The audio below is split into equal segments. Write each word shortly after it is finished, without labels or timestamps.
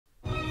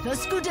the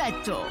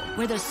Scudetto,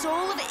 where the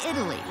soul of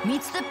Italy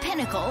meets the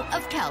pinnacle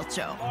of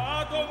calcio.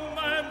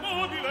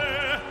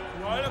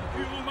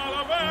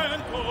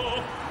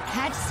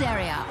 Catch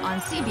Serie A on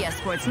CBS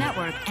Sports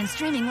Network and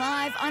streaming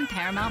live on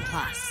Paramount+.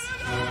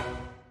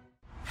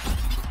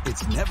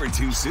 It's never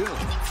too soon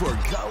for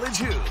college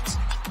hoops.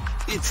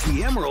 It's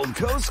the Emerald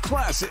Coast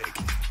Classic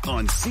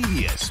on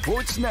CBS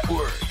Sports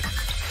Network.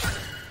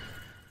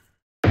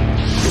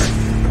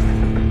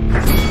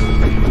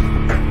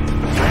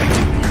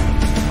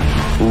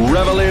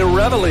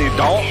 Reveille,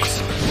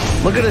 donks.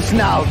 Look at us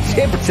now,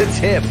 tip to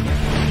tip.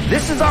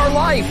 This is our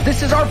life.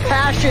 This is our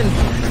passion.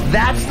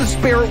 That's the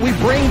spirit we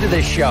bring to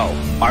this show.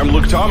 I'm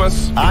Luke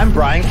Thomas. I'm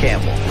Brian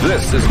Campbell.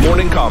 This is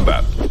Morning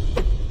Kombat.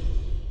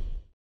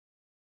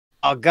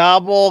 A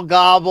gobble,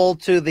 gobble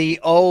to the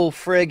oh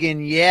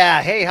friggin'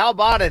 yeah. Hey, how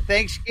about it?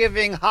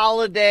 Thanksgiving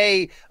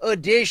holiday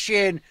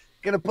edition.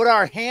 Gonna put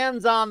our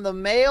hands on the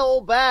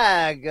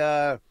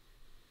mailbag.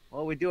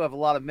 Well, we do have a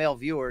lot of male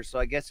viewers, so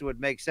I guess it would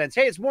make sense.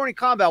 Hey, it's Morning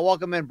Kombat.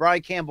 Welcome in.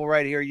 Brian Campbell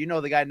right here. You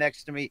know the guy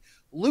next to me.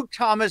 Luke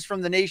Thomas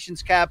from the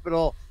nation's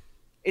capital.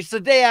 It's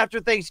the day after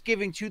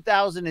Thanksgiving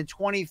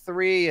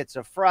 2023. It's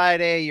a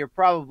Friday. You're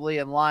probably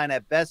in line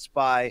at Best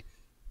Buy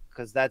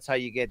because that's how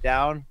you get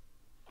down.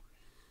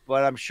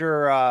 But I'm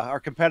sure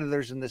our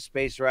competitors in this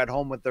space are at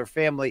home with their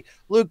family.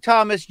 Luke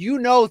Thomas, you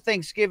know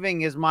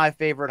Thanksgiving is my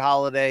favorite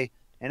holiday.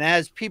 And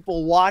as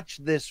people watch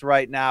this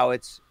right now,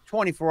 it's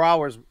 24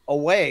 hours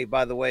away,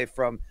 by the way,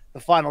 from the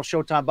final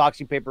Showtime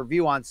boxing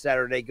pay-per-view on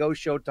Saturday. Go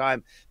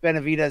Showtime,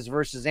 Benavidez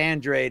versus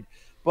Andrade.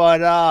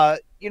 But,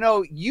 you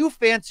know, you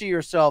fancy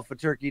yourself a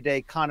Turkey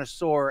Day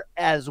connoisseur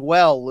as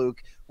well,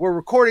 Luke. We're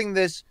recording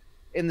this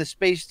in the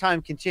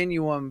space-time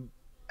continuum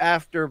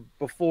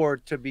before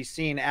to be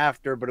seen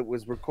after, but it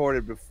was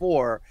recorded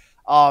before.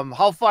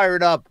 How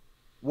fired up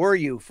were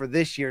you for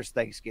this year's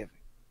Thanksgiving?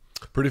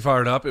 Pretty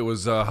fired up. It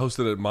was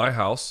hosted at my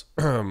house.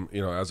 You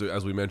know,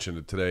 as we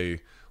mentioned today,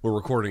 we're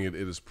recording it.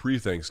 It is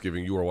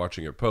pre-Thanksgiving. You are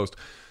watching it post.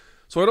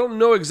 So I don't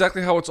know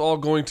exactly how it's all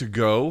going to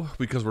go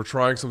because we're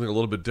trying something a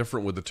little bit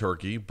different with the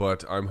turkey,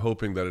 but I'm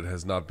hoping that it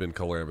has not been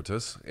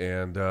calamitous.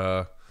 And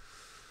I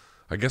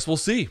guess we'll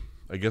see.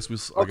 I guess we'll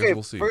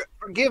see.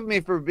 Forgive me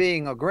for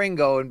being a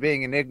gringo and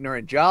being an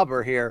ignorant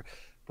jobber here,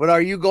 but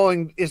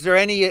was there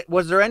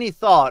any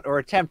thought or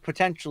attempt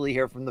potentially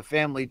here from the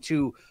family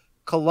to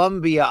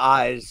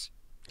Colombia-ize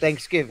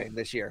Thanksgiving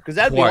this year? Because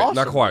that'd be awesome.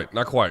 Not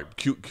quite.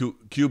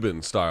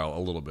 Cuban style a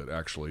little bit,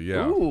 actually.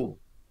 Yeah. Ooh,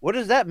 what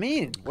does that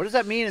mean? What does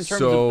that mean in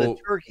terms of the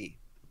turkey?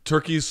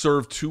 Turkey's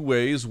served two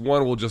ways.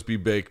 One will just be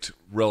baked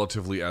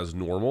relatively as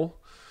normal,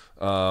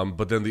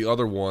 but then the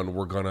other one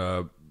we're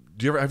gonna.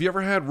 Have you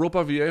ever had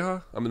ropa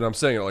vieja? I mean, I'm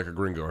saying it like a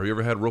gringo. Have you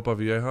ever had ropa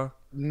vieja?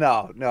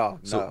 No.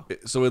 So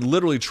it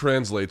literally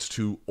translates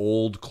to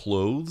old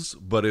clothes,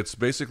 but it's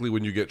basically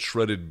when you get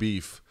shredded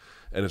beef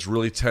and it's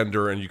really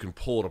tender and you can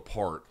pull it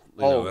apart.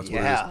 That's what it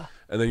is.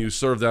 And then you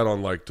serve that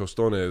on like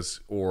tostones,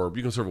 or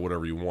you can serve it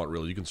whatever you want,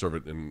 really. You can serve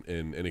it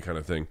in any kind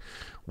of thing.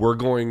 We're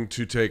going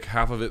to take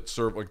half of it,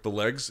 serve like the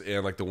legs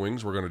and like the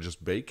wings, we're going to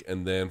just bake.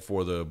 And then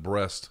for the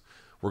breast,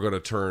 we're going to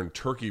turn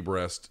turkey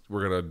breast.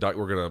 We're going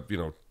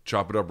to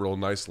chop it up real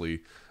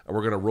nicely, and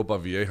we're going to ropa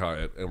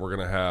vieja it, and we're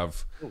going to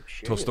have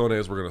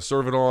tostones we're going to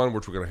serve it on,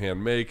 which we're going to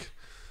hand make.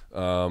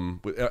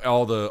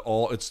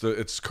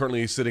 It's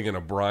currently sitting in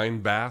a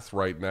brine bath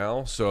right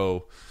now,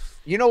 so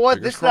you know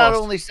what? This not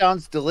only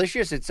sounds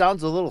delicious, it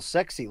sounds a little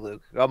sexy,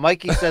 Luke.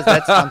 Mikey says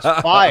that sounds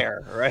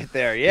fire right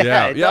there.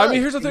 Yeah. I mean,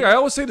 here's the thing. I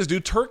always say this,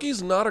 dude.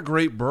 Turkey's not a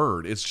great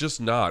bird. It's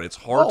just not. It's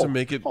hard to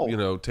make it,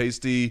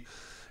 tasty.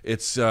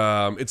 It's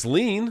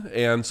lean,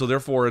 and so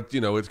therefore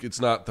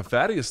it's not the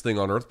fattiest thing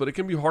on earth, but it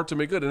can be hard to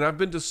make good. And I've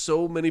been to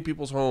so many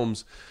people's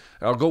homes.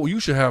 I'll go, you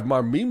should have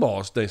my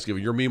Mimas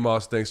Thanksgiving. Your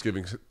Mimas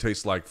Thanksgiving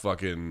tastes like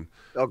fucking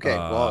tastes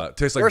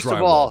like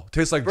drywall.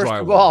 Tastes like drywall.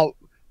 First of all,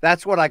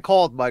 that's what I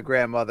called my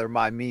grandmother,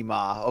 my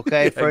Mima.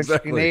 Okay, French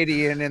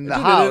Canadian in the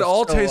house. It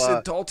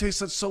all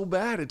tasted so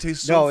bad. It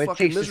tastes so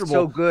fucking miserable.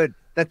 So good.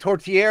 The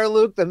tortilla,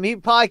 Luke, the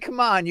meat pie. Come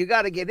on, you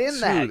got to get in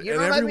that. You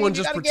know and everyone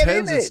just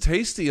pretends it's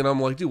tasty, and I'm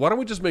like, dude, why don't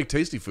we just make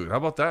tasty food? How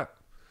about that?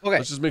 Okay,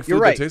 let's just make food you're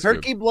right. That tastes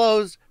Turkey good.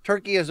 blows.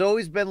 Turkey has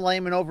always been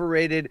lame and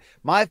overrated.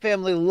 My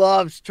family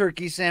loves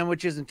turkey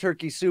sandwiches and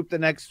turkey soup the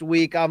next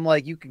week. I'm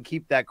like, you can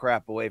keep that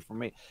crap away from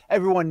me.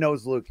 Everyone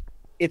knows, Luke,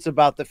 it's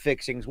about the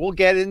fixings. We'll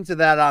get into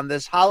that on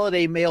this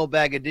holiday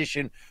mailbag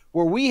edition,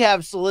 where we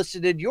have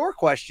solicited your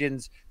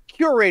questions,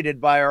 curated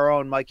by our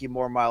own Mikey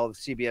Mormile of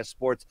CBS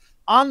Sports,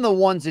 on the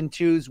ones and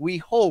twos. We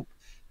hope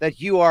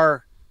that you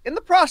are in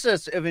the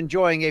process of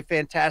enjoying a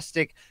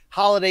fantastic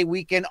holiday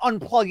weekend,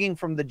 unplugging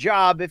from the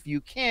job if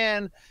you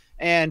can,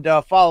 and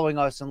following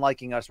us and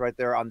liking us right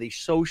there on the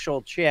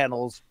social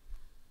channels.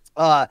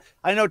 I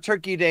know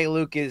Turkey Day,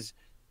 Luke, is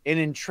an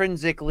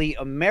intrinsically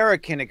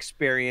American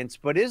experience,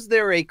 but is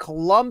there a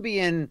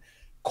Colombian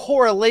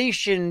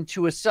correlation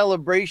to a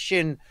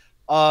celebration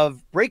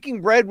of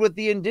breaking bread with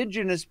the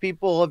indigenous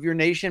people of your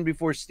nation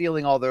before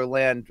stealing all their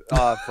land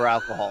for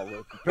alcohol,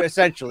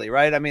 essentially,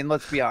 right? I mean,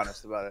 let's be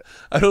honest about it.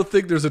 I don't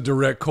think there's a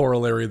direct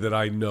corollary that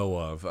I know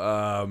of.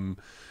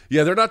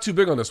 Yeah, they're not too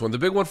big on this one. The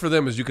big one for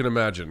them, as you can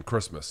imagine,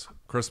 Christmas.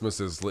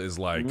 Christmas is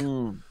like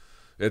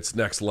it's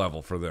next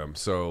level for them.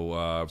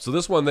 So so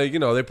this one, they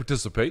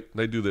participate.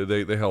 They do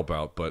they help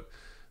out, but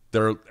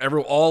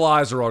all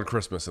eyes are on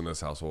Christmas in this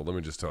household. Let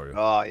me just tell you.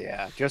 Oh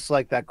yeah, just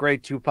like that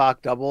great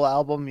Tupac double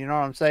album. You know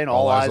what I'm saying?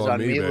 All eyes on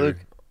me, Luke.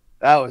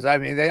 That was. I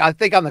mean, I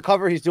think on the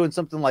cover he's doing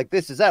something like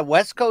this. Is that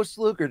West Coast,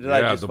 Luke, or did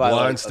I just? Yeah, the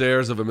blind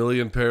stares of a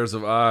million pairs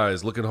of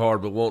eyes, looking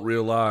hard but won't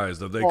realize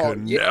that they could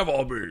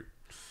never be.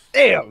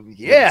 Damn,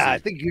 yeah. I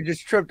think you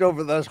just tripped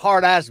over those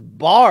hard ass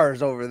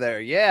bars over there.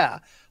 Yeah.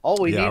 All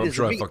we need I'm is.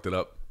 sure I fucked it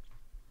up.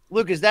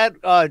 Luke, is that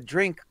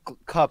drink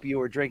cup you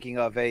were drinking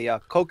of a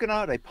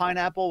coconut, a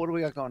pineapple? What do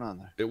we got going on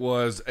there? It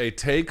was a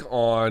take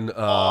on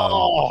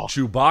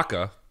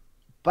Chewbacca.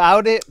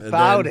 Bout it.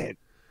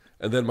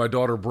 And then my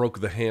daughter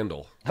broke the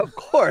handle. Of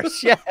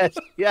course, yes.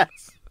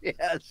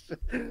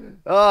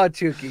 Oh,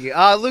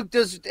 Tukey. Luke,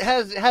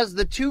 has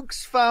the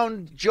Tukes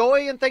found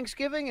joy in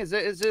Thanksgiving? Is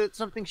it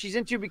something she's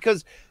into?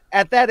 Because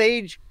at that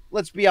age,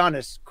 let's be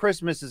honest,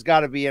 Christmas has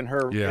got to be in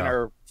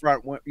her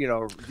front,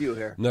 view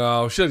here.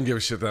 No, she doesn't give a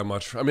shit that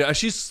much. I mean,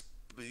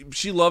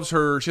 she loves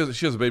her. She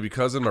has a baby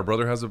cousin. My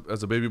brother has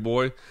a baby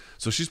boy,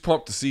 so she's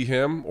pumped to see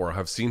him or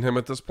have seen him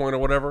at this point or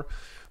whatever.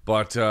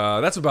 But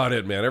that's about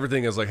it, man.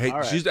 Everything is like, hey,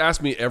 she's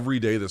asked me every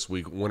day this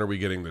week, when are we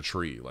getting the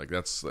tree? Like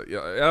that's like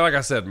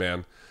I said,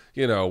 man.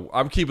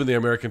 I'm keeping the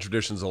American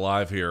traditions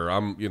alive here.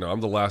 I'm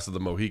the last of the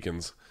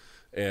Mohicans,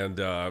 and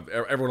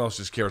everyone else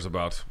just cares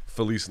about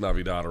Feliz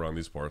Navidad around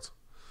these parts.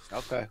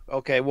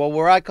 Okay. Well,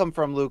 where I come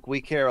from, Luke, we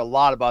care a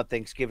lot about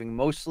Thanksgiving,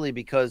 mostly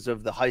because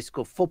of the high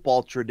school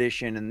football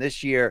tradition. And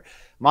this year,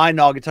 my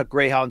Naugatuck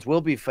Greyhounds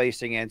will be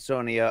facing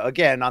Ansonia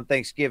again on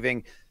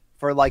Thanksgiving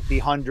for like the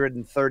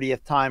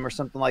 130th time or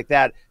something like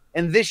that.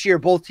 And this year,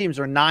 both teams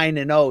are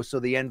 9-0, so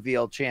the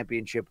NVL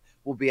championship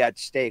will be at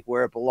stake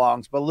where it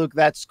belongs. But Luke,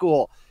 that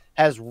school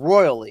has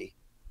royally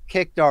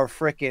kicked our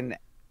frickin'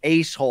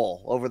 ace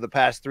hole over the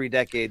past 3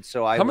 decades.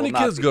 So how many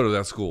kids go to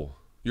that school?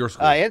 Your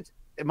school?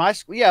 My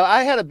school, yeah,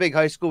 I had a big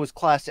high school. It was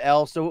Class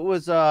L, so it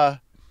was I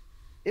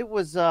think it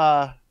was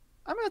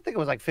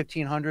like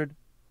 1,500.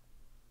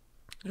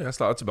 Yeah,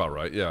 that's about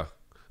right. Yeah,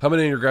 how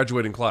many in your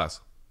graduating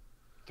class?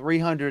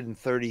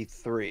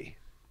 333.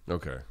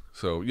 Okay,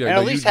 so yeah, and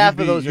at least half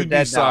of those are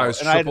dead now.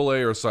 Size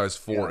AAA or size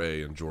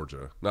 4A in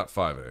Georgia, not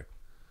 5A.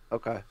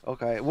 Okay.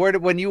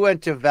 When you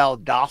went to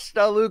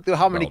Valdosta, Luke,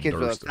 how many kids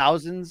were there?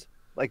 Thousands?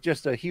 Like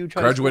just a huge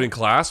graduating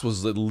class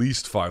was at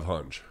least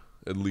 500.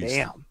 At least.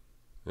 Damn.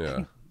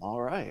 Yeah. All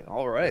right.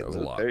 That was a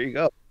lot. There you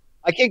go.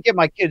 I can't get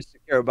my kids to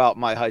care about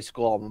my high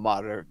school alma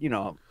mater.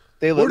 Where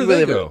do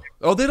they go?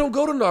 Oh, they don't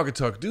go to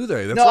Naugatuck, do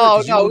they? That's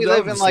no. We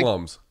live in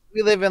slums.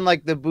 We live in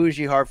like the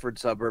bougie Hartford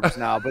suburbs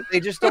now, but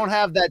they just don't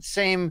have that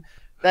same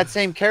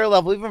care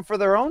level even for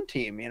their own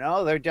team.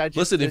 They're just,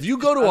 listen. If you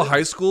go to a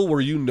high school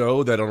where you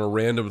know that on a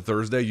random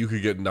Thursday you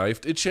could get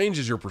knifed, it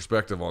changes your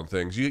perspective on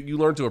things. You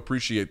learn to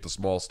appreciate the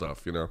small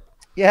stuff.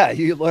 Yeah,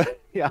 you learn.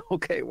 Yeah,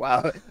 okay,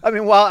 wow. I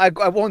mean, I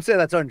won't say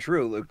that's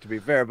untrue, Luke, to be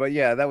fair, but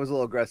yeah, that was a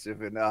little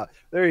aggressive. And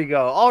there you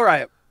go. All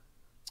right,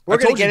 we're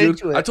gonna get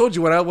into it. I told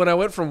you when I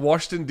went from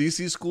Washington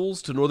D.C.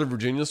 schools to Northern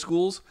Virginia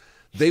schools,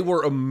 they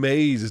were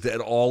amazed at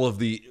all of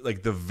the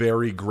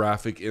very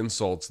graphic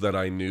insults that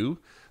I knew.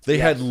 They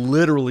had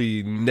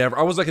literally never.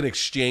 I was like an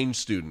exchange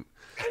student.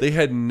 They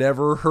had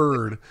never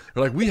heard.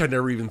 They're like, we had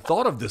never even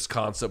thought of this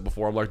concept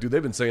before. I'm like, dude,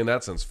 they've been saying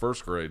that since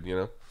first grade.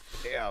 Yeah.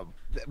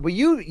 Well,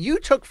 you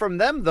took from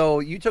them though.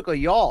 You took a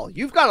y'all.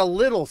 You've got a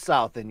little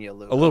South in you,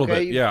 Luke. A little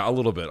bit, yeah, a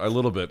little bit.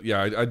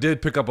 Yeah, I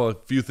did pick up a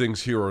few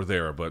things here or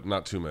there, but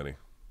not too many.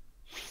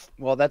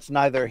 Well, that's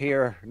neither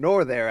here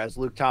nor there, as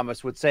Luke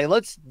Thomas would say.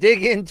 Let's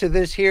dig into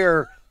this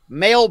here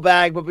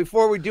mailbag. But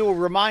before we do, a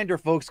reminder,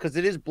 folks, because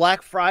it is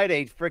Black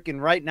Friday freaking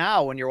right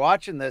now when you're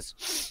watching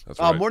this. That's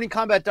right.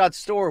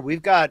 Morningcombat.store.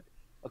 We've got,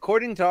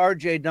 according to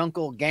RJ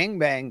Dunkel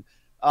Gangbang,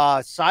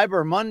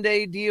 Cyber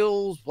Monday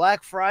deals,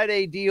 Black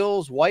Friday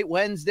deals, White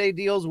Wednesday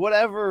deals,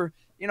 whatever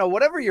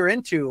you're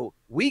into,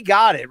 we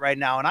got it right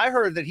now. And I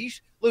heard that he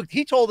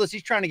told us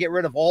he's trying to get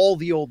rid of all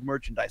the old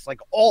merchandise,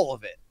 like all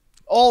of it,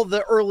 all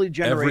the early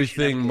generation.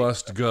 Everything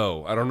must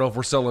go. I don't know if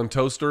we're selling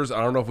toasters.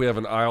 I don't know if we have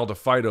an aisle to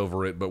fight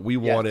over it, but we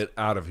want it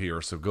out of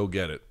here. So go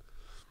get it.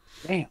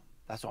 Damn,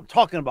 that's what I'm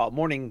talking about.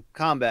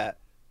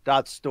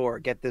 Morningcombat.store.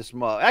 Get this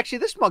mug. Actually,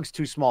 this mug's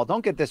too small.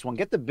 Don't get this one.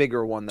 Get the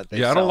bigger one that they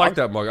sell. I don't like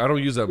that mug. I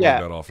don't use that mug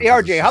that often. Hey,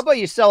 RJ, how about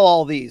you sell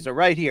all these? Are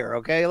right here,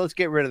 okay? Let's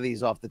get rid of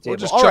these off the table. We'll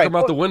just chuck them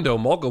out the window.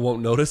 Malka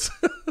won't notice.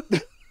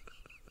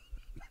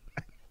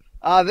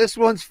 This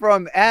one's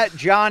from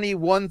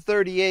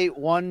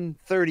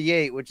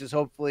 @Johnny138138, which is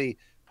hopefully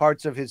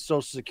parts of his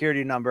social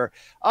security number.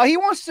 He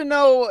wants to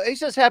know, he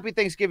says, Happy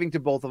Thanksgiving to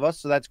both of us,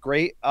 so that's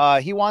great.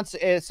 He wants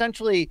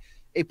essentially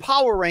a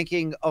power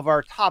ranking of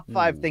our top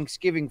 5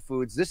 Thanksgiving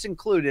foods. This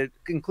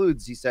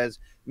includes, he says,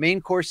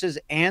 main courses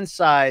and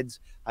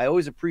sides, I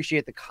always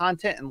appreciate the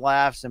content and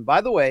laughs. And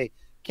by the way,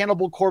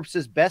 Cannibal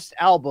Corpse's best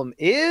album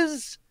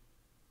is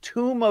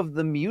Tomb of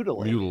the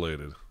Mutilated.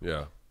 Mutilated,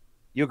 yeah.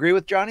 You agree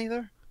with Johnny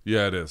there?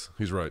 Yeah, it is.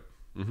 He's right.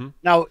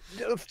 Now,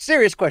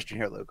 serious question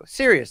here, Luca.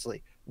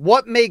 Seriously,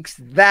 what makes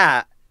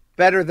that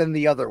better than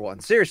the other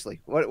one? Seriously,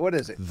 what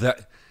is it?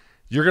 That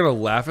you're gonna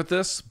laugh at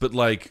this, but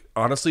like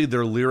honestly,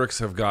 their lyrics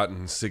have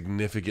gotten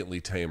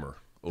significantly tamer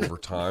over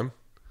time.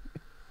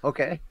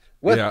 Okay.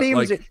 What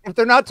themes? If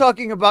they're not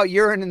talking about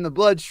urine in the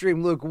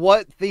bloodstream, Luke,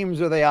 what themes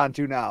are they on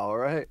to now? All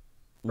right.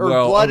 Or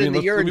blood in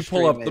the urine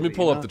stream. Let me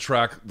pull up the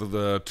track,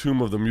 the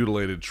Tomb of the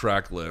Mutilated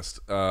track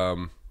list.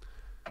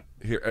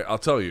 Here, I'll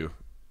tell you.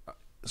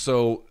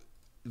 So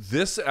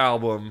this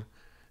album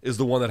is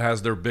the one that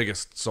has their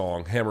biggest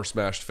song, "Hammer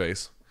Smashed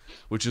Face,"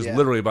 which is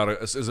literally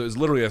about is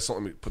literally a song.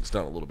 Let me put this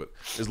down a little bit.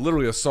 Is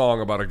literally a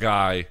song about a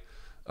guy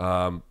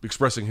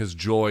expressing his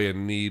joy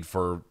and need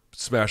for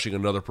smashing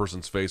another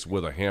person's face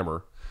with a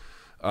hammer.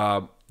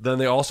 Then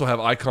they also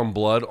have "I Come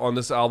Blood" on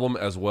this album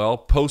as well.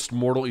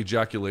 "Post-Mortal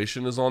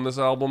Ejaculation" is on this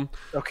album.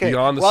 Okay.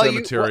 "Beyond the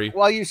Cemetery."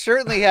 While you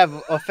certainly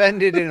have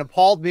offended and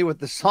appalled me with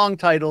the song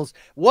titles,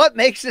 what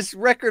makes this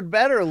record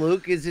better,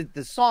 Luke? Is it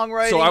the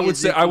songwriting? So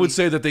I would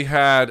say that they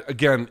had,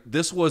 again,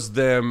 this was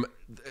them.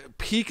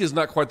 Peak is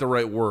not quite the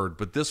right word,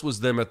 but this was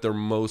them at their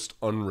most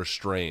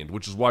unrestrained,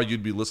 which is why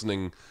you'd be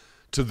listening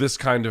to this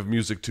kind of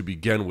music to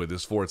begin with,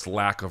 is for its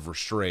lack of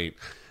restraint.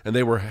 And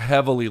they were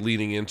heavily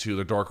leaning into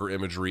the darker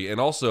imagery.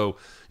 And also,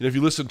 if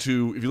you listen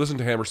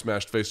to Hammer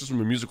Smashed Face, just from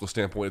a musical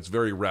standpoint, it's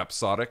very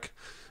rhapsodic.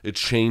 It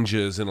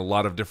changes in a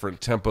lot of different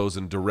tempos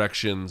and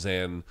directions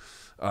and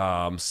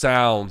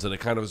sounds, and it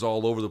kind of is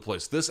all over the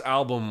place. This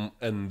album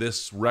and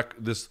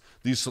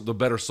the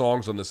better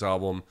songs on this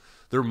album,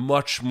 they're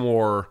much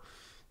more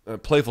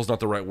playful is not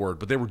the right word,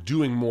 but they were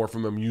doing more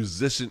from a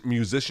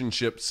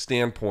musicianship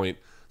standpoint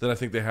than I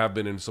think they have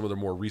been in some of their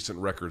more recent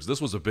records. This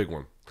was a big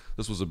one.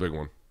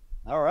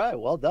 All right,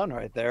 well done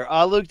right there.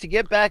 Luke, to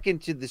get back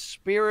into the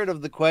spirit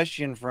of the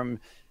question from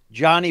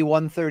Johnny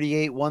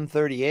 138,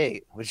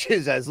 which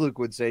is, as Luke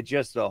would say,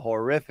 just a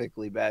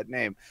horrifically bad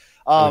name.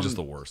 Just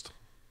the worst.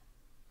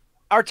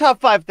 Our top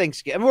 5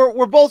 Thanksgiving.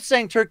 We're both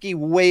saying turkey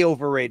way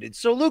overrated.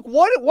 So, Luke,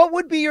 what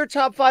would be your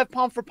top 5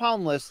 pound for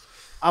pound list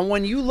on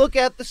when you look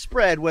at the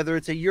spread, whether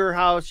it's at your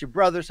house, your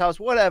brother's house,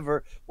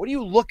 whatever? What are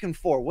you looking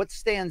for? What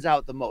stands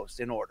out the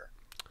most in order?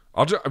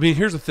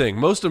 Here's the thing.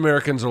 Most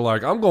Americans are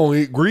like, I'm going to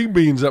eat green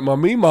beans that my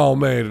meemaw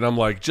made, and I'm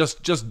like,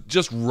 just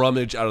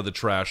rummage out of the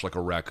trash like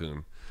a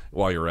raccoon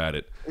while you're at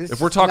it.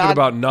 If we're talking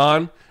about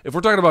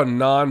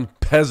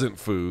non-peasant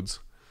foods,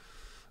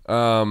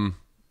 I'm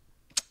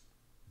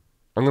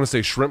going to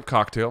say shrimp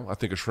cocktail. I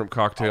think a shrimp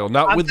cocktail,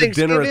 not with the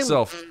dinner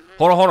itself.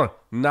 Hold on.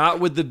 Not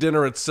with the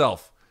dinner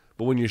itself,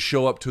 but when you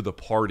show up to the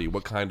party,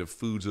 what kind of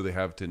foods do they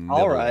have to nibble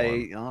on? All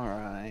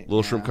right.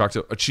 Little shrimp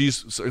cocktail, a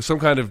cheese, some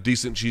kind of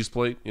decent cheese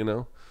plate,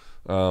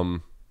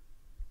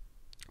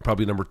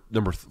 probably number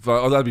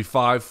that'd be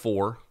 5,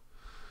 4.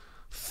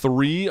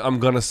 3, I'm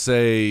gonna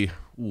say,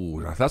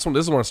 this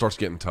is when it starts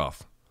getting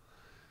tough.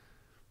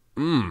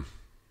 Are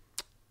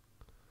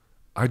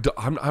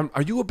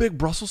you a big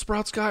Brussels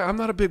sprouts guy? I'm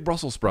not a big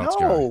Brussels sprouts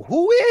guy. No,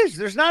 who is?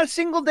 There's not a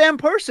single damn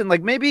person.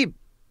 Like maybe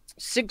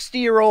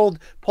 60-year-old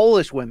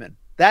Polish women.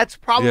 That's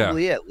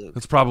probably it, Luke.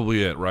 That's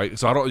probably it, right?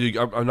 So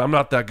I'm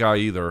not that guy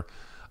either.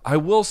 I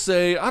will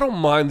say I don't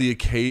mind the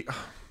occasion.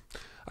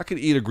 I could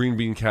eat a green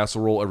bean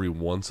casserole every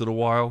once in a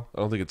while.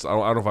 I don't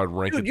know if I'd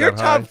rank it that high. Your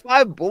top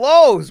 5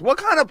 blows. What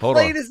kind of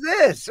plate is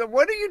this?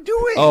 What are you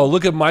doing? Oh,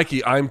 look at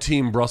Mikey. I'm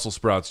team Brussels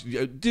sprouts.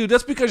 Dude,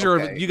 that's because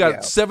you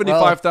got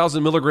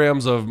 75,000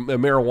 milligrams of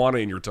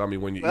marijuana in your tummy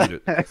when you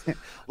eat it.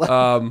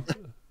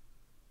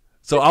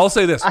 So I'll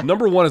say this.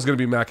 Number 1 is going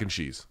to be mac and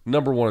cheese.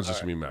 Number 1 is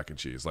just going to be mac and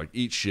cheese. Like,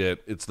 eat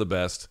shit. It's the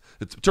best.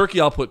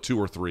 Turkey, I'll put 2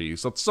 or 3.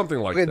 So something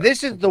like that.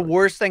 This is the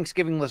worst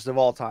Thanksgiving list of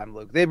all time,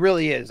 Luke. It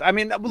really is. I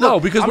mean, look, no,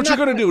 because what you're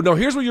going to do. No,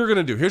 here's what you're going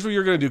to do. Here's what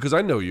you're going to do, because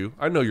I know you.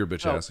 I know your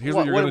bitch ass. Here's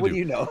what you're going to do. What do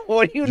you know?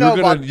 What do you know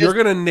about this? You're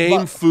going to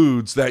name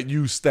foods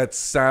that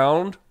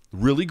sound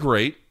really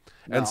great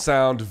and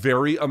sound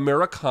very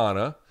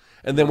Americana.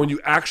 And then when you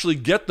actually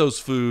get those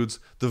foods,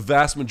 the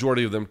vast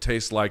majority of them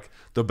taste like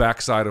the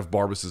backside of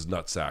Barbas's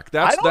nutsack.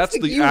 That's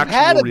the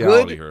actual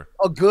reality here.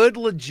 A good,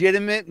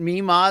 legitimate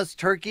Mima's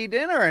turkey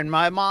dinner, and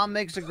my mom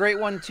makes a great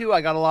one too. I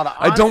got a lot of.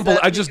 I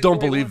just don't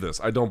believe this.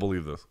 I don't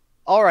believe this.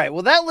 All right,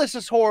 well, that list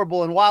is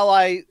horrible, and while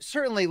I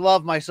certainly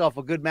love myself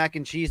a good mac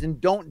and cheese,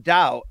 and don't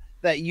doubt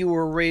that you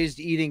were raised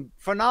eating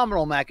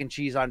phenomenal mac and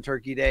cheese on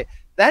Turkey Day,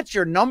 that's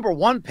your number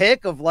 1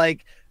 pick of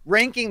like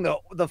ranking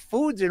the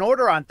foods in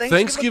order on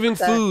Thanksgiving. Thanksgiving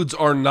foods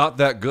are not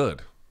that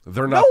good.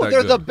 They're not that good.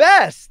 No, they're the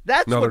best.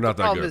 That's no, what they're not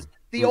the that problem good. is.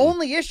 The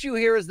only issue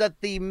here is that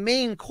the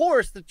main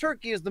course, the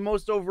turkey, is the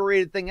most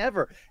overrated thing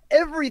ever.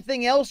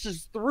 Everything else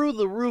is through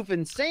the roof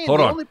insane.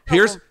 Hold on.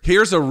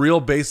 Here's a real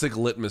basic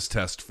litmus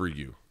test for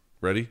you.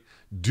 Ready?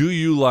 Do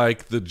you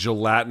like the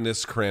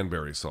gelatinous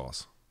cranberry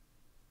sauce?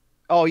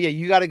 Oh yeah,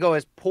 you got to go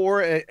as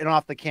poor and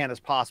off the can as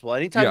possible.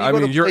 Anytime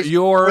you're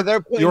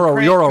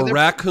a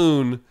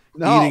raccoon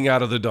eating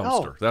out of the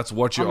dumpster. No. That's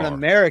what you I'm are. an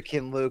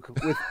American, Luke,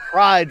 with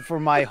pride for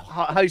my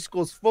high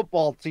school's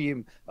football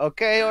team.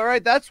 Okay, all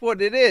right, that's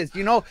what it is.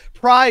 You know,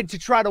 pride to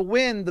try to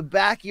win the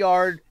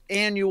backyard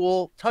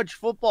annual touch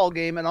football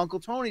game at Uncle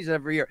Tony's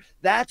every year.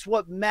 That's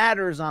what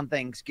matters on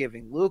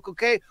Thanksgiving, Luke,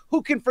 okay?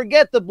 Who can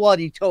forget the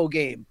bloody toe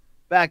game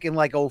back in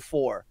like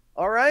 04?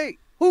 All right?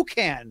 Who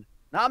can?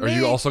 Not me. Are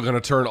you also going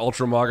to turn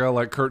ultra MAGA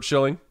like Kurt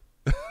Schilling?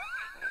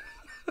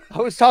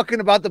 I was talking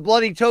about the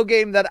bloody toe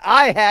game that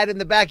I had in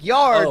the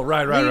backyard. Oh,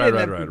 right.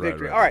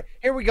 All right,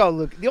 here we go,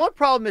 Luke. The only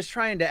problem is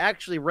trying to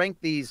actually rank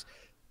these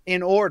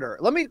in order.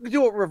 Let me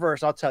do it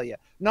reverse, I'll tell you.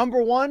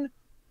 Number 1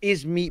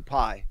 is meat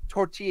pie,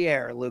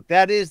 tortilla, Luke.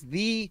 That is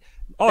the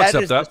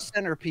the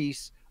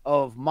centerpiece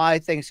of my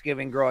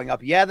Thanksgiving growing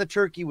up. Yeah, the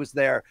turkey was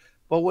there,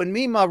 but when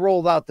Mima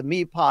rolled out the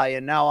meat pie,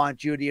 and now Aunt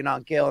Judy and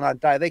Aunt Gail and Aunt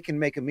Di, they can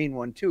make a mean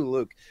one too,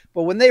 Luke.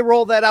 But when they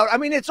roll that out, I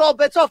mean, it's all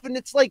bets off, and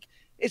it's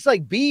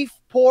like beef,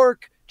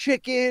 pork,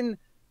 chicken.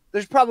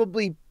 There's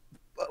probably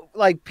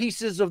like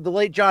pieces of the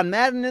late John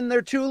Madden in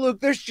there too, Luke.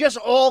 There's just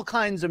all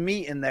kinds of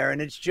meat in there,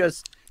 and it's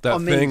just that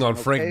amazing, thing on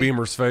Frank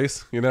Beamer's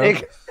face, you know?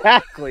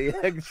 Exactly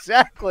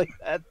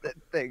that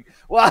thing.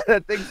 Wow,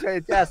 that thing's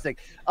fantastic.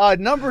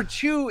 Number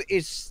 2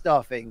 is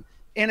stuffing,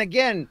 and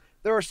again,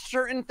 there are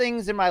certain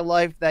things in my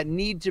life that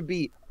need to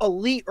be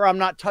elite, or I'm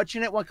not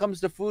touching it when it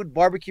comes to food.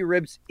 Barbecue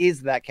ribs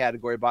is that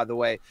category, by the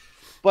way,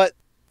 but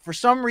for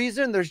some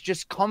reason, there's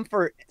just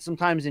comfort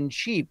sometimes in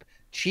cheap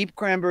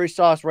cranberry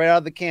sauce right out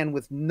of the can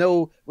with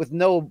no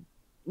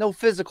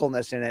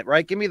physicalness in it,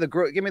 right? Give me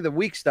the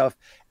weak stuff.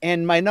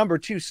 And my number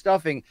 2,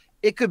 stuffing.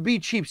 It could be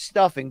cheap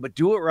stuffing, but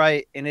do it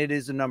right, and it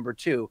is a number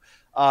 2.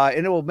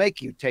 And it will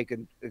make you take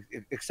an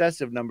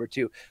excessive number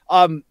 2.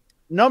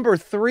 Number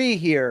 3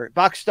 here,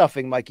 box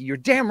stuffing, Mikey. You're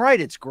damn right,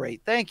 it's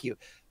great. Thank you.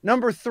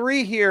 Number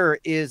 3 here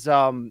is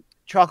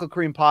chocolate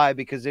cream pie,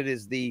 because it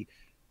is the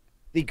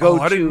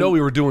go-to. I didn't know we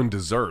were doing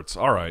desserts.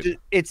 All right.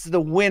 It's the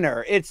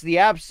winner. It's the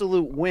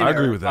absolute winner. I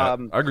agree with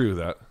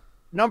that.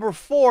 Number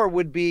 4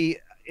 would be,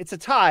 it's a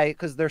tie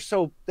because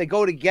they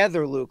go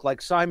together, Luke,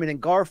 like Simon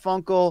and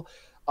Garfunkel.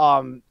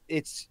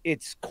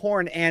 It's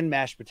corn and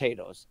mashed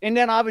potatoes. And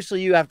then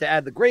obviously you have to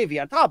add the gravy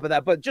on top of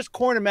that, but just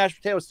corn and mashed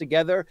potatoes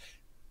together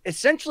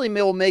essentially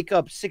will make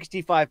up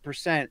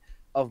 65%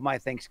 of my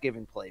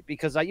Thanksgiving plate,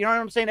 because you know what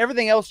I'm saying?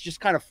 Everything else just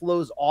kind of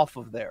flows off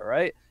of there,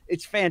 right?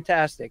 It's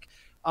fantastic.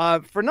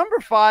 For number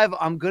 5,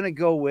 I'm going to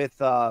go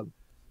with,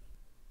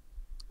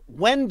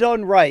 when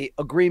done right,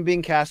 a green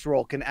bean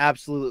casserole can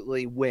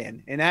absolutely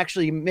win and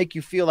actually make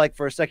you feel like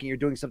for a second you're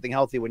doing something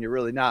healthy when you're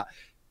really not.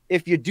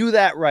 If you do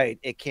that right,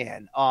 it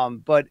can.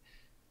 But,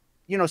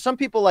 you know, some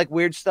people like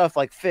weird stuff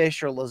like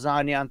fish or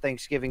lasagna on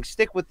Thanksgiving.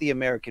 Stick with the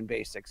American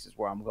basics is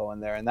where I'm going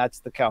there, and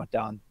that's the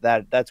countdown.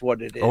 That's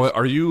what it is. Oh,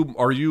 are you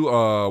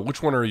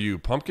which one are you,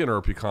 pumpkin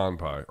or pecan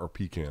pie, or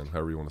pecan,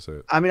 however you want to say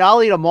it? I mean,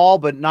 I'll eat them all,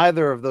 but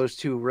neither of those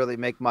two really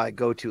make my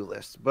go-to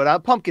list. But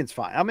pumpkin's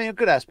fine. I mean, a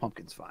good-ass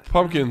pumpkin's fine.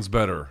 Pumpkin's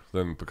better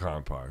than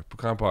pecan pie.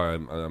 Pecan pie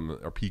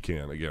or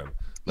pecan, again.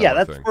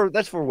 Yeah,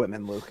 that's for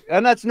women, Luke.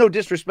 And that's no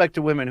disrespect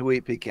to women who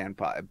eat pecan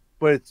pie,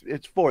 but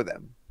it's for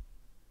them.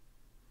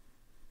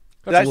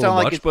 That's a little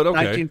much, but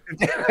okay.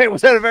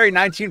 Was that a very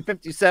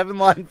 1957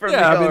 line for me?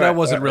 Yeah, I mean, that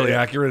wasn't really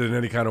accurate in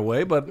any kind of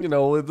way, but, you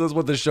know, that's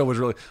what this show was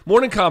really.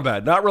 Morning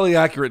Combat, not really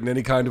accurate in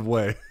any kind of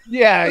way.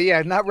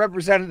 Yeah, not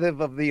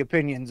representative of the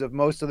opinions of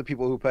most of the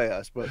people who pay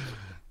us. But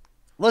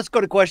let's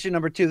go to question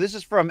number 2. This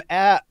is from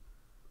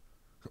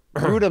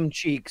 @Rudum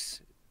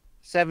Cheeks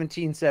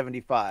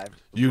 1775.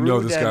 You know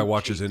this guy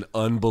watches an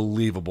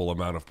unbelievable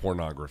amount of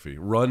pornography.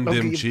 Run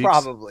dim cheeks.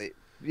 Probably.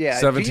 Yeah.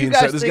 17.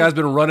 This guy's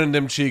been running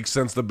them cheeks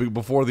since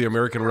before the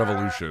American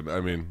Revolution.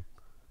 I mean,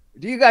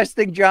 do you guys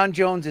think John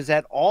Jones is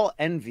at all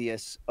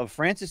envious of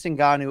Francis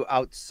Ngannou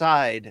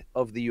outside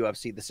of the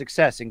UFC, the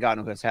success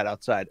Ngannou has had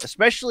outside,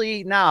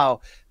 especially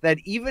now that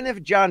even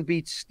if John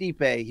beats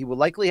Stipe, he will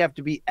likely have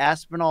to beat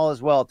Aspinall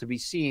as well to be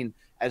seen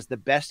as the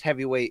best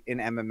heavyweight in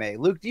MMA.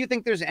 Luke, do you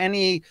think there's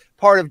any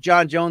part of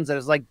John Jones that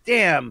is like,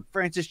 damn,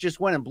 Francis just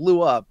went and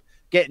blew up,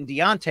 getting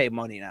Deontay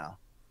money now?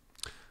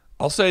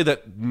 I'll say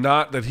that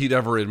not that he'd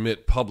ever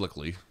admit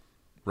publicly,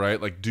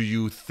 right? Like, do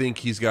you think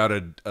he's got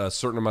a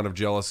certain amount of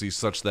jealousy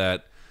such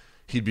that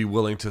he'd be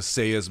willing to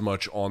say as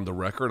much on the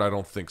record? I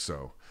don't think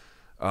so.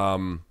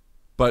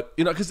 But,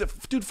 you know, because,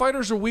 dude,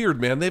 fighters are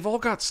weird, man. They've all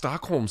got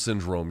Stockholm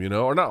syndrome, you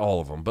know, or not all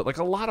of them, but like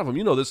a lot of them.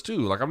 You know this too.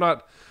 Like, I'm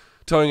not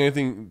telling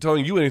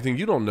you anything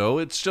you don't know.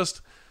 It's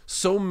just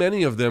so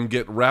many of them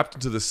get wrapped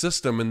into the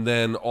system, and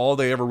then all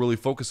they ever really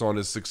focus on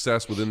is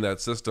success within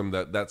that system.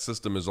 That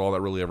system is all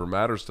that really ever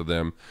matters to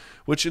them,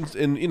 which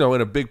in you know,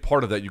 in a big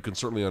part of that you can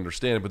certainly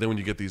understand. But then when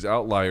you get these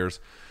outliers,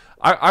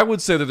 I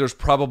would say that there's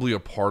probably a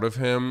part of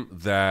him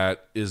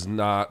that is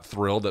not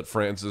thrilled that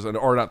Francis,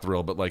 or not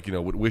thrilled, but like, you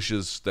know,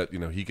 wishes that, you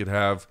know, he could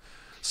have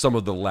some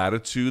of the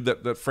latitude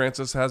that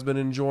Francis has been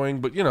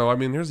enjoying. But, you know, I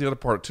mean, here's the other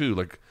part too.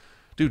 Like,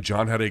 dude,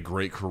 John had a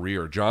great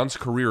career. John's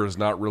career is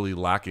not really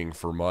lacking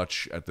for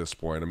much at this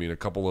point. I mean, a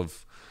couple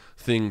of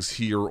things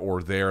here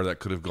or there that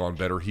could have gone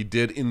better. He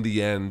did, in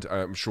the end,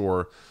 I'm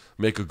sure,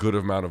 make a good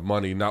amount of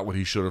money. Not what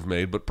he should have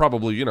made, but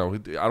probably, I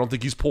don't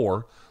think he's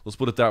poor. Let's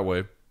put it that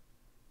way.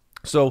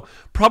 So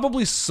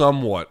probably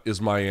somewhat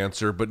is my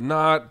answer, but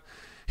not.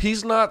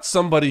 He's not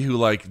somebody who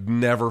like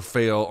never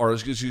fail or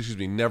excuse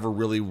me, never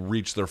really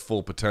reach their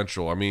full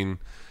potential. I mean,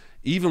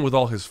 even with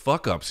all his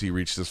fuck ups, he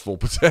reached his full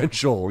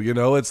potential.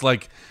 It's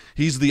like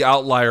he's the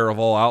outlier of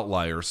all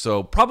outliers.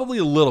 So probably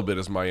a little bit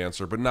is my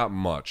answer, but not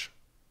much.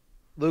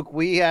 Luke,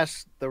 we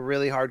ask the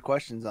really hard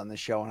questions on this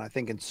show, and I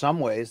think in some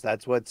ways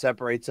that's what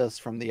separates us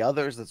from the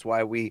others. That's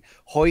why we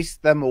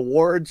hoist them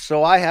awards.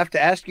 So I have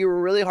to ask you a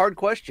really hard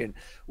question.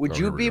 Would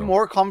you be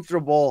more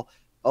comfortable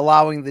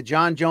allowing the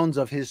John Jones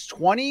of his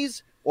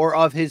 20s or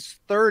of his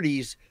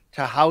 30s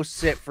to house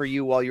sit for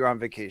you while you're on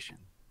vacation?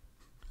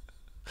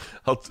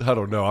 I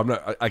don't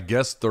know. I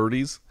guess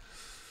 30s.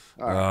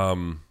 All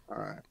right. All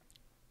right.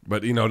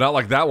 But, not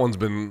like that one's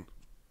been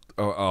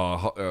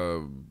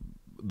the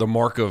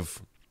mark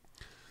of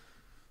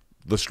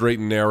the straight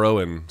and narrow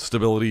and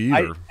stability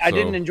either. I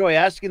didn't enjoy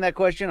asking that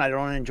question. I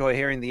don't enjoy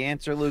hearing the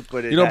answer, Luke.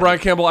 But Brian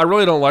Campbell, I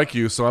really don't like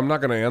you, so I'm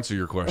not going to answer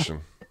your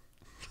question.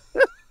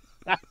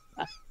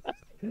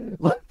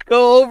 Let's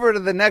go over to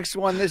the next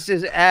one. This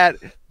is at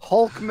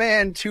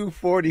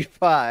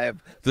Hulkman245.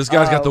 This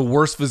guy's got the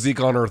worst physique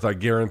on earth. I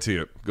guarantee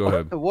it. Go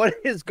ahead. What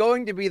is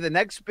going to be the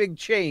next big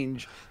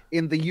change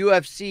in the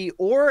UFC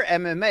or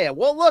MMA?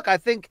 Well, look, I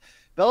think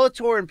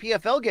Bellator and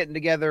PFL getting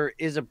together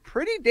is a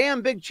pretty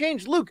damn big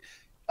change. Luke,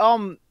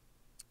 did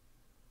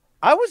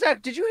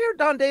you hear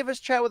Don Davis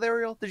chat with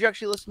Ariel? Did you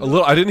actually listen to a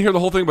little? I didn't hear the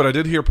whole thing, but I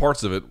did hear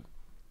parts of it.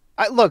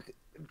 Look,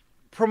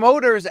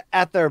 promoters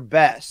at their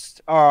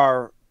best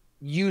are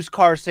used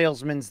car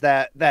salesmen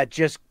that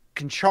just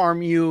can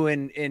charm you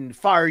and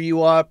fire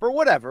you up or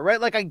whatever,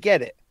 right? Like, I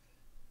get it.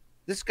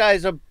 This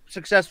guy's a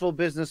successful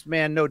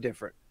businessman, no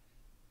different.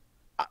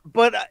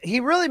 But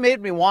he really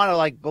made me want to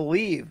like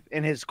believe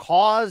in his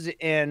cause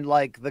and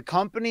like the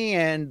company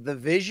and the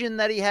vision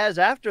that he has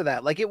after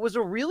that. Like, it was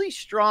a really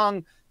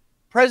strong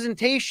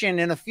presentation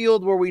in a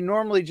field where we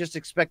normally just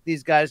expect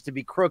these guys to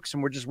be crooks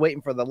and we're just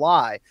waiting for the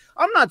lie.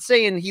 I'm not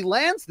saying he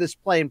lands this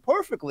plane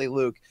perfectly,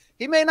 Luke.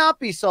 He may not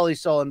be Sully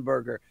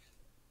Sullenberger,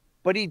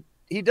 but he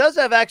does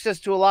have access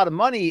to a lot of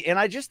money. And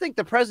I just think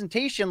the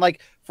presentation, like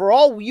for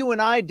all you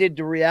and I did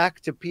to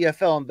react to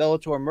PFL and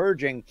Bellator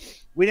merging,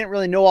 we didn't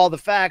really know all the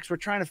facts. We're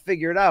trying to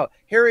figure it out.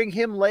 Hearing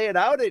him lay it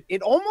out,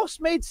 it almost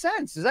made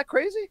sense. Is that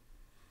crazy?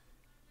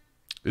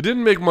 It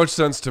didn't make much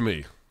sense to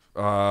me.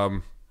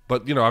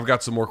 But, I've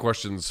got some more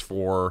questions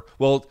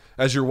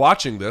as you're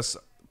watching this,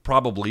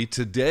 probably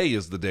today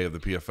is the day of the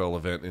PFL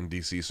event in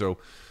D.C., so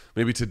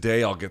maybe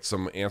today I'll get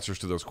some answers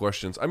to those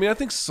questions. I mean, I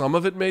think some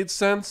of it made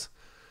sense,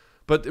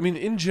 but, I mean,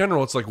 in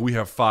general, it's like we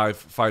have 5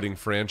 fighting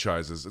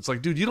franchises. It's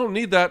like, dude, you don't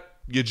need that.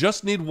 You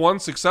just need one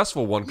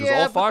successful one because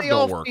all 5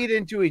 don't work. They all feed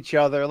into each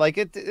other. Like,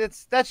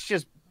 that's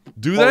just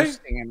do they?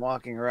 And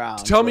walking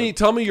around. Tell me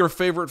your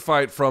favorite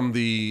fight from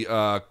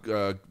their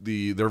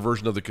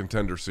version of the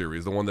Contender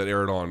series, the one that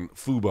aired on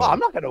Fubo. Well, I'm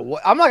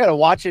not gonna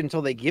watch it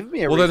until they give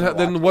me a. Well,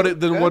 then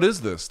what is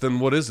this? Then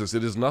what is this?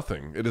 It is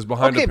nothing. It is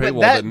behind a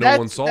paywall that no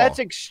one saw. That's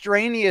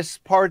extraneous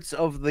parts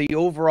of the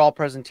overall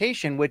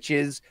presentation, which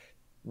is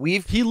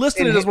he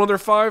listed it as one of their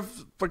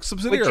 5 like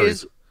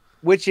subsidiaries.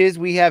 Which is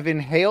we have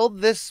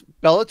inhaled this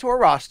Bellator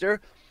roster,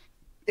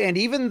 and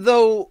even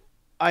though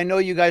I know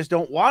you guys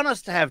don't want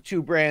us to have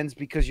 2 brands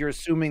because you're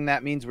assuming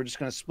that means we're just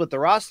going to split the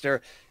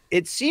roster.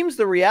 It seems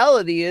the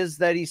reality is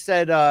that he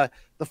said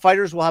the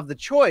fighters will have the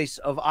choice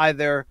of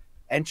either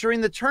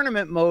entering the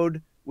tournament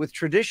mode with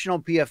traditional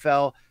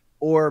PFL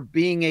or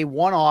being a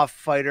one-off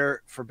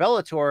fighter for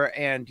Bellator,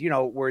 and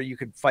where you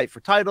could fight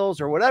for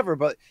titles or whatever,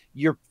 but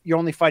you're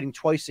only fighting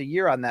twice a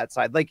year on that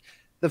side. Like,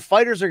 the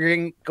fighters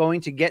are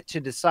going to get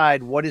to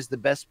decide what is the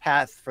best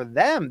path for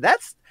them.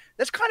 That's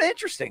kind of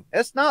interesting.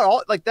 That's not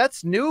all like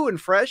that's new and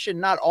fresh and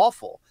not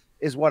awful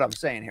is what I'm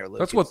saying here, Luke.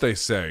 That's what they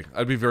say.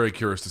 I'd be very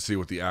curious to see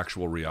what the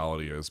actual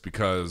reality is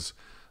because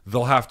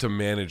they'll have to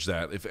manage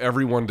that. If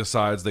everyone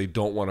decides they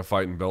don't want to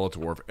fight in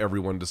Bellator, if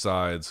everyone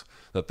decides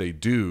that they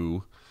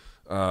do,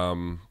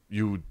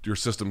 your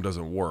system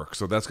doesn't work.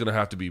 So that's going to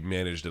have to be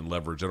managed and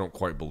leveraged. I don't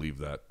quite believe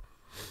that.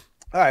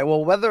 All right,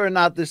 well, whether or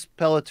not this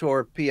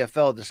Bellator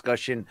PFL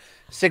discussion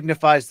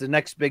signifies the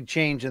next big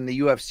change in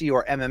the UFC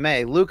or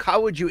MMA, Luke, how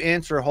would you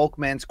answer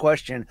Hulkman's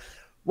question?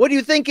 What do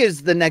you think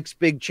is the next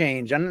big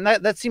change? And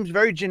that seems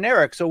very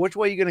generic, so which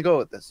way are you going to go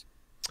with this?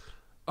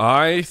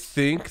 I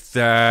think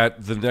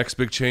that the next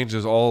big change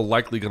is all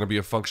likely going to be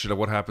a function of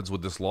what happens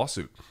with this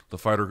lawsuit, the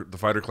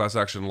fighter class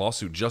action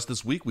lawsuit. Just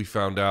this week we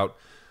found out,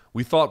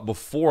 we thought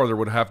before there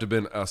would have to have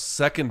been a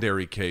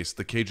secondary case,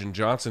 the Cajun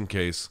Johnson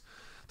case,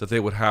 that they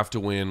would have to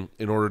win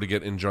in order to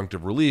get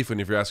injunctive relief.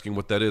 And if you're asking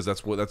what that is,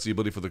 that's the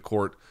ability for the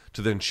court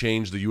to then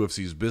change the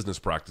UFC's business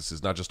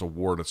practices, not just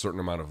award a certain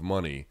amount of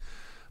money.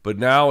 But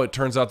now it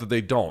turns out that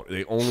they don't.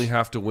 They only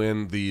have to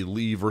win the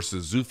Lee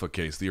versus Zuffa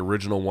case, the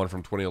original one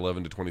from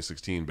 2011 to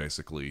 2016,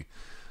 basically.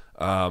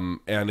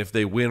 And if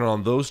they win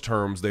on those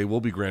terms, they will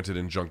be granted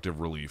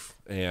injunctive relief.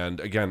 And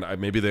again,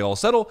 maybe they all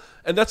settle.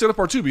 And that's the other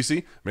part too,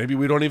 BC. Maybe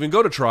we don't even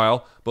go to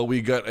trial, but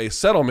we get a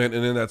settlement.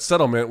 And in that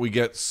settlement, we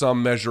get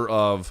some measure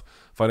of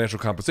financial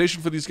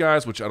compensation for these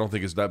guys, which I don't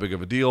think is that big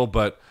of a deal,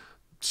 but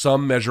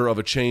some measure of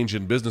a change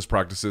in business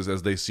practices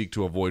as they seek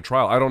to avoid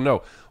trial. I don't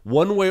know.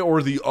 One way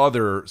or the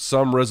other,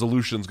 some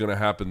resolution is going to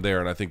happen there.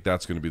 And I think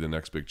that's going to be the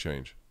next big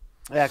change.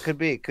 Yeah, could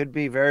be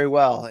very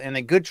well. And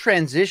a good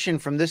transition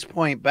from this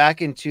point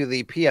back into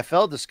the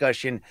PFL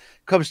discussion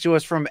comes to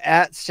us from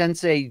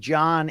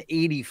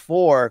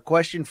 @SenseiJohn84.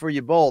 Question for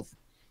you both.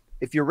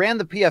 If you ran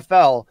the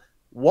PFL,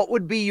 what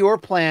would be your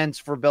plans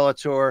for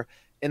Bellator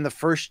in the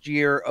first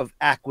year of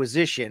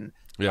acquisition?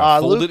 Yeah,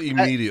 fold it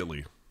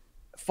immediately.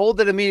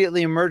 Fold it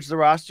immediately and merge the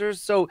rosters.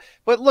 So,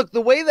 but look,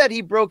 the way that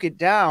he broke it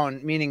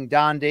down, meaning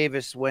Don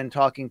Davis when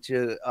talking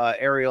to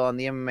Ariel on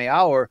the MMA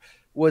Hour,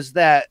 was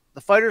that the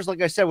fighters,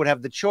 like I said, would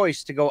have the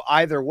choice to go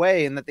either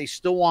way, and that they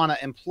still want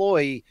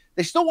to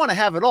they still want to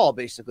have it all,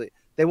 basically.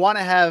 They want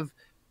to have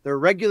their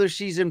regular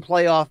season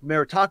playoff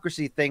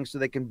meritocracy thing so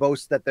they can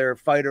boast that they're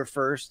fighter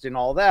first and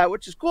all that,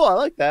 which is cool. I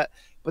like that.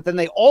 But then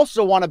they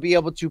also want to be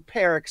able to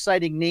pair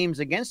exciting names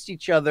against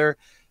each other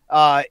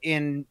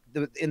in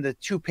the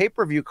 2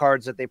 pay-per-view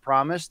cards that they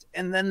promised.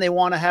 And then they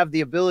want to have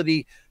the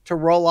ability to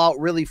roll out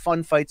really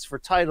fun fights for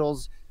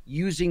titles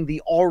using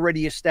the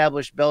already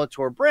established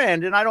Bellator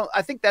brand. And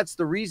I think that's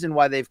the reason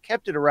why they've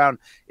kept it around,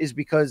 is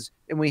because,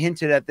 and we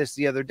hinted at this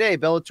the other day,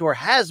 Bellator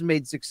has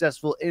made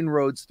successful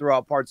inroads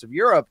throughout parts of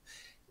Europe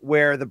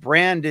where the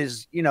brand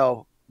is,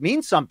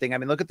 means something. I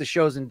mean, look at the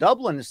shows in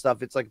Dublin and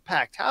stuff. It's like a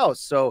packed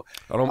house. So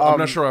I'm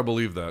not sure I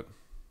believe that.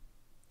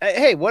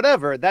 Hey,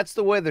 whatever. That's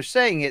the way they're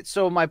saying it.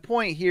 So my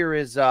point here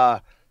is,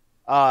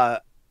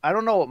 I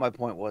don't know what my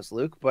point was,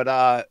 Luke,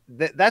 but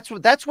that's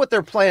what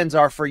their plans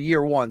are for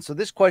year one. So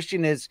this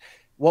question is,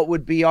 what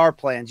would be our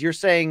plans? You're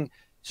saying,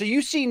 so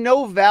you see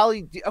no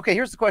value. Okay,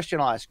 here's the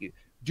question I'll ask you.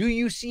 Do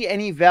you see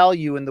any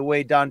value in the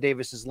way Don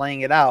Davis is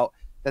laying it out,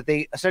 that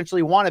they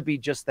essentially want to be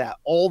just that,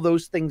 all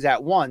those things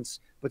at once,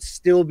 but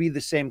still be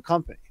the same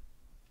company?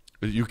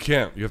 You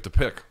can't. You have to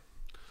pick.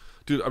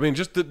 Dude, I mean,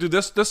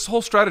 this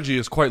whole strategy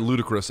is quite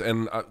ludicrous.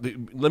 And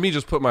let me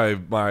just put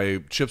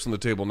my chips on the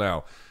table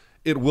now.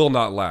 It will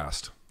not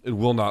last. It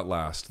will not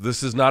last.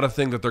 This is not a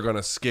thing that they're going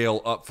to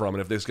scale up from.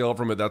 And if they scale up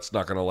from it, that's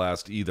not going to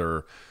last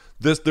either.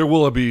 There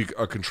will be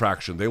a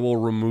contraction. They will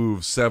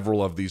remove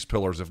several of these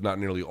pillars, if not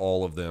nearly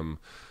all of them,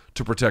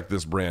 to protect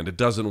this brand. It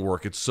doesn't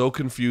work. It's so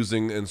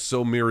confusing and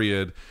so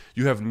myriad.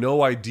 You have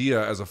no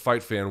idea as a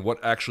fight fan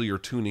what actually you're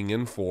tuning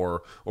in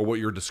for or what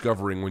you're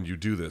discovering when you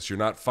do this. You're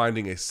not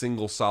finding a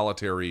single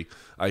solitary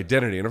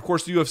identity. And of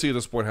course, the UFC at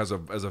this point has a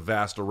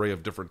vast array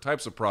of different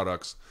types of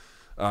products.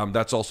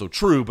 That's also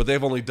true, but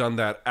they've only done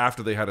that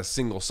after they had a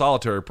single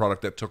solitary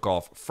product that took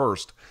off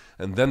first,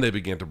 and then they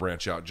began to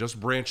branch out. Just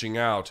branching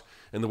out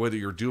in the way that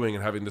you're doing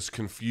and having this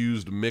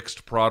confused,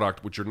 mixed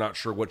product, which you're not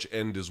sure which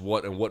end is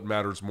what and what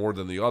matters more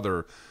than the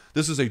other.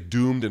 This is a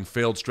doomed and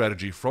failed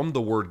strategy from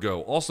the word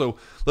go. Also,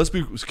 let's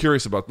be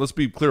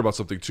clear about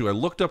something too. I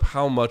looked up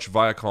how much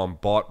Viacom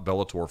bought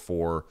Bellator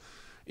for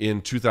in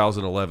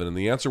 2011, and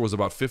the answer was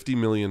about $50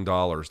 million.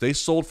 They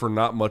sold for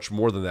not much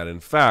more than that.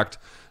 In fact,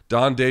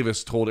 Don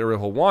Davis told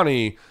Ariel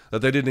Helwani that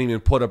they didn't even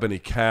put up any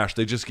cash.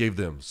 They just gave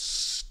them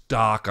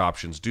stock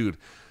options. Dude,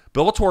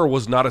 Bellator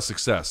was not a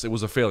success. It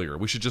was a failure.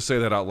 We should just say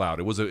that out loud.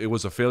 It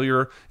was a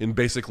failure in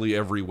basically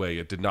every way.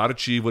 It did not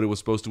achieve what it was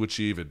supposed to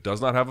achieve. It does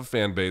not have a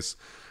fan base.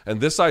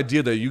 And this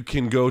idea that you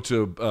can go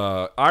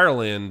to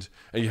Ireland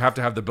and you have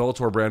to have the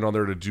Bellator brand on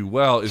there to do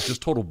well is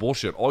just total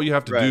bullshit. All you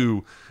have to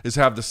do is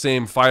have the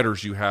same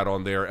fighters you had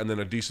on there and then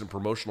a decent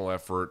promotional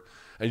effort,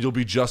 and you'll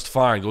be just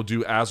fine. You'll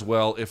do as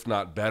well, if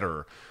not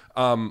better.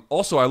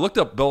 Also, I looked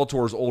up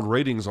Bellator's old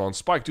ratings on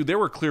Spike. Dude, they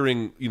were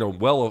clearing,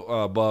 well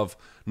above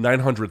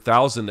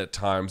 900,000 at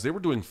times. They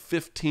were doing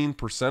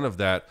 15% of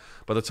that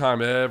by the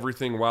time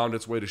everything wound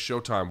its way to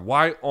Showtime.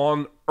 Why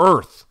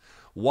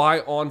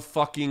on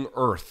fucking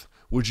earth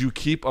would you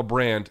keep a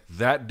brand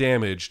that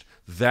damaged,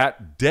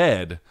 that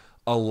dead,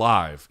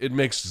 alive? It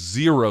makes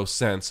zero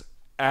sense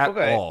at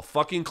all.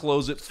 Fucking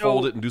close it,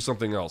 fold it, and do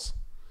something else.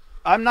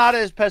 I'm not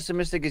as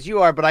pessimistic as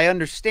you are, but I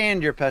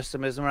understand your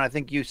pessimism, and I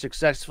think you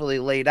successfully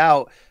laid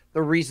out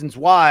the reasons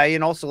why.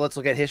 And also, let's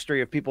look at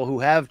history of people who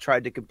have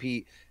tried to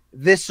compete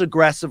this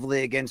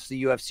aggressively against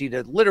the UFC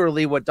to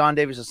literally what Don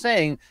Davis is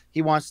saying.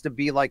 He wants to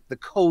be like the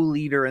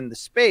co-leader in the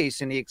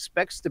space, and he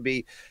expects to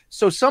be.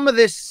 So some of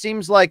this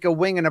seems like a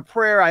wing and a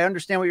prayer. I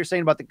understand what you're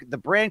saying about the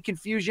brand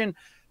confusion,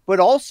 but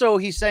also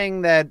he's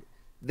saying that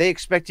they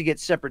expect to get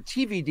separate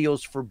TV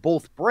deals for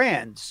both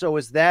brands. So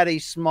is that a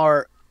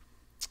smart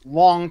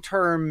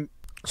long-term?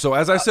 So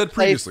as I said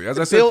previously,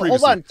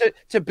 hold on,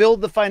 to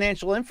build the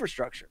financial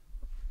infrastructure.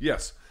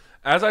 Yes.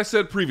 As I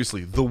said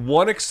previously, the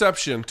one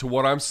exception to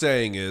what I'm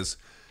saying is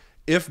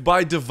if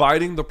by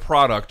dividing the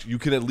product, you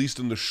can at least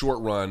in the short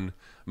run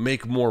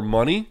make more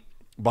money,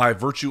 by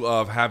virtue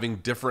of having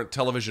different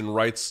television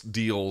rights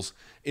deals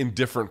in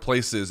different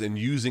places and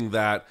using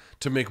that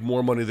to make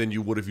more money than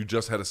you would if you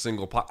just had a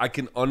single pot. I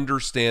can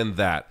understand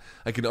that.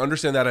 I can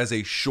understand that as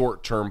a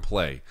short-term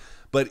play.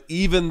 But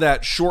even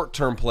that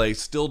short-term play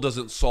still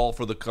doesn't solve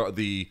for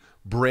the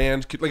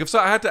brand. Like if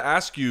I had to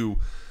ask you,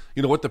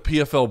 what the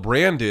PFL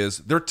brand is,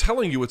 they're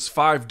telling you it's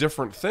 5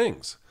 different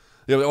things.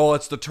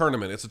 It's the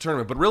tournament. It's a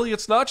tournament. But really,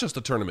 it's not just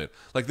a tournament.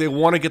 Like, they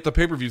want to get the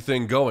pay-per-view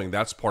thing going.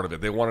 That's part of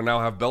it. They want to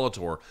now have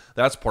Bellator.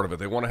 That's part of it.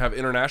 They want to have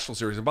international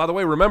series. And by the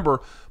way,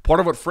 remember,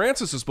 part of what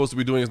Francis is supposed to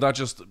be doing is not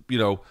just,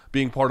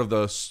 being part of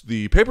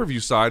the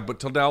pay-per-view side, but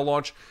to now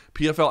launch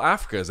PFL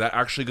Africa. Is that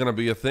actually going to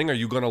be a thing? Are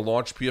you going to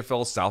launch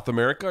PFL South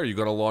America? Are you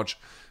going to launch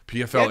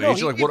PFL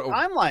Asia? Like, what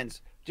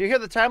timelines? Do you hear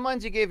the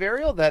timelines he gave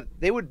Ariel, that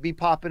they would be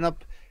popping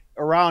up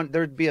around?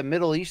 There'd be a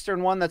Middle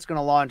Eastern one that's going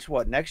to launch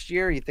next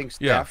year? He thinks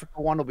the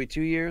Africa one will be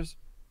 2 years.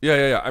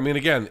 Yeah. I mean,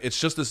 again, it's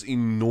just this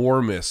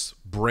enormous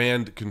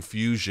brand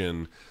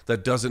confusion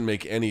that doesn't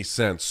make any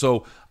sense.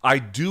 So I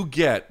do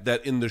get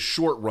that in the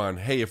short run,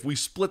 hey, if we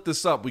split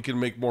this up, we can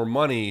make more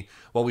money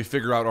while we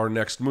figure out our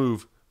next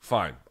move.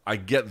 Fine, I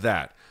get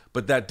that.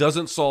 But that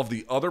doesn't solve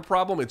the other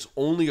problem. It's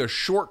only a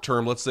short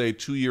term, let's say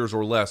 2 years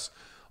or less,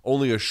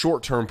 only a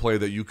short term play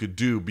that you could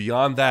do.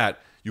 Beyond that,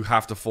 you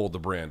have to fold the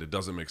brand. It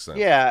doesn't make sense.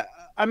 Yeah.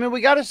 I mean,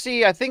 we got to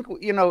see. I think,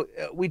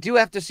 we do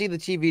have to see the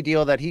TV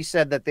deal that he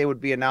said that they would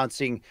be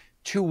announcing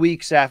 2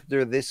 weeks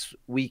after this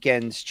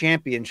weekend's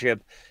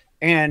championship,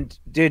 and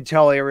did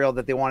tell Ariel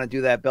that they want to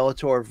do that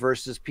Bellator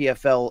versus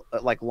PFL,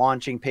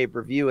 launching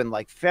pay-per-view in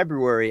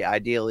February,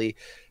 ideally.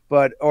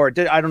 I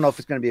don't know if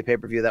it's going to be a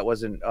pay-per-view. That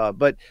wasn't,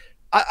 but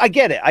I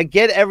get it. I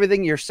get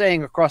everything you're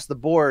saying across the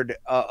board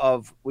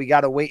of we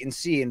got to wait and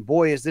see. And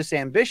boy, is this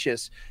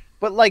ambitious.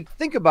 But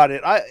think about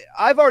it.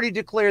 I've already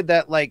declared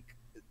that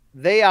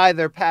they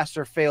either pass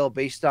or fail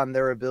based on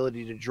their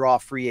ability to draw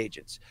free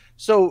agents.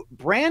 So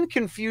brand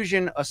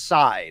confusion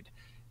aside,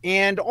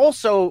 and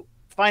also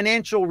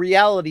financial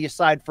reality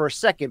aside for a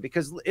second,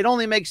 because it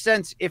only makes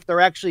sense if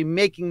they're actually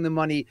making the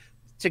money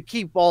to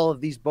keep all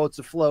of these boats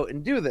afloat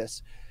and do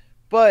this.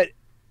 But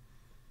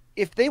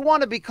if they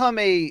want to become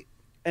an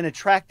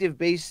attractive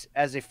base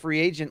as a free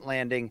agent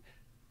landing,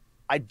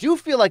 I do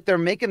feel like they're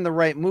making the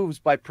right moves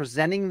by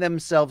presenting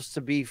themselves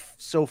to be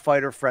so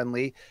fighter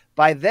friendly,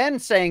 by then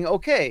saying,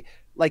 okay,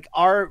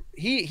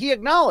 he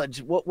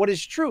acknowledged what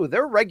is true.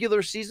 Their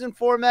regular season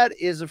format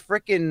is a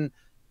freaking,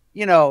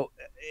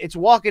 it's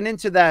walking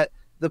into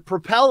the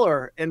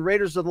propeller and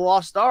Raiders of the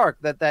Lost Ark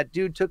that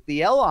dude took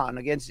the L on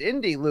against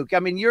Indy, Luke.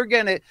 I mean, you're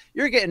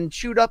getting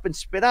chewed up and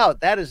spit out.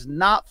 That is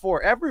not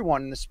for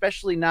everyone, and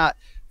especially not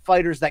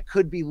fighters that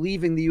could be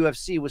leaving the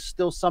UFC with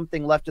still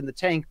something left in the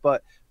tank.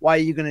 But why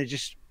are you going to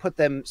just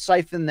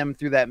siphon them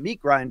through that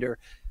meat grinder?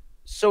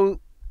 So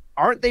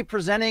aren't they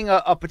presenting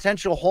a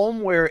potential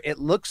home where it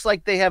looks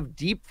like they have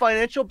deep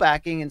financial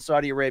backing in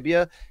Saudi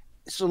Arabia,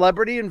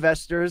 celebrity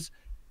investors,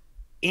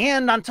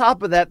 and on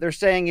top of that, they're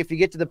saying if you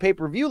get to the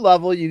pay-per-view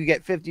level, you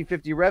get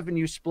 50-50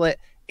 revenue split,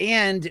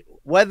 and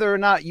whether or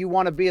not you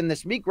want to be in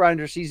this meat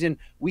grinder season,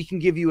 we can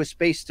give you a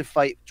space to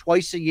fight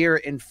twice a year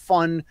in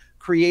fun,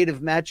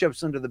 creative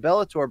matchups under the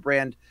Bellator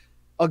brand.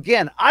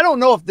 Again, I don't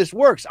know if this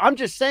works. I'm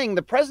just saying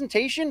the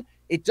presentation,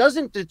 it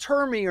doesn't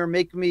deter me or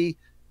make me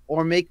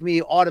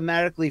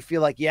automatically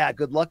feel like, yeah,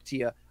 good luck to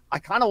you. I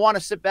kind of want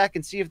to sit back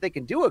and see if they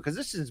can do it, because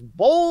this is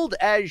bold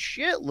as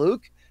shit,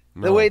 Luke,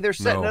 the way they're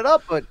setting it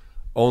up. But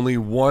only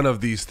one of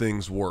these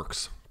things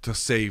works to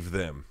save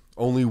them.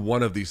 Only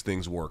one of these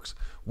things works.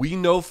 We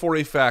know for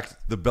a fact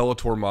the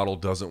Bellator model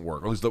doesn't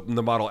work, or at least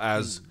the model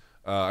as,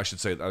 I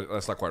should say,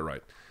 that's not quite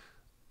right.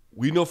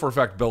 We know for a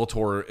fact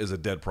Bellator is a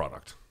dead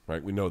product,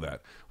 right? We know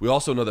that. We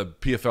also know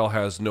that PFL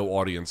has no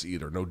audience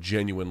either, no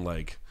genuine,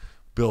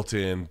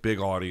 built-in big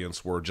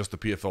audience where just the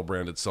PFL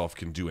brand itself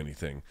can do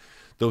anything.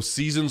 Those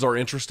seasons are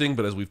interesting,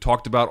 but as we've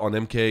talked about on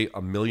MK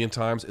a million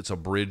times, it's a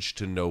bridge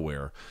to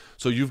nowhere.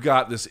 So you've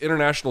got this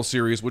international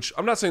series, which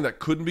I'm not saying that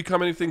couldn't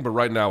become anything, but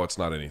right now it's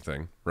not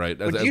anything, right?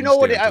 But do you know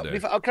what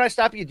can I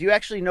stop you? Do you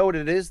actually know what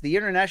it is? The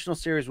international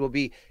series will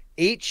be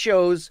 8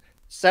 shows,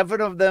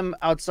 7 of them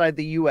outside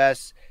the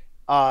U.S.,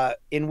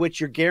 in which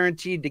you're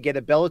guaranteed to get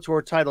a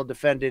Bellator title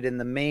defended in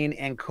the main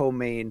and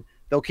co-main.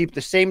 They'll keep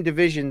the same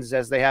divisions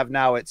as they have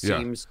now, it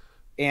seems. Yeah.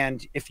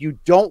 And if you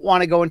don't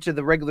want to go into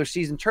the regular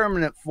season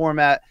tournament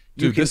format,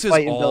 you can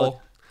fight in Bellator.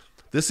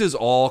 This is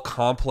all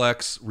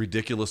complex,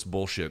 ridiculous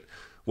bullshit.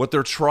 What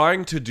they're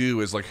trying to do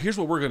is here's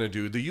what we're going to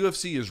do. The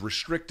UFC is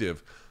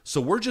restrictive,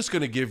 so we're just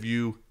going to give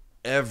you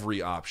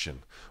every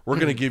option. We're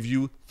going to give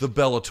you the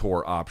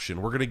Bellator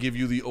option. We're going to give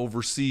you the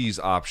overseas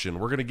option.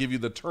 We're going to give you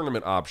the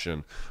tournament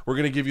option. We're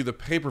going to give you the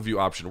pay-per-view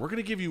option. We're going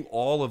to give you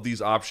all of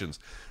these options.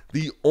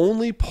 The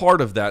only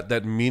part of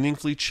that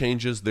meaningfully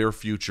changes their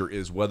future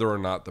is whether or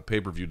not the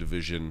pay-per-view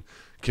division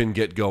can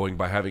get going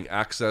by having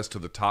access to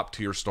the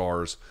top-tier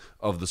stars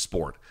of the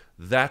sport.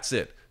 That's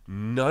it.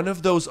 None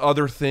of those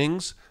other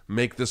things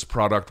make this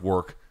product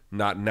work.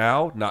 Not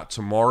now, not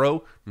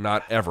tomorrow,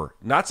 not ever.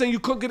 Not saying you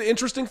couldn't get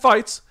interesting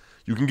fights.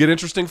 You can get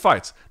interesting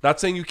fights. Not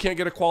saying you can't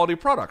get a quality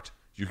product.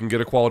 You can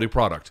get a quality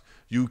product.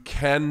 You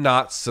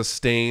cannot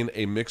sustain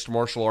a mixed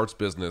martial arts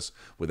business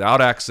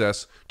without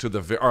access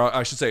to or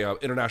I should say,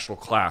 international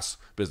class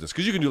business.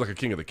 Because you can do like a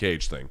King of the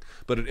Cage thing,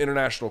 but an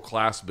international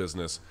class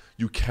business,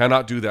 you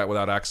cannot do that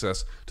without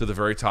access to the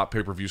very top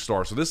pay-per-view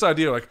stars. So this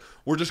idea, like,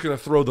 we're just going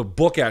to throw the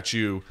book at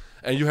you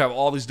and you have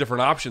all these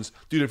different options,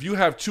 dude. If you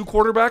have 2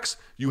 quarterbacks,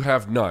 you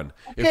have none.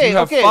 If you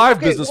have 5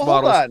 business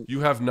models, you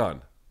have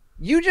none.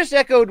 You just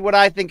echoed what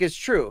I think is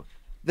true.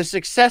 The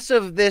success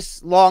of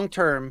this long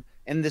term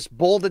and this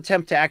bold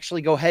attempt to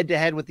actually go head to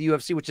head with the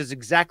UFC, which is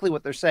exactly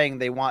what they're saying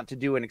they want to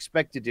do and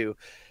expect to do.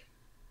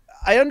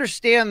 I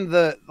understand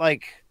the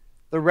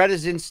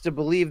reticence to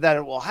believe that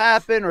it will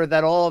happen or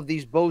that all of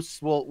these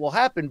boasts will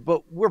happen,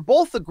 but we're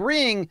both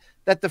agreeing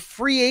that the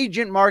free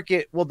agent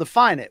market will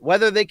define it,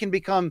 whether they can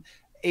become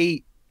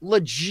a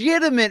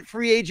legitimate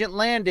free agent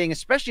landing,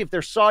 especially if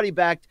they're Saudi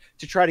backed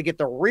to try to get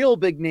the real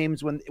big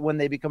names when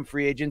they become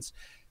free agents.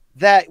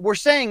 That we're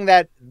saying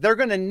that they're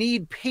going to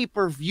need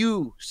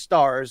pay-per-view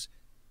stars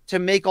to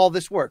make all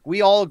this work.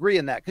 We all agree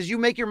in that because you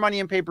make your money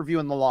in pay-per-view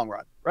in the long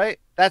run, right?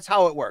 That's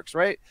how it works,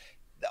 right?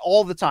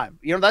 All the time.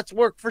 You know, that's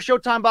worked for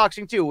Showtime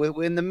Boxing too.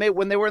 When they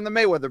were in the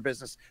Mayweather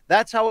business,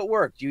 that's how it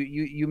worked.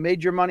 You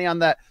made your money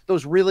on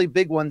those really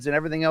big ones, and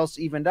everything else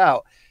evened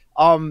out.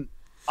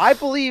 I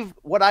believe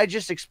what I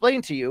just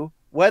explained to you,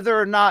 whether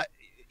or not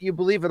you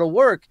believe it'll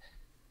work.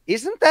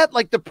 Isn't that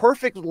like the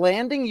perfect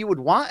landing you would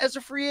want as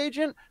a free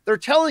agent? They're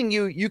telling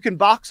you you can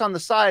box on the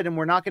side and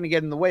we're not going to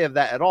get in the way of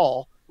that at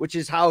all, which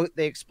is how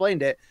they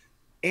explained it.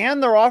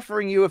 And they're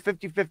offering you a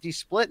 50-50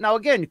 split. Now,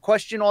 again,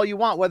 question all you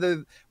want,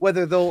 whether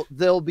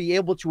they'll be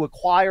able to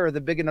acquire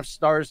the big enough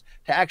stars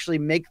to actually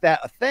make that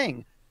a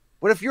thing.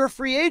 But if you're a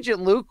free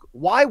agent, Luke,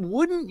 why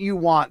wouldn't you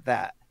want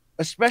that?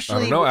 Especially, I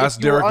don't know.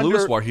 Ask Derek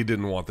Lewis why he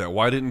didn't want that.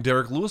 Why didn't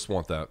Derek Lewis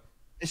want that?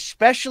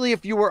 Especially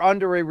if you were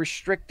under a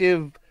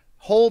restrictive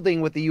holding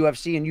with the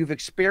UFC and you've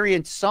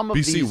experienced some of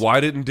BC, why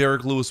didn't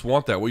Derek Lewis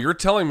want that? What you're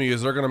telling me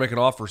is they're going to make an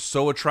offer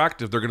so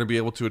attractive they're going to be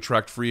able to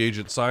attract free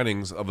agent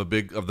signings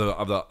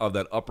of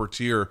that upper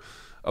tier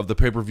of the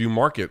pay-per-view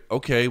market.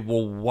 Okay,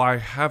 well, why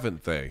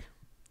haven't they?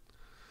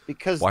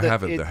 Because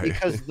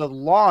the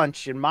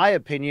launch, in my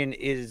opinion,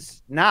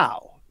 is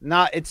now.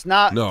 It's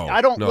not. No,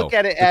 I don't look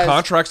at it as the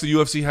contracts the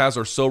UFC has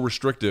are so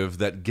restrictive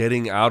that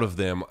getting out of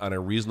them on a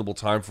reasonable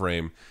time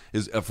frame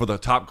is for the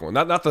top going.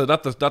 Not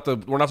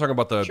the. We're not talking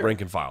about the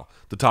rank and file.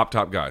 The top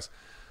guys.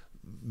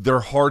 They're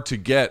hard to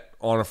get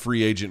on a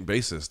free agent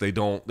basis. They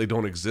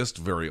don't exist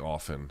very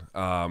often.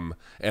 And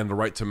the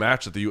right to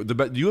match that the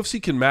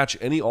UFC can match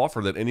any offer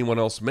that anyone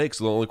else makes.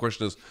 So the only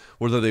question is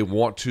whether they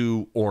want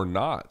to or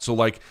not. So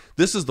like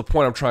this is the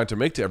point I'm trying to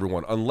make to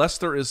everyone. Unless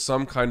there is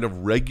some kind of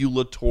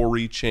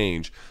regulatory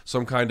change,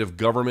 some kind of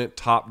government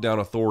top-down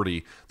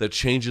authority that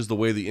changes the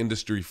way the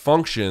industry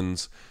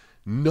functions,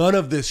 none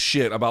of this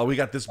shit about we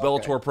got this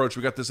Bellator approach,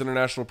 we got this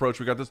international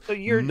approach, we got this. So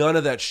none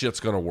of that shit's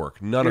going to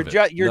work. None of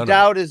it. Your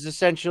doubt is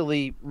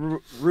essentially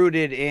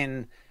rooted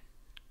in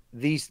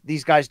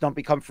these guys don't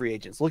become free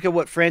agents. Look at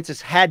what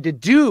Francis had to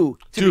do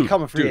to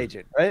become a free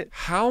agent, right?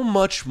 How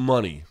much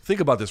money? Think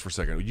about this for a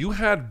second. You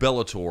had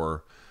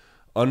Bellator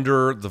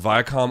under the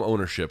Viacom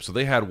ownership. So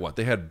they had what?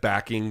 They had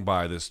backing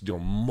by this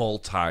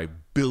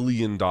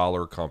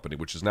multi-billion-dollar company,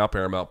 which is now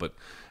Paramount, but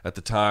at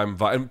the time,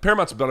 and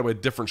Paramount's, by the way, a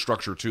different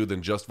structure too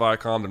than just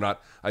Viacom. They're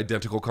not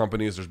identical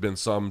companies. There's been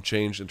some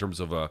change in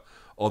terms of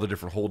all the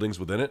different holdings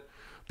within it.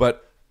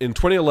 But in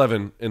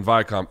 2011 in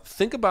Viacom,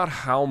 think about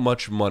how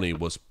much money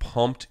was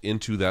pumped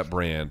into that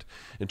brand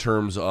in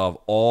terms of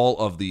all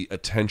of the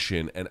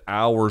attention and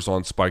hours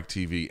on Spike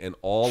TV and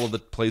all of the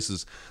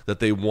places that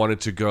they wanted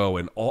to go.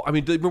 And all, I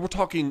mean, we're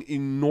talking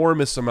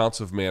enormous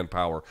amounts of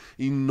manpower,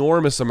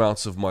 enormous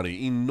amounts of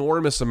money,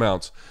 enormous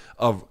amounts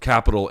of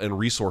capital and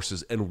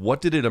resources. And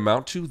what did it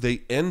amount to?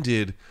 They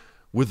ended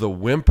with a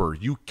whimper.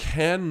 You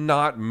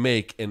cannot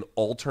make an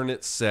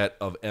alternate set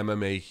of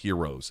MMA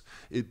heroes.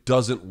 It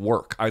doesn't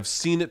work. I've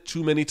seen it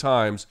too many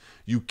times.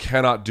 You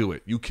cannot do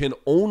it. You can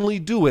only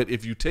do it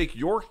if you take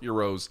your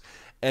heroes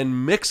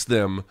and mix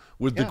them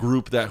with the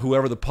group that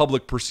whoever the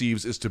public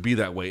perceives is to be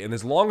that way. And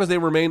as long as they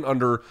remain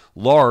under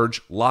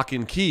large lock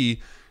and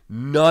key,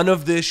 none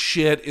of this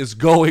shit is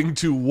going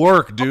to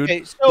work, dude.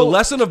 Okay, so, the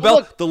lesson of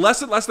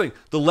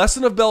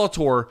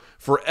Bellator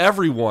for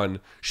everyone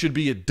should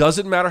be: it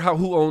doesn't matter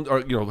who owns,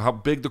 or how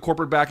big the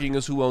corporate backing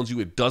is, who owns you.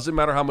 It doesn't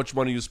matter how much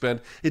money you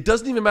spend. It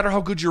doesn't even matter how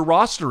good your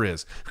roster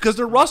is, because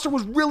their roster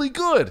was really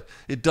good.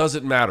 It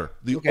doesn't matter.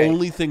 The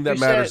only thing that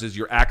matters is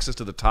your access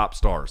to the top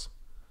stars.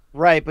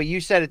 Right, but you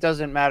said it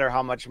doesn't matter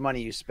how much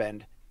money you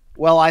spend.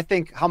 Well, I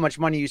think how much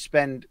money you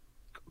spend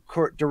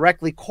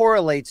directly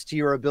correlates to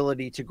your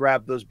ability to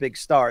grab those big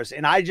stars.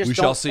 And I just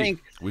don't think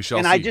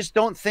I just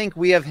don't think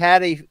we have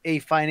had a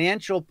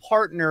financial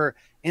partner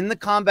in the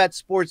combat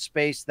sports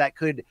space that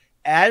could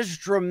as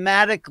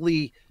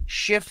dramatically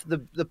shift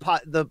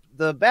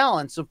the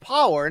balance of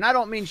power. And I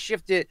don't mean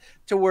shift it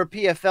to where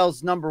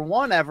PFL's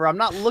 #1 ever. I'm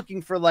not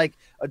looking for like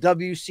a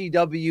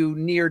WCW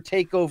near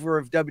takeover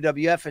of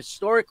WWF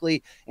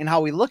historically and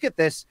how we look at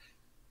this,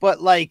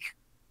 but like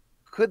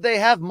Could they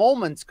have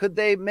moments? Could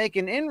they make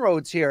an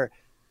inroads here?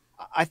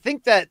 I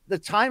think that the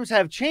times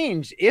have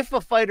changed. If a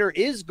fighter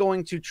is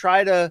going to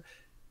try to,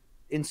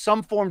 in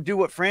some form, do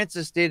what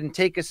Francis did and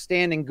take a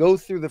stand and go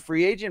through the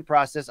free agent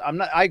process,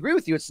 I agree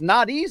with you. It's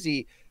not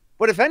easy,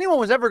 but if anyone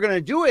was ever going to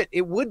do it,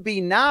 it would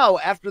be now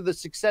after the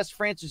success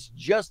Francis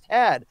just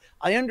had.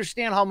 I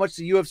understand how much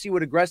the UFC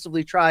would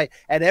aggressively try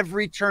at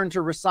every turn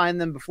to resign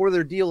them before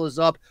their deal is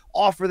up,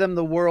 offer them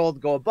the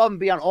world, go above and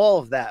beyond all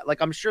of that. Like,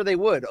 I'm sure they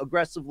would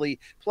aggressively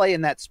play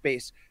in that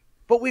space,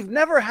 but we've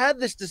never had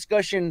this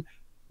discussion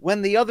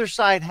when the other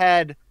side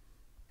had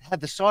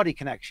the Saudi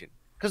connection.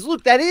 Because,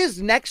 look, that is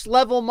next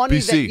level money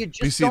that you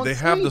just don't they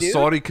have see, the dude.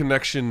 Saudi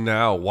connection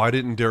now. Why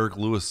didn't Derek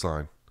Lewis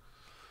sign?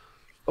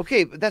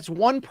 Okay, but that's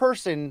one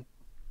person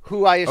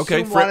who I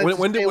assume wanted to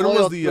stay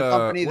loyal to a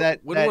company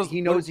that he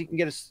knows he can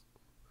get a...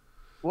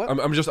 What?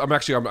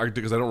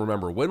 Because I don't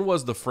remember. When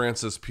was the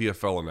Francis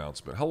PFL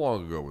announcement? How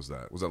long ago was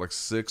that? Was that like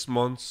 6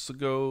 months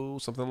ago?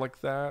 Something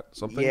like that?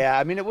 Yeah,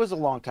 I mean, it was a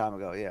long time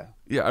ago, yeah.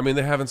 Yeah, I mean,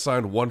 they haven't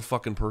signed one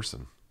fucking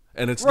person.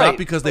 And it's not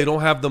because they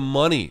don't have the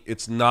money.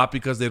 It's not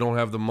because they don't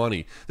have the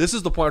money. This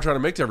is the point I'm trying to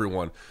make to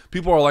everyone.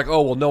 People are like,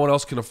 oh, well, no one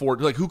else can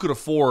afford. Like, who could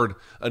afford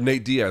a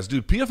Nate Diaz?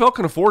 Dude, PFL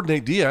can afford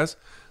Nate Diaz.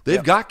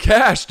 They've got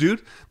cash,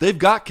 dude. They've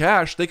got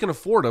cash. They can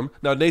afford him.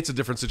 Now, Nate's a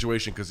different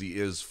situation because he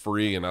is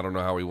free, and I don't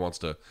know how he wants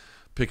to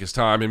pick his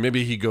time. And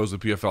maybe he goes to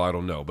PFL. I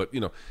don't know. But,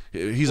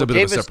 he's a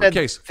bit of a separate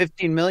case.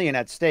 $15 million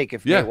at stake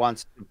if Nate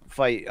wants to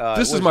fight.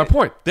 This is my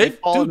point.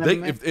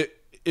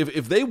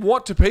 If they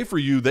want to pay for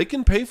you, they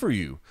can pay for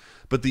you.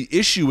 But the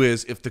issue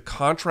is if the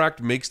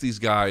contract makes these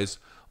guys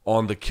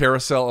on the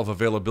carousel of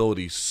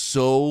availability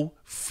so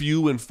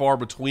few and far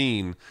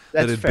between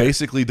that it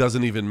basically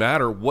doesn't even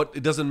matter.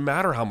 It doesn't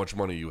matter how much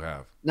money you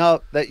have.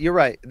 No, you're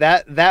right.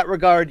 That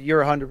regard,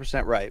 you're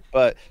 100% right.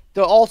 But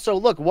to also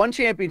look, one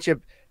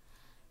championship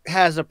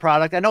has a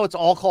product. I know it's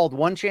all called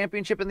one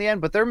championship in the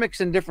end, but they're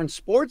mixing different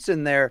sports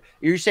in there.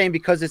 You're saying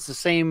because it's the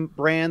same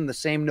brand, the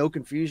same no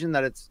confusion,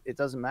 that it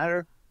doesn't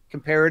matter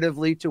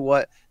comparatively to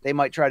what they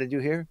might try to do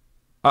here?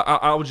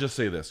 I would just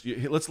say this.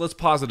 Let's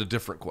posit a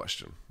different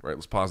question, right?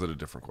 Let's posit a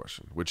different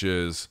question, which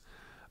is,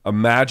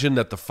 imagine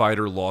that the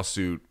fighter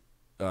lawsuit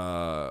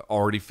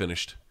already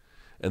finished,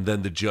 and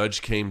then the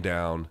judge came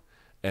down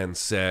and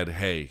said,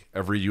 hey,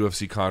 every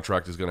UFC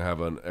contract is going to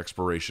have an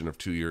expiration of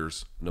 2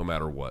 years no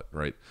matter what,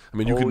 right? I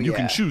mean, you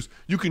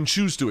can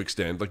choose to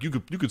extend. Like, you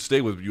could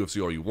stay with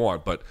UFC all you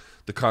want, but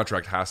the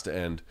contract has to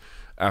end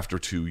after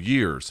 2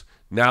 years.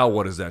 Now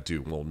what does that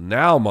do? Well,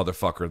 now,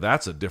 motherfucker,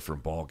 that's a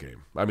different ball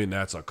game. I mean,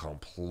 that's a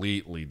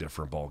completely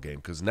different ball game,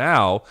 because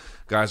now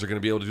guys are going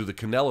to be able to do the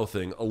Canelo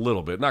thing a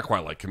little bit. Not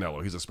quite like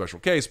Canelo. He's a special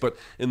case, but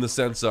in the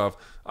sense of,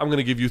 I'm going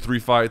to give you 3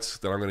 fights,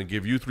 then I'm going to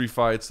give you 3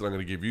 fights, then I'm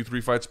going to give you 3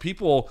 fights.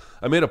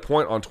 I made a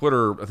point on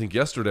Twitter, I think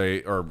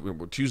yesterday or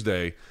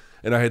Tuesday,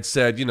 and I had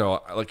said,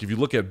 like, if you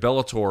look at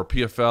Bellator,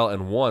 PFL,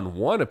 and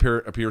one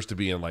appears to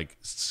be in like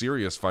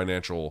serious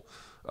financial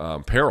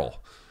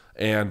peril.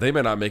 And they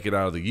may not make it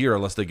out of the year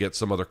unless they get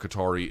some other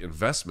Qatari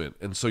investment.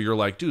 And so you're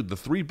like, dude, the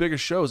 3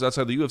 biggest shows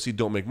outside the UFC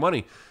don't make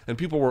money. And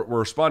people were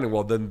responding,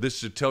 well, then this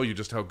should tell you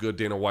just how good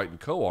Dana White and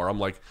co are. I'm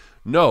like,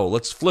 no,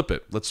 let's flip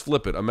it.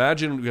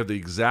 Imagine we have the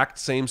exact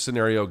same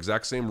scenario,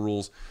 exact same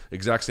rules,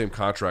 exact same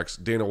contracts.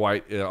 Dana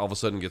White all of a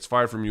sudden gets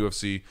fired from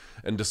UFC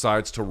and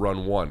decides to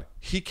run one.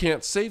 He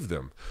can't save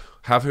them.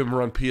 Have him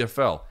run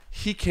PFL.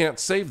 He can't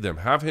save them.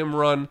 Have him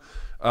run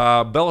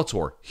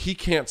Bellator. He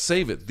can't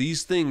save it.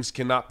 These things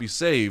cannot be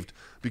saved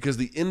because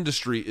the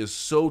industry is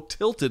so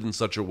tilted in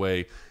such a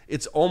way.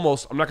 It's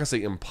almost, I'm not going to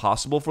say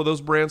impossible for those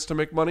brands to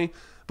make money,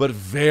 but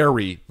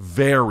very,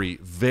 very,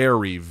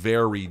 very,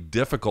 very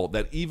difficult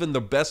that even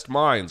the best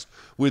minds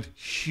with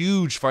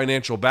huge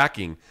financial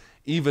backing,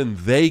 even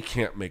they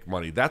can't make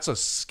money. That's a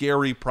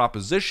scary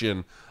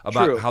proposition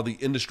about how the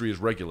industry is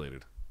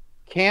regulated.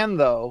 Can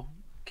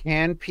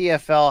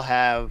PFL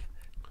have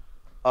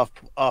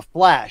a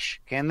flash?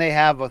 Can they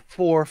have a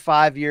 4 or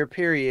 5 year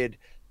period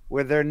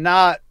where they're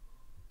not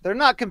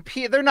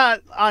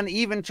on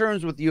even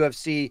terms with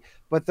UFC,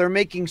 but they're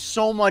making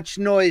so much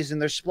noise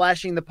and they're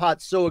splashing the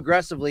pot so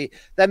aggressively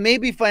that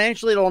maybe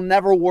financially it'll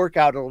never work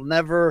out, it'll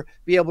never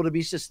be able to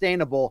be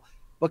sustainable?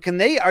 But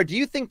do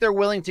you think they're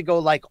willing to go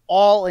like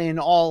all in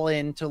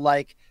to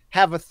like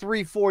have a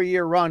 3-4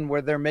 year run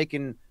where they're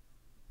making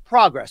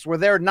progress, where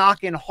they're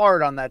knocking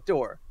hard on that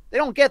door? They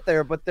don't get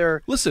there, but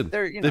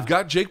they've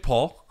got Jake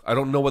Paul. I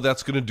don't know what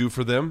that's going to do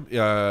for them,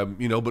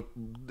 but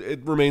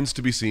it remains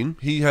to be seen.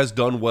 He has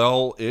done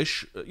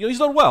well-ish. He's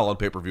done well on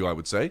pay-per-view, I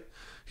would say.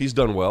 He's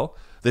done well.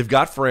 They've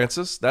got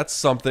Francis. That's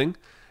something.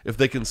 If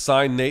they can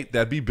sign Nate,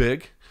 that'd be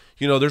big.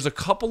 There's a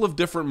couple of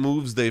different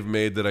moves they've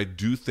made that I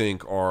do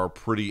think are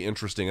pretty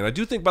interesting. And I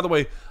do think, by the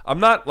way, I'm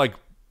not like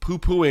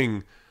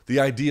poo-pooing the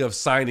idea of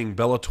signing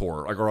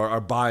Bellator, like, or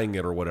buying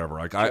it or whatever.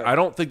 Like, sure. I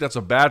don't think that's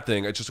a bad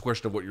thing. It's just a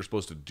question of what you're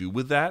supposed to do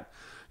with that.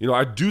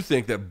 I do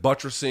think that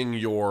buttressing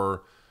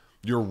your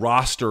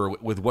roster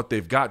with what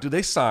they've got, dude,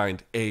 they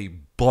signed a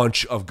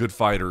bunch of good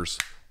fighters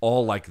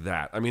all like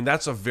that. I mean,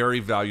 that's a very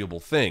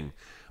valuable thing.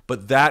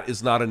 but that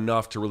is not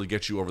enough to really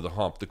get you over the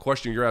hump. The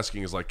question you're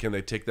asking is like, can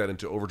they take that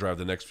into overdrive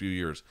the next few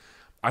years?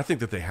 I think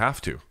that they have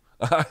to.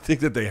 I think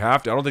that they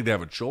have to. I don't think they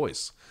have a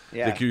choice.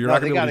 Yeah. Like you're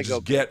not going to be able to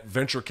just get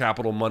venture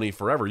capital money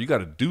forever. You got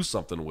to do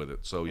something with it.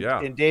 So,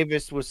 yeah. And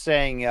Davis was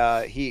saying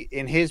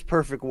in his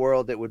perfect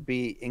world, it would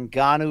be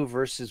Ngannou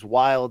versus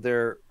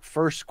Wilder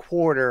first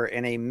quarter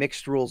in a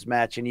mixed rules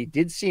match. And he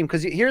did seem,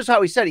 because here's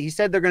how he said it. He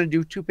said they're going to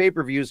do 2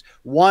 pay-per-views,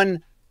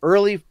 one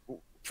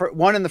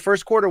in the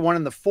first quarter, one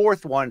in the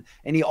fourth one.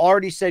 And he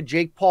already said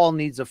Jake Paul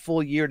needs a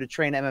full year to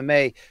train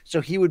MMA.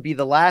 So he would be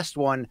the last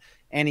one.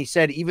 And he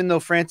said, even though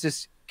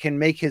Francis can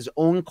make his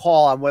own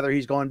call on whether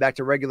he's going back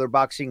to regular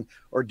boxing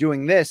or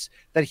doing this,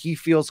 that he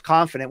feels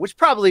confident, which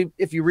probably,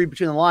 if you read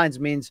between the lines,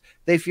 means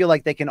they feel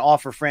like they can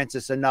offer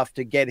Francis enough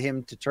to get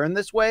him to turn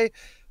this way.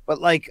 But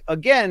like,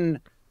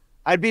 again,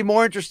 I'd be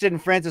more interested in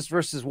Francis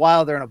versus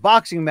Wilder in a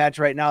boxing match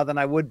right now than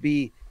I would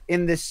be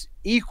in this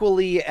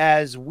equally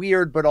as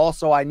weird, but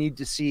also I need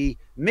to see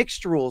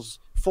mixed rules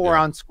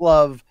 4-ounce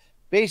glove,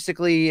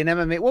 basically an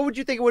MMA. What would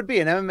you think it would be?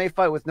 An MMA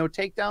fight with no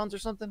takedowns or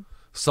something?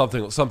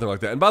 Something like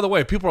that. And by the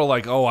way, people are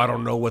like, oh, I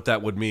don't know what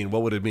that would mean.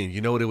 What would it mean?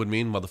 You know what it would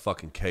mean?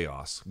 Motherfucking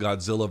chaos.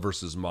 Godzilla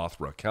versus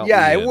Mothra. Count me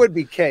it in. Would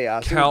be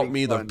chaos. Count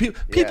me the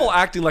people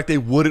acting like they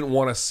wouldn't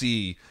want to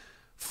see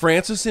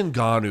Francis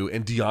Ngannou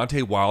and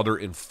Deontay Wilder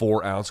in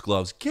 4-ounce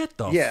gloves. Get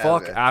the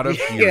fuck out of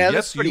here.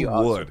 Yes, you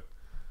would.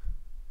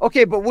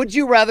 Okay, but would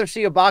you rather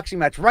see a boxing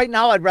match? Right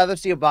now, I'd rather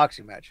see a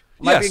boxing match.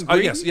 Yes.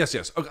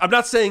 I'm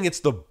not saying it's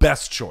the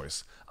best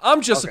choice.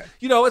 I'm just,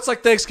 it's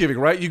like Thanksgiving,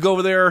 right? You go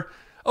over there.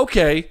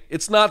 Okay,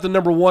 it's not the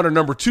number 1 or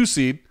number 2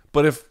 seed,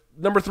 but if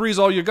number 3 is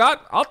all you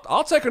got,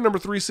 I'll take a number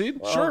 3 seed.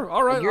 Well, sure,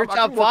 all right. Your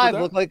top 5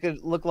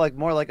 look like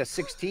more like a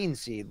 16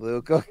 seed,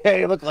 Luke.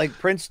 Okay, look like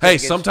Princeton. Hey,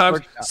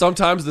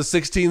 sometimes the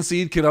 16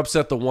 seed can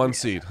upset the 1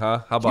 seed, huh?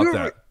 How about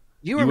that?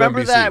 You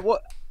remember that?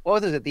 What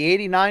was it? The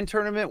 '89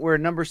 tournament where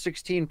number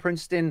 16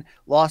 Princeton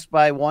lost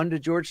by 1 to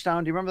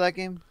Georgetown. Do you remember that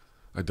game?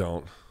 I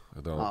don't.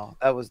 Oh,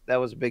 that was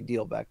a big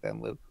deal back then,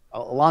 Luke.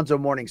 Alonzo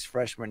Mourning's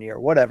freshman year,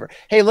 whatever.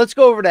 Hey, let's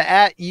go over to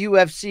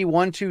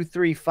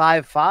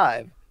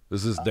 @UFC12355.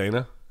 This is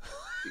Dana.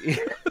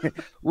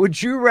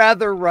 Would you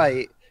rather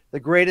write the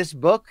greatest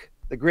book,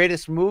 the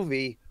greatest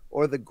movie,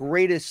 or the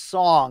greatest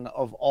song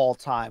of all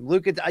time?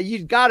 Luke,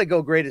 you got to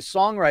go greatest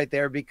song right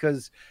there,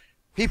 because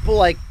people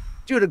like,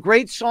 dude, a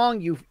great song,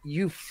 you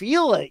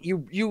feel it,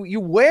 you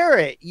wear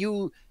it,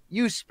 you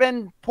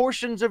spend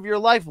portions of your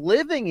life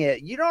living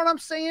it. You know what I'm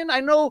saying? I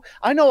know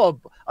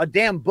a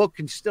damn book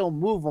can still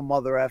move a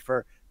mother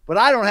effer, but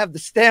I don't have the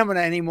stamina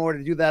anymore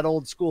to do that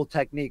old school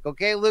technique.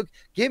 Okay, Luke,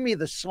 give me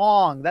the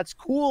song. That's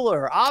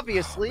cooler.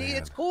 Obviously,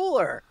 it's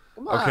cooler.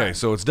 Come on. Okay,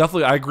 so it's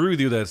definitely, I agree with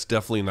you that it's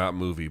definitely not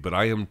movie, but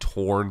I am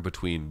torn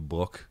between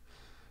book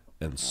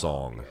and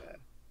song.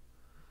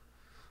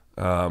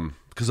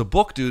 Because a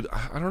book, dude,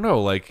 I don't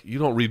know, like, you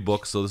don't read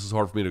books, so this is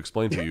hard for me to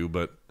explain to you,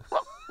 but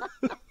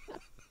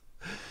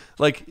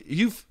like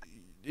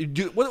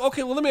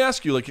okay, well, let me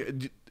ask you, like,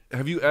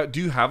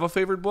 do you have a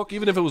favorite book,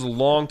 even if it was a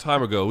long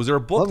time ago? Was there a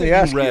book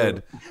that you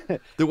read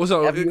that was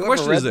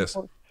question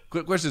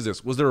is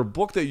this, was there a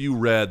book that you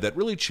read that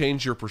really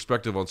changed your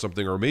perspective on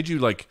something, or made you,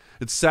 like,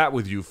 it sat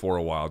with you for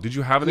a while? Did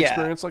you have an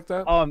experience like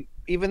that?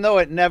 Even though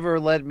it never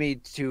led me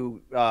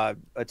to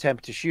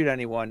attempt to shoot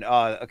anyone,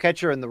 A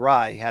Catcher in the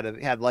Rye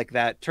had like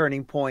that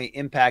turning point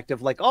impact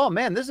of like, oh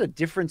man, this is a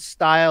different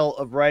style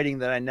of writing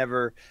that I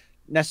never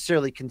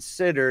necessarily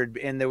considered,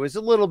 and there was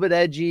a little bit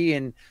edgy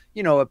and,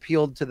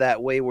 appealed to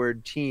that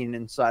wayward teen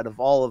inside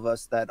of all of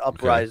us, that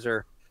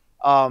upriser.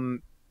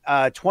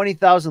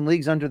 20,000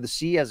 Leagues Under the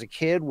Sea as a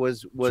kid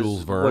was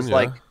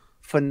like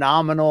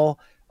phenomenal.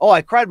 Oh,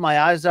 I cried my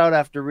eyes out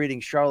after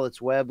reading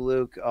Charlotte's Web,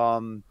 Luke. I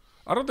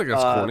don't think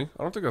that's corny.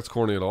 I don't think that's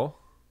corny at all.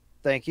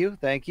 Thank you.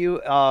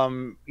 A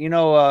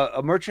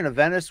Merchant of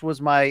Venice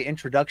was my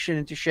introduction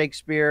into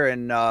Shakespeare,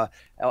 and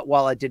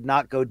while I did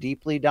not go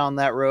deeply down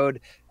that road,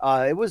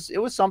 it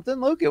was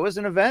something, Luke. It was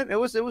an event. It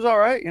was all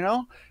right,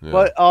 Yeah.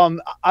 But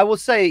I will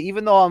say,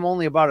 even though I'm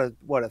only about a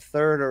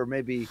third, or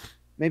maybe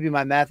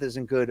my math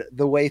isn't good,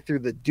 the way through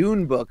the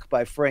Dune book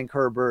by Frank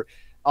Herbert,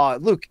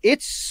 Luke,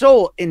 it's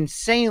so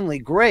insanely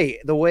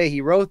great the way he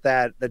wrote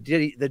that, the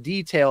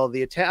detail,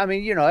 the I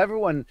mean,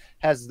 everyone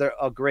has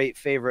a great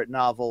favorite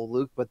novel,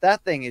 Luke, but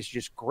that thing is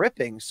just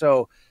gripping.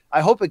 So I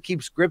hope it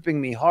keeps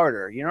gripping me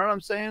harder. You know what I'm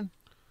saying?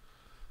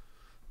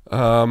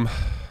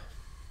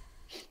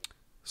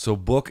 So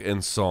book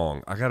and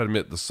song. I gotta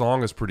admit, the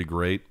song is pretty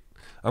great.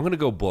 I'm gonna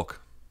go book.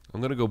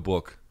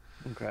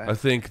 Okay. I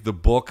think the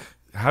book,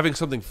 having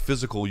something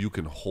physical you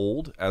can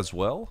hold as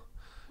well,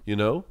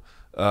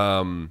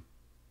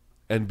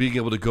 and being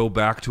able to go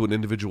back to an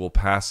individual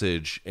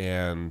passage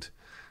and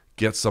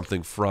get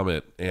something from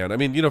it. And I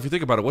mean, if you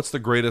think about it, what's the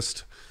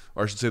greatest,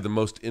 or I should say the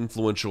most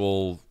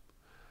influential,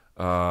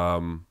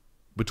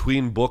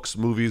 between books,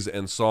 movies,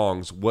 and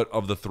songs, what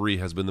of the three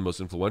has been the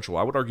most influential?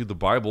 I would argue the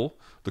Bible,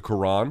 the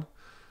Quran.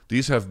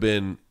 These have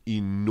been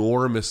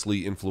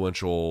enormously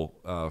influential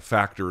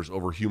factors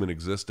over human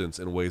existence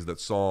in ways that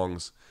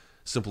songs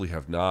simply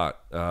have not.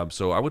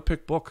 So I would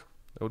pick book.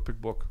 I would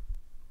pick book.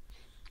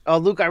 Oh,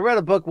 Luke, I read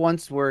a book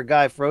once where a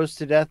guy froze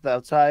to death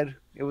outside.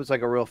 It was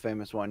like a real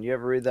famous one. You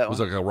ever read that one? It was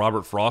like a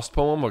Robert Frost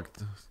poem? Like...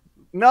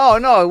 No,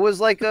 it was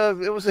like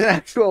it was an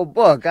actual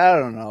book. I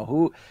don't know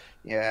who.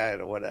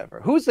 Yeah, whatever.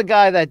 Who's the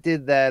guy that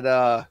did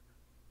that?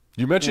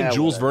 You mentioned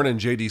Jules Verne and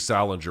J.D.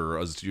 Salinger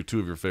as two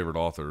of your favorite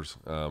authors.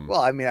 Well,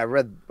 I mean, I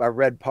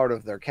read part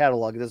of their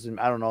catalog. It doesn't.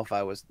 I don't know if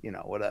I was,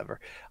 whatever.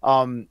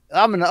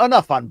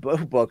 Enough on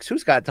books.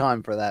 Who's got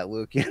time for that,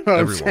 Luke? You know what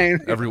I'm saying?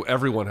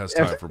 Everyone has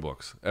time for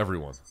books.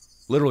 Everyone,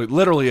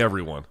 literally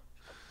everyone.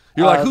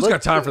 You're like, who's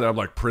got time for that? I'm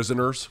like,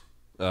 prisoners,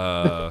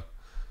 podcast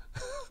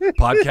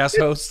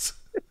hosts.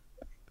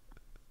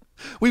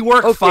 We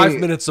work 5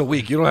 minutes a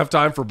week. You don't have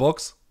time for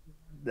books?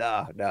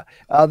 No.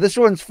 This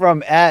one's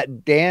from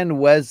at Dan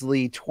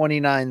Wesley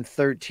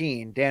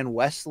 2913. Dan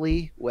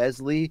Wesley.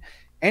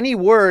 Any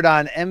word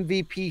on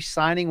MVP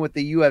signing with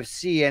the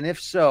UFC? And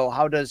if so,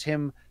 how does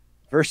him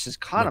versus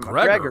Conor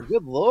McGregor?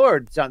 Good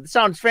Lord.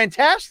 Sounds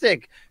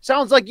fantastic.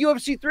 Sounds like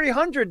UFC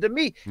 300 to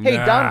me. Hey,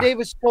 Don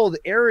Davis told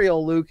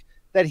Ariel, Luke,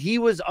 that he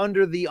was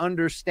under the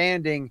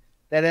understanding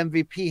that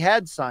MVP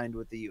had signed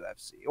with the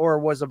UFC or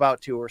was about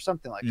to or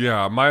something like that.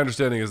 Yeah, my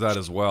understanding is that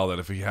as well, that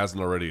if he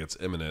hasn't already, it's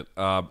imminent.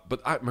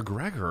 But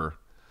McGregor...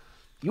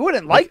 You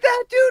wouldn't like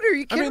that, dude? Are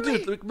you kidding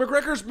me? Dude,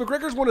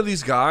 McGregor's one of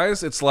these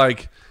guys. It's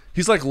like,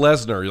 he's like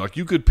Lesnar. Like,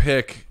 you could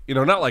pick,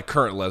 not like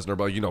current Lesnar,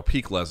 but,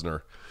 peak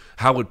Lesnar.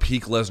 How would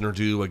peak Lesnar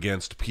do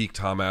against peak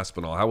Tom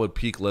Aspinall? How would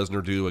peak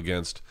Lesnar do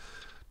against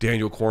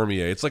Daniel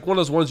Cormier? It's like one of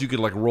those ones you could,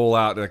 like, roll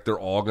out, and like, they're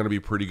all going to be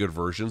pretty good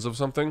versions of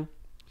something.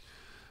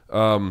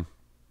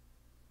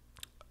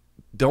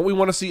 Don't we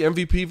want to see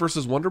MVP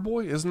versus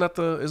Wonderboy? Isn't that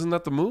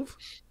the move?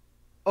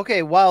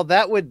 Okay, while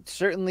that would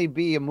certainly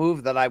be a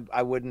move that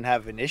I wouldn't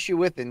have an issue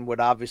with and would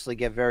obviously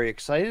get very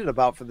excited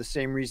about for the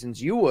same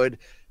reasons you would,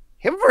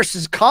 him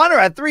versus Conor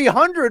at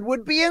 300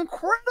 would be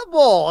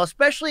incredible,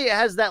 especially it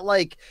has that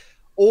like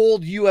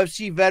old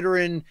UFC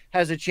veteran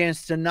has a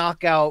chance to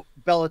knock out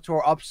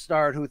Bellator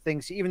upstart who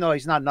thinks, even though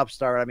he's not an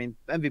upstart, I mean,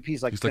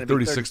 MVP's like, he's like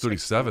 36,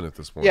 37 at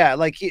this point. Yeah,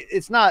 like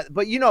it's not,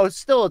 but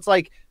still it's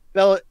like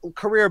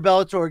career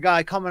Bellator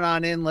guy coming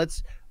on in,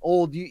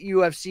 old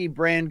UFC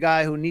brand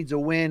guy who needs a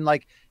win.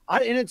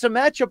 And it's a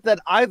matchup that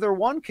either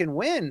one can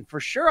win for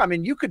sure. I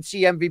mean, you could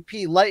see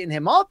MVP lighten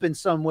him up in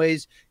some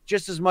ways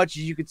just as much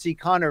as you could see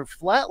Conor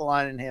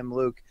flatlining him,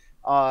 Luke.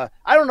 I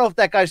don't know if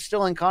that guy's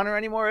still in Conor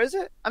anymore, is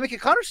it? I mean, can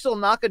Conor still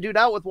knock a dude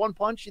out with one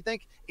punch, you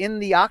think, in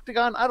the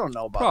octagon? I don't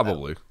know about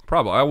that.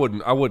 Probably.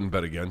 I wouldn't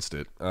bet against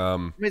it. I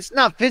mean, it's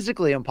not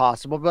physically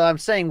impossible, but I'm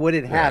saying, would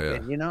it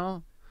happen,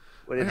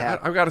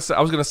 I've got to say, I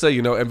was going to say,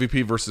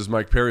 MVP versus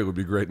Mike Perry would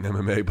be great in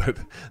MMA, but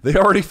they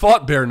already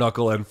fought bare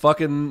knuckle, and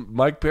fucking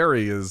Mike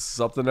Perry is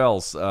something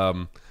else.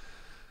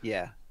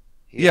 Yeah.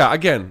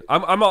 Again,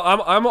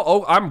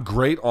 I'm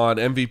great on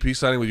MVP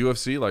signing with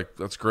UFC. Like,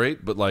 that's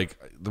great, but like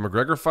the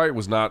McGregor fight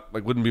was not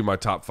wouldn't be my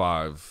top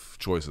 5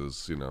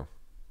 choices. I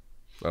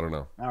don't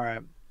know. All right,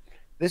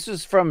 this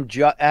is from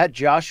at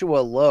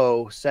Joshua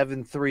Lowe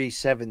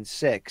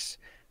 7376.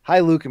 Hi,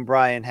 Luke and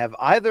Brian. Have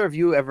either of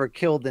you ever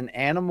killed an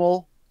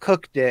animal,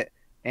 cooked it,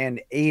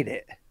 and ate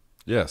it?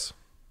 Yes.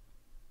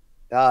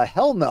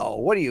 Hell no.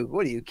 What are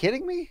you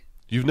kidding me?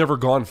 You've never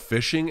gone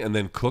fishing and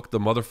then cooked the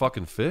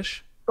motherfucking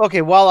fish?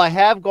 Okay, while I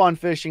have gone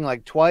fishing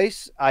like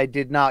twice, I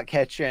did not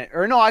catch it.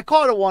 Or no, I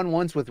caught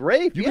once with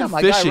Rafe. You've been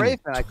my fishing guy Rafe,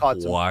 and I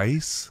caught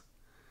twice?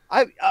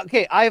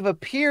 I've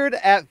appeared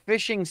at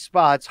fishing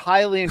spots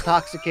highly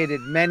intoxicated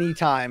many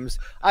times.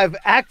 I've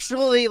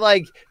actually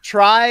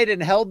tried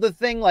and held the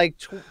thing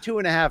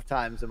 2.5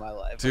 times in my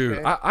life. Dude,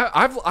 okay?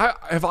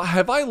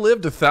 have I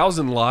lived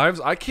 1,000 lives?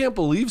 I can't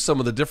believe some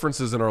of the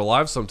differences in our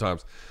lives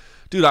sometimes.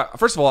 Dude,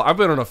 first of all, I've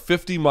been on a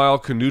 50-mile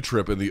canoe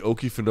trip in the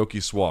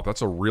Okefenokee Swamp.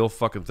 That's a real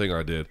fucking thing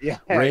I did. Yeah,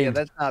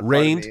 that's not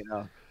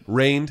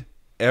rained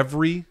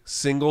every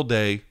single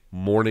day,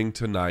 morning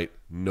to night.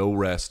 No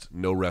rest,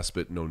 no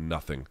respite, no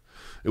nothing.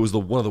 It was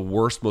one of the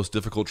worst, most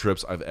difficult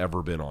trips I've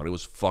ever been on. It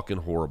was fucking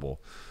horrible.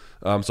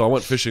 So I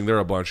went fishing there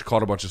a bunch,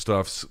 caught a bunch of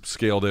stuff,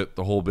 scaled it,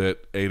 the whole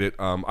bit, ate it.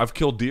 I've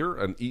killed deer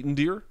and eaten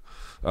deer,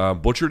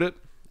 butchered it.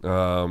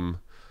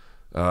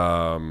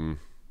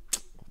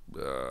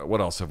 What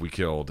else have we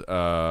killed?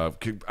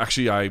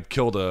 Actually, I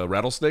killed a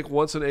rattlesnake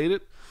once and ate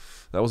it.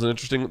 That was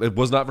it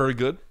was not very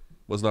good.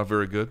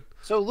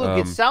 So,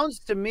 Luke, it sounds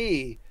to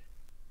me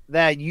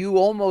that you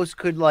almost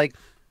could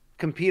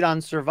compete on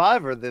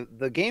Survivor,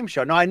 the game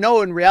show. Now, I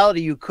know in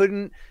reality you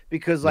couldn't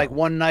because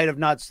one night of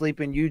not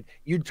sleeping,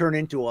 you'd turn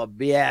into a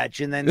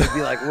bitch, and then it'd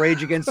be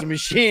Rage Against the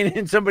Machine,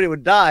 and somebody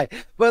would die.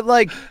 But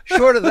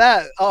short of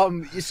that,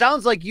 it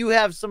sounds like you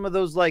have some of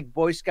those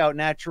Boy Scout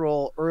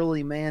natural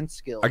early man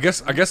skills. I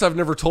guess I've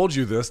never told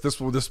you this. This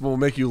will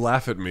make you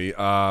laugh at me.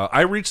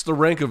 I reached the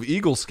rank of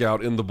Eagle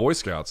Scout in the Boy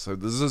Scouts.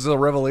 This is a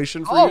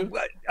revelation for you.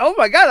 Oh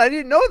my God, I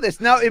didn't know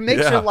this. Now it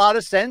makes a lot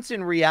of sense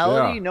in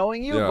reality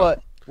knowing you,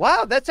 but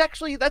Wow, that's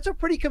a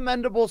pretty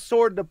commendable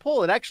sword to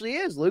pull. It actually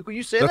is, Luke. When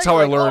you say that's that, how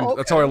I like, learned. oh, okay.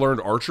 That's how I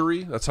learned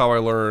archery. That's how I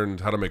learned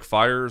how to make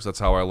fires. That's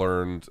how I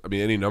learned. I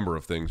mean, any number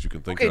of things you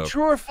can think of.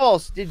 True or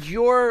false? Did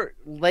your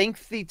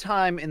lengthy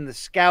time in the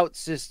scout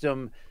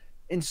system,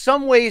 in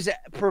some ways,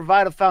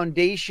 provide a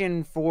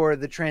foundation for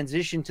the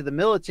transition to the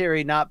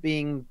military not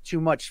being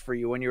too much for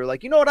you? When you were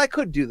like, you know what, I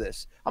could do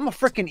this. I'm a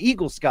freaking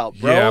Eagle Scout,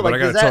 bro. Yeah, like, but I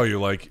gotta tell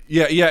you, like,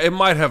 yeah, it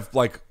might have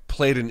like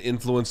played an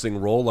influencing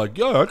role. Like,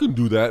 yeah, I can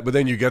do that. But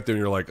then you get there and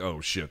you're like,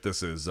 oh shit,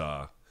 this is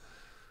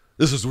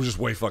just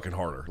way fucking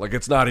harder. Like,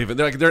 it's not even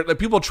like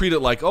people treat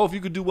it like, oh, if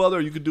you could do well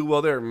there, you could do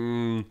well there.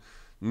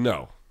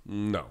 No,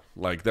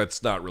 like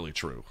that's not really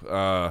true.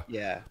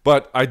 Yeah.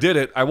 But I did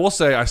it. I will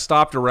say I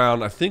stopped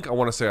around. I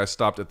want to say I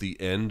stopped at the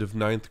end of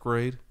 9th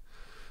grade.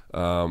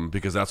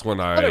 Because that's when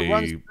it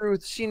runs through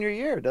senior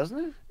year, doesn't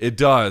it? It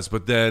does,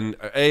 but then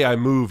I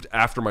moved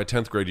after my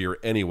 10th grade year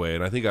anyway,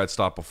 and I think I'd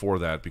stopped before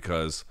that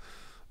because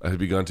I had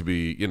begun to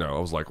be, I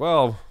was like,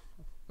 well,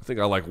 I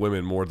think I like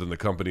women more than the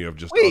company of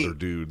just other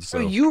dudes. So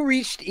you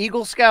reached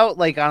Eagle Scout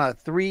like on a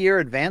 3-year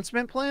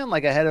advancement plan,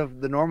 like ahead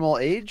of the normal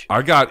age?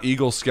 I got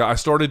Eagle Scout. I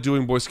started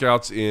doing Boy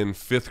Scouts in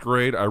 5th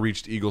grade. I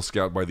reached Eagle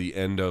Scout by the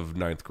end of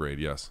 9th grade,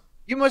 yes.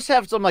 You must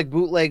have some like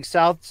bootleg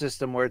South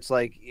system where it's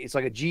like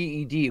a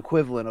GED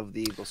equivalent of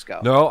the Eagle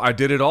Scout. No, I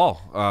did it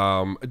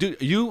all.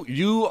 Dude,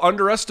 you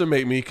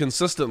underestimate me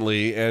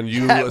consistently, and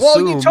you well,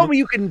 assume. you told me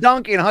you can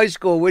dunk in high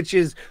school, which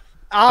is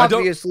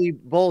obviously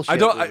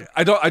bullshit.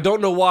 I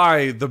don't know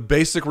why the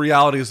basic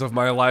realities of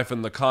my life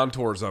and the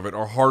contours of it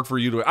are hard for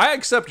you to. I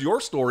accept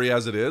your story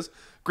as it is.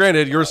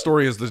 Granted, your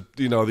story is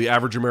the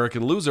average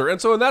American loser,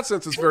 and so in that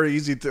sense, it's very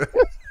easy to.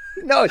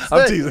 No, it's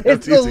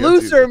the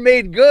loser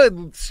made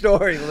good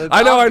story.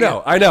 I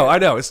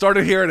know. It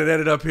started here and it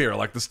ended up here.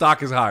 Like the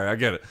stock is high. I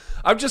get it.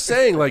 I'm just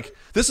saying, like,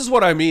 this is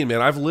what I mean,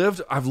 man. I've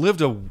lived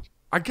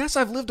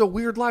a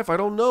weird life. I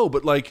don't know,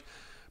 but like,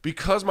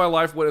 because my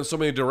life went in so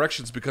many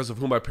directions because of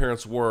who my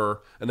parents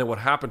were and then what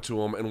happened to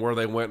them and where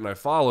they went and I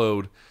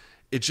followed,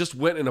 it just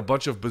went in a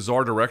bunch of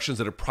bizarre directions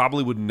that it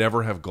probably would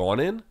never have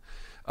gone in.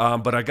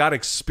 But I got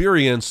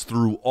experience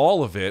through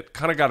all of it,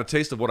 kind of got a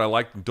taste of what I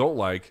like and don't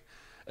like.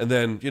 And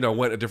then,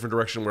 went a different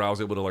direction where I was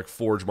able to like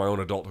forge my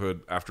own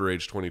adulthood after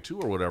age 22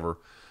 or whatever.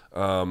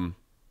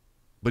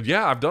 But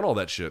yeah, I've done all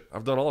that shit.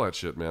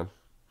 Man.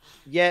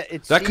 Yeah,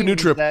 that canoe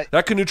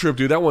trip,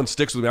 dude, that one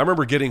sticks with me. I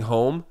remember getting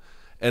home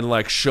and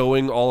like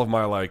showing all of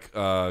my like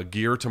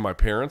gear to my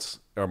parents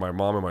or my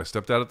mom and my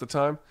stepdad at the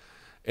time.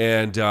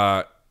 And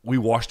we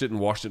washed it.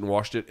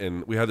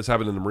 And we had this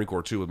happen in the Marine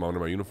Corps too with one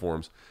of my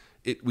uniforms.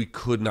 We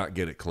could not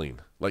get it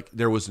clean. Like,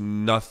 there was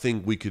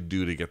nothing we could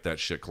do to get that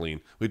shit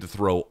clean. We had to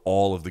throw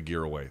all of the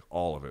gear away,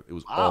 all of it. It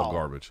was all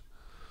garbage.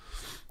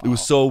 It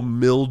was so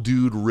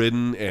mildewed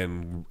ridden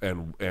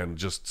and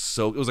just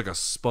so, it was like a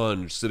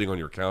sponge sitting on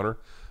your counter.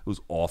 It was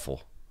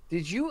awful.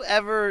 Did you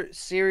ever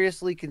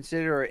seriously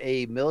consider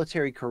a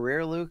military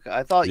career, Luke?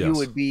 I thought you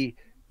would be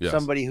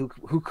somebody who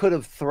could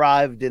have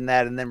thrived in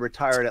that and then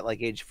retired at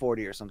like age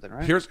 40 or something,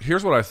 right?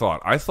 Here's what I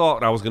thought. I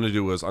thought I was going to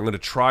do was I'm going to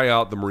try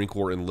out the Marine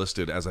Corps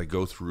enlisted as I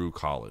go through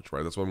college,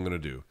 right? That's what I'm going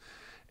to do.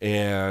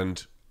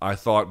 And I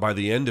thought by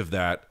the end of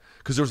that,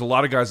 because there was a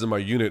lot of guys in my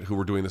unit who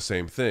were doing the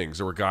same things.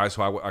 There were guys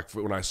who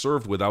when I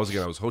served with, I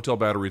was Hotel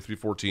Battery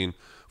 314,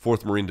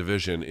 4th Marine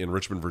Division in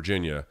Richmond,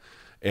 Virginia.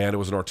 And it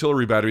was an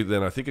artillery battery.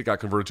 Then I think it got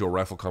converted to a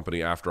rifle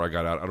company after I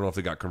got out. I don't know if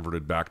they got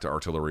converted back to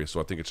artillery, so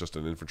I think it's just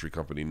an infantry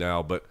company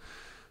now. But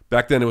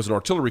back then, it was an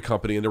artillery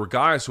company, and there were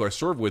guys who I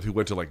served with who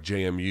went to, like,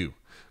 JMU,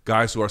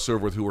 guys who I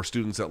served with who were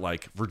students at,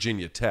 like,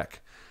 Virginia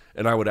Tech.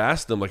 And I would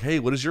ask them, like, hey,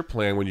 what is your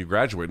plan when you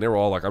graduate? And they were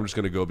all like, I'm just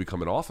going to go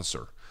become an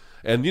officer.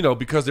 And,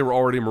 because they were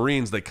already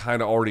Marines, they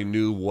kind of already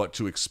knew what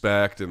to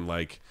expect. And,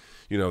 like,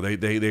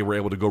 they were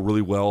able to go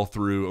really well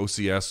through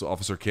OCS,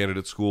 Officer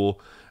Candidate School.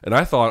 And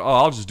I thought,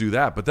 oh, I'll just do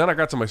that. But then I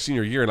got to my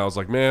senior year, and I was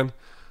like, man,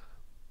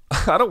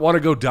 I don't want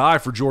to go die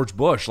for George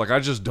Bush. Like, I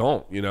just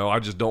don't. I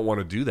just don't want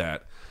to do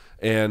that.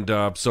 And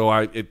so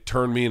it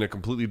turned me in a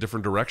completely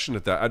different direction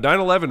at that.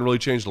 9/11 really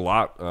changed a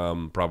lot,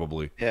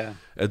 probably. Yeah.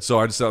 And so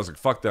I was like,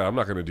 fuck that. I'm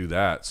not going to do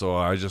that. So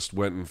I just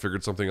went and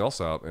figured something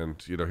else out.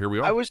 And, here we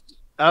are.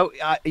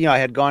 I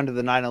had gone to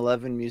the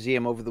 9/11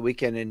 museum over the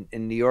weekend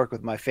in New York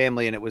with my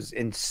family, and it was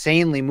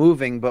insanely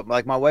moving. But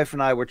like my wife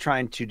and I were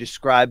trying to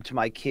describe to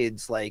my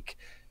kids, like,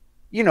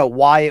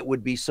 why it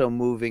would be so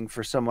moving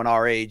for someone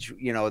our age,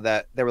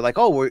 that they were like,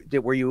 oh,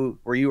 were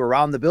you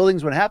around the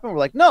buildings when it happened? We're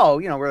like, no,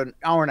 we're an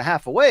hour and a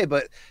half away.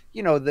 But,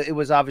 it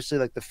was obviously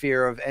like the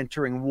fear of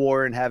entering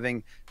war and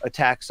having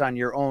attacks on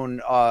your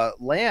own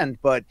land.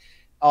 But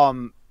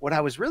what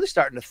I was really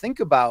starting to think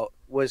about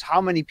was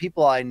how many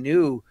people I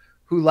knew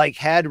who like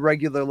had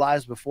regular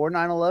lives before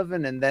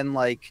 9/11 and then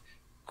like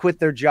quit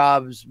their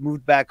jobs,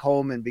 moved back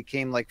home and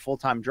became like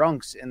full-time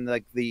drunks in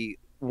like the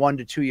 1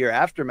 to 2 year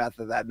aftermath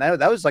of that. And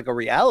that was like a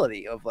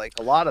reality of like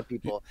a lot of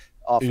people.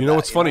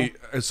 What's funny?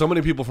 So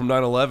many people from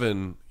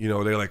 9/11,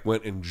 they like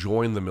went and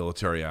joined the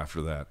military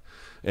after that.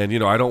 And,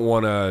 I don't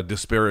want to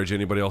disparage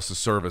anybody else's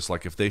service.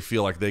 Like if they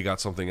feel like they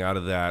got something out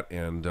of that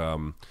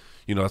and,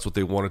 that's what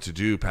they wanted to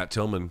do. Pat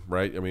Tillman,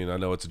 right? I mean, I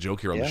know it's a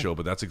joke here on the show,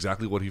 but that's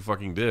exactly what he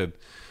fucking did.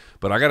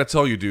 But I got to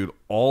tell you, dude,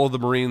 all of the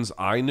Marines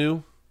I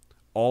knew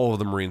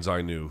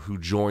who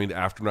joined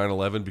after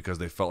 9/11 because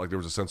they felt like there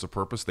was a sense of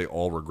purpose, they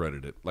all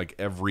regretted it. Like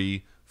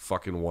every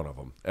fucking one of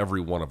them. Every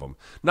one of them.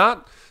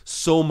 Not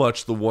so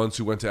much the ones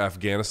who went to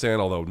Afghanistan,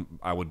 although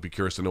I would be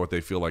curious to know what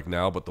they feel like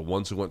now, but the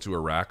ones who went to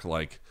Iraq,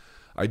 like,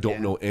 I don't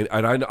know. And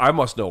I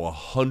must know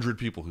 100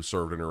 people who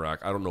served in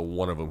Iraq. I don't know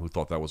one of them who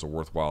thought that was a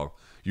worthwhile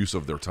use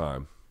of their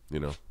time,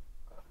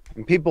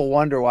 And people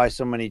wonder why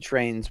so many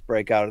trains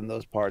break out in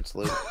those parts,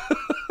 Luke.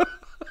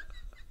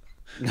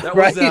 That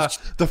was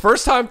the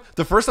first time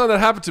that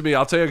happened to me.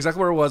 I'll tell you exactly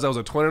where it was. I was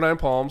at 29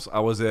 Palms. I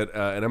was at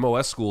an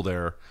MOS school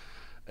there,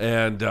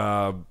 and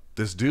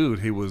this dude,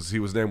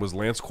 his name was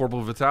Lance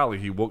Corporal Vitale.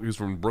 He was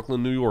from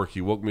Brooklyn, New York.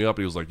 He woke me up.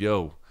 And he was like,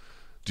 "Yo,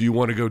 do you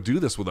want to go do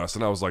this with us?"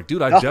 And I was like,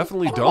 "Dude, I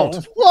definitely don't.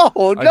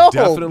 Whoa, no, I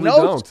definitely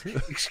don't."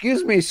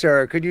 Excuse me,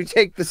 sir. Could you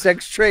take the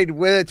sex trade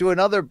with it to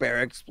another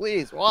barracks,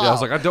 please? Wow. Yeah, I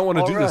was like, I don't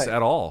want to do this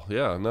at all.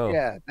 Yeah, no.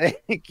 Yeah,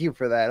 thank you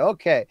for that.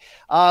 Okay,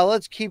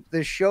 let's keep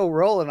the show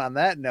rolling on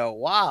that note.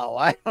 Wow,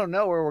 I don't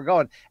know where we're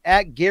going.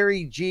 At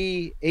Gary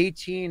G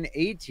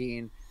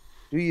 1818,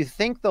 do you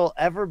think there'll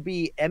ever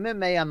be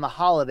MMA on the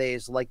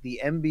holidays like the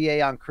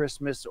NBA on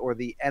Christmas or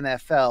the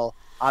NFL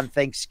on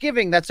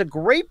Thanksgiving? That's a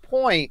great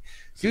point.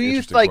 Do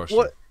you like question.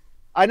 What?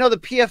 I know the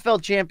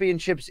PFL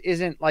championships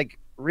isn't like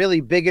really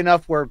big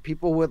enough where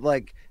people would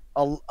like,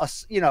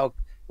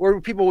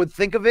 where people would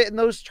think of it in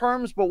those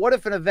terms. But what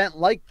if an event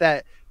like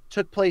that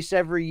took place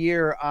every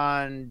year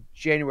on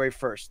January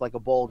 1st, like a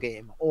bowl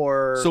game?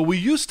 Or so we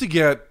used to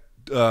get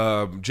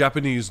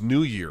Japanese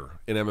New Year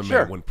in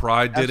MMA when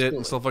Pride did it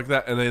and stuff like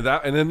that,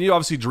 and then you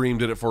obviously Dream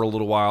did it for a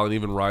little while, and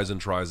even Ryzen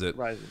tries it.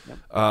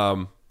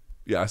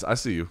 Yeah, I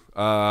see you.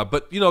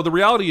 But the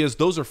reality is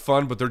those are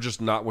fun, but they're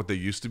just not what they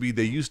used to be.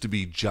 They used to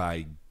be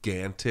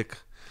gigantic.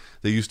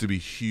 They used to be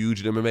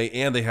huge in MMA,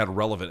 and they had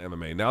relevant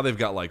MMA. Now they've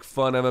got like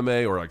fun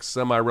MMA or like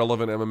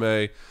semi-relevant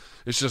MMA.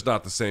 It's just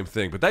not the same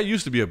thing. But that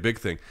used to be a big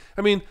thing.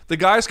 I mean, the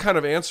guy's kind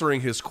of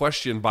answering his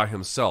question by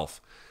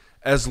himself.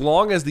 As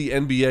long as the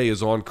NBA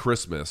is on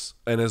Christmas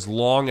and as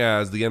long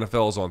as the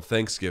NFL is on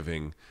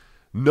Thanksgiving,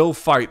 no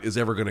fight is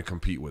ever going to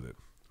compete with it,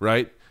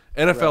 right?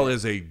 NFL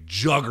is a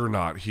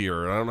juggernaut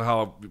here. I don't know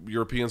how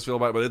Europeans feel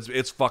about it, but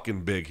it's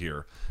fucking big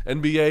here.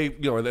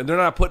 NBA, and they're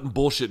not putting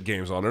bullshit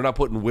games on. They're not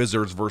putting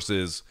Wizards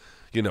versus,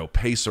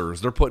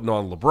 Pacers. They're putting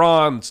on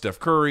LeBron, Steph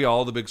Curry,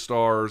 all the big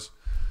stars.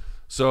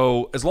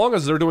 So as long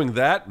as they're doing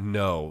that,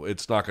 no,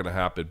 it's not going to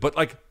happen. But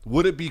like,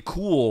 would it be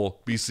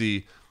cool,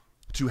 BC,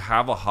 to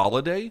have a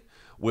holiday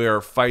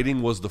where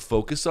fighting was the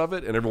focus of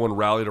it and everyone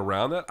rallied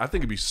around that? I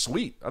think it'd be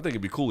sweet. I think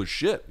it'd be cool as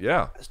shit.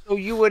 Yeah. So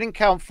you wouldn't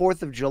count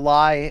 4th of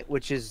July,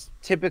 which is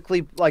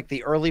typically like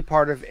the early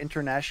part of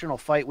International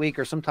Fight Week,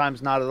 or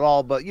sometimes not at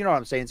all, but you know what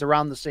I'm saying? It's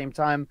around the same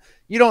time.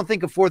 You don't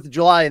think of 4th of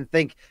July and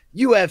think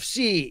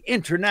UFC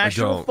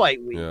International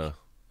Fight Week. Yeah,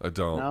 I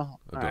don't. No?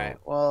 All right.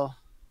 Well,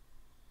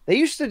 they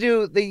used to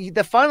do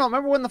the final.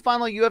 Remember when the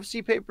final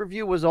UFC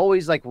pay-per-view was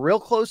always like real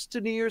close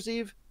to New Year's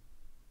Eve?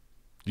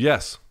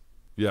 Yes.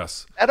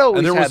 That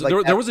always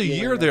there was a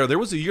year there. There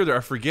was a year there.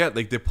 I forget.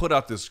 Like they put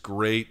out this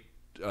great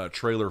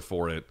trailer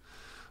for it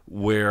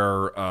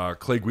where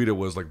Clay Guida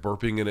was like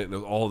burping in it,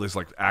 and all this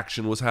like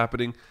action was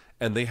happening.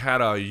 And they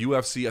had a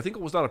UFC. I think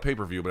it was not a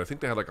pay-per-view, but I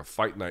think they had like a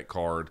fight night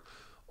card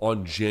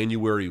on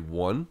January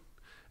 1,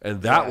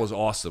 and that was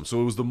awesome.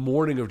 So it was the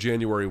morning of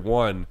January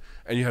 1,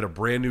 and you had a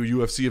brand new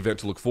UFC event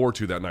to look forward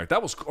to that night.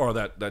 That was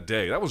that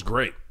day. That was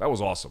great. That was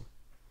awesome.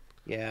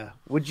 Yeah.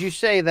 Would you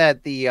say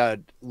that the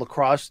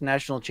lacrosse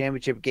national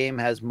championship game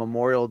has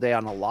Memorial Day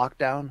on a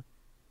lockdown?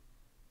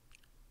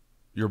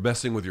 You're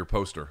messing with your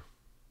poster.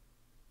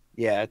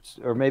 Yeah,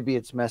 or maybe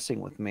it's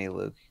messing with me,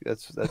 Luke.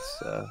 That's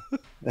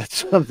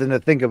something to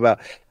think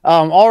about.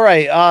 All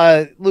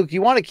right, Luke,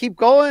 you want to keep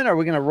going? Or are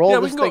we going to roll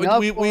this thing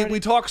up?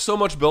 We talk so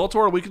much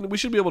Bellator. We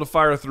should be able to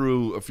fire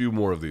through a few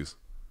more of these.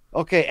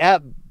 Okay,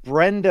 at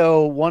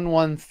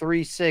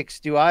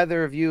Brendo1136, do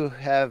either of you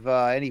have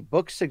any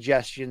book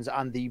suggestions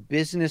on the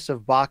business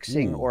of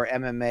boxing or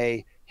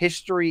MMA,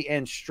 history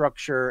and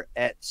structure,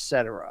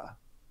 etc.?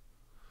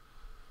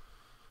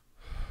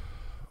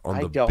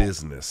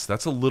 Business.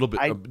 That's a little bit.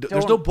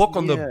 There's no book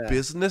on the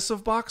business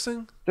of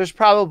boxing? There's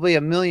probably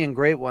a million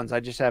great ones.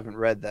 I just haven't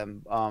read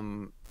them.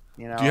 Do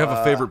you have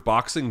a favorite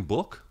boxing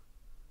book?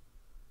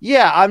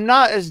 Yeah, I'm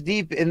not as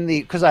deep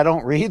because I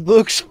don't read,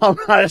 Luke, so I'm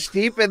not as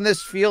deep in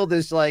this field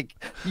as like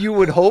you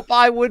would hope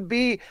I would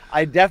be.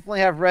 I definitely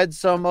have read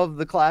some of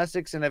the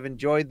classics and have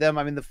enjoyed them.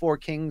 I mean, The Four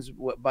Kings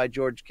by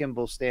George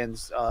Kimball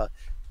stands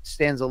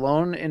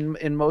alone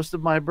in most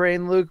of my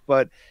brain, Luke.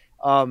 But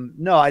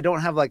no, I don't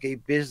have like a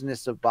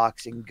business of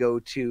boxing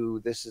go-to.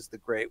 This is the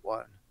great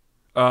one.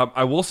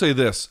 I will say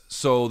this.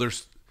 So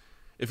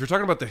if you're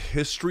talking about the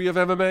history of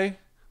MMA,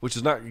 which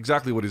is not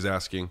exactly what he's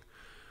asking,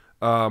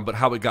 but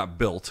how it got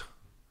built.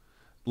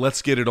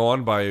 Let's Get It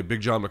On by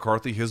Big John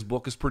McCarthy. His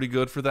book is pretty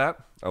good for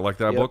that. I like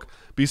that book.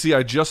 BC,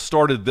 I just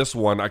started this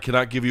one. I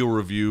cannot give you a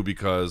review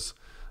because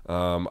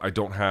I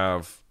don't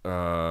have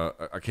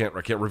I can't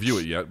review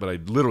it yet, but I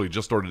literally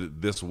just started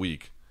it this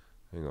week.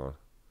 Hang on.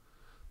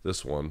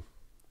 This one.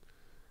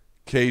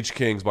 Cage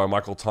Kings by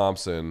Michael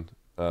Thompson.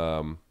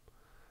 And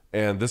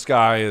this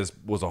guy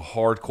was a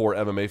hardcore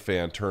MMA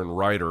fan turned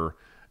writer,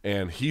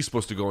 and he's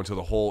supposed to go into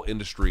the whole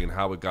industry and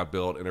how it got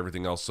built and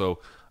everything else. So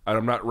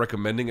I'm not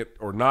recommending it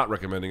or not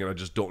recommending it. I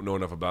just don't know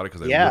enough about it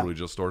because I literally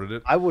just started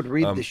it. I would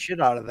read the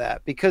shit out of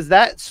that, because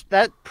that's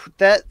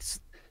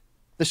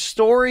the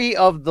story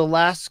of the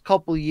last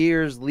couple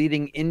years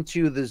leading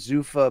into the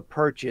Zuffa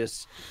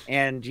purchase,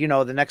 and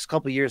the next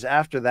couple years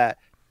after that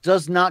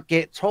does not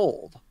get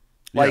told.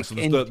 Like, so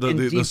the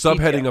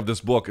subheading of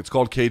this book, it's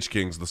called Cage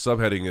Kings. The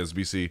subheading is,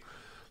 BC,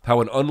 how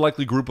an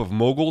unlikely group of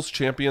moguls,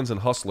 champions, and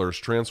hustlers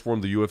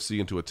transformed the UFC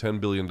into a $10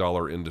 billion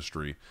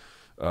industry.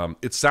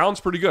 It sounds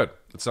pretty good.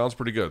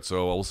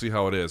 So we'll see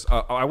how it is.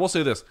 I will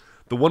say this.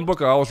 The one book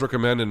I always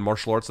recommend in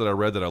martial arts that I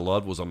read that I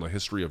loved was on the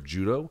history of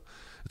judo.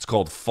 It's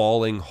called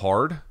Falling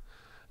Hard,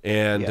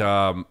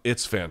 and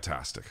it's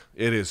fantastic.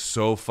 It is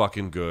so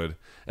fucking good.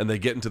 And they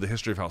get into the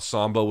history of how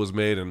Sambo was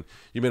made, and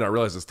you may not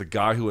realize this, the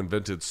guy who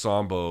invented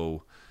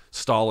Sambo,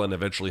 Stalin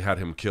eventually had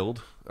him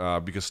killed,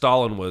 because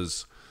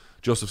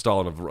Joseph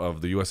Stalin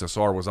of the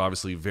USSR was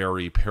obviously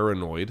very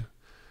paranoid,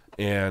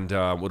 and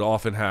would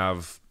often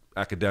have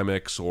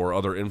academics or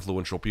other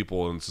influential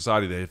people in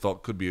society that he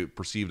felt could be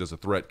perceived as a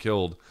threat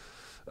killed,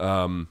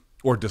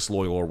 or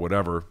disloyal or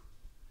whatever.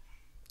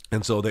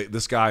 And so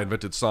this guy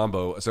invented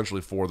Sambo essentially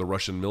for the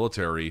Russian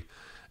military,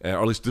 or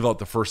at least developed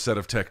the first set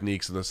of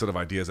techniques and the set of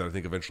ideas that I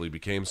think eventually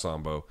became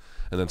Sambo.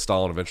 And then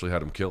Stalin eventually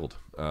had him killed,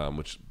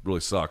 which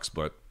really sucks,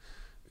 but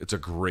it's a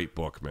great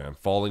book, man.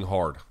 Falling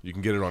Hard. You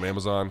can get it on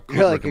Amazon.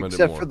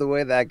 Except for the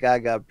way that guy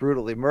got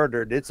brutally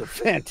murdered. It's a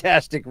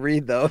fantastic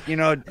read, though.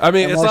 I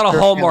mean, it's not a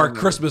Hallmark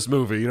Christmas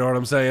movie, you know what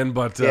I'm saying?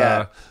 But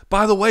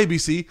by the way,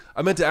 BC,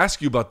 I meant to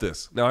ask you about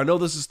this. Now, I know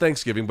this is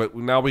Thanksgiving, but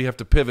now we have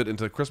to pivot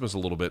into Christmas a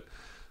little bit.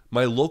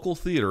 My local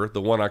theater,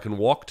 the one I can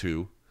walk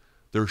to,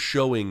 they're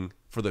showing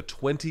for the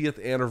 20th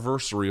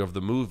anniversary of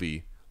the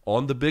movie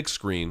on the big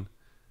screen,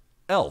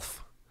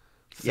 Elf.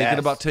 Thinking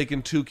about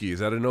taking Tukey. Is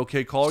that an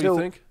okay call, you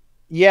think?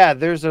 Yeah,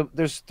 there's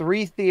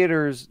 3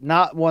 theaters,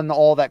 not one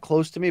all that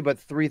close to me, but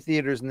 3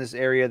 theaters in this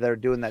area that are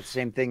doing that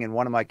same thing. And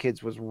one of my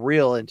kids was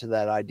real into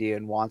that idea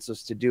and wants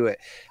us to do it.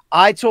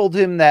 I told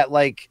him that,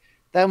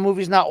 that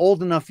movie's not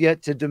old enough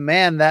yet to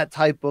demand that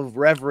type of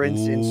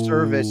reverence and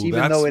service,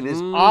 even though it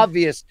is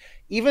obvious,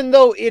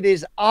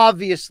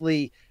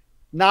 obviously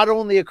not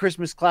only a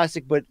Christmas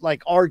classic, but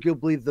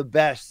arguably the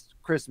best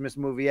Christmas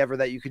movie ever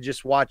that you could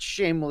just watch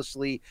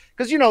shamelessly.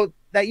 Because,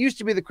 that used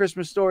to be the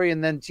Christmas Story,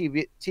 and then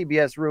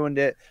TBS ruined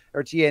it,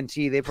 or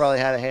TNT. They probably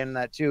had a hand in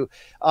that too.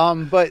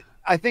 But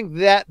I think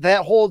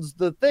that holds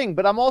the thing.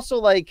 But I'm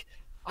also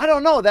I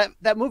don't know,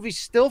 that movie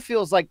still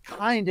feels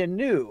kind of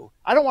new.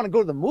 I don't want to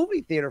go to the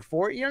movie theater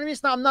for it. You know what I mean?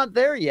 I'm not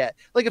there yet.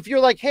 If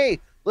you're hey,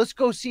 let's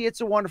go see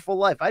It's a Wonderful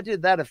Life. I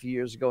did that a few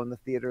years ago in the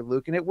theater,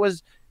 Luke, and it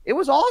was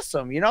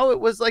awesome. It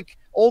was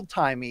old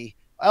timey.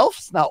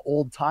 Elf's not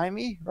old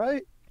timey,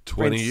 right?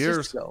 20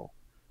 years.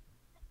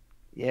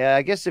 Yeah,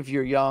 I guess if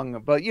you're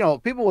young, but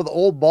people with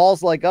old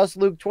balls like us,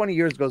 Luke, 20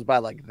 years goes by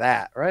like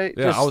that, right?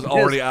 Yeah, I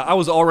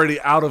was already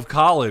out of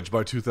college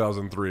by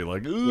 2003.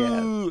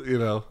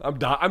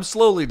 I'm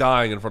slowly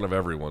dying in front of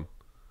everyone.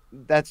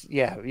 That's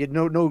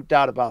no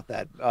doubt about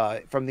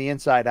that. From the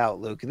inside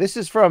out, Luke. This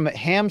is from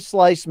Ham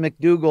Slice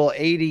McDougal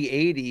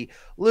 8080.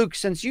 Luke,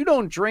 since you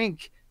don't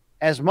drink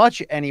as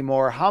much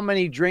anymore, how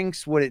many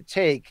drinks would it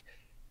take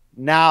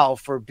now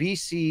for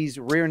BC's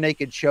rear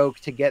naked choke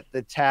to get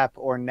the tap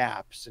or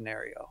nap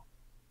scenario?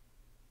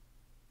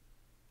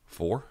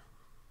 4.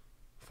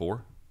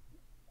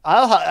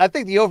 I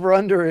think the over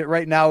under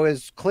right now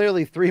is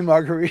clearly 3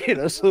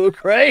 margaritas,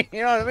 Luke, right?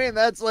 You know what I mean?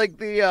 That's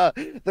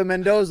the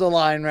Mendoza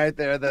line right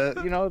there.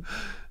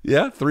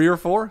 Yeah, 3 or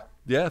 4.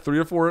 Yeah, 3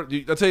 or 4.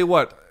 I'll tell you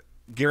what,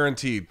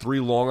 guaranteed 3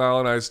 Long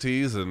Island iced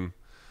teas, and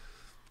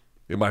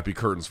it might be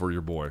curtains for your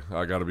boy.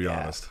 I got to be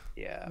honest.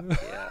 Yeah.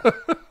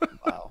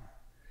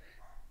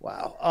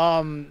 Wow.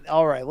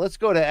 All right, let's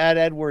go to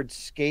Edward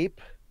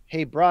Scape.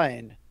 Hey,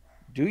 Brian,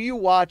 do you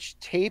watch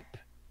tape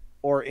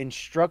or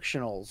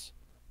instructionals?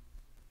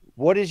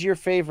 What is your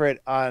favorite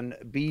on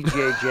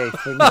BJJ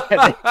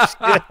Fanatics?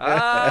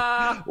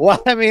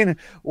 Well, I mean,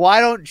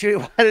 why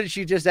didn't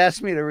you just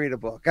ask me to read a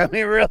book? I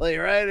mean, really,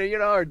 right?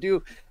 Or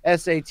do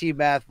SAT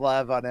math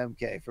live on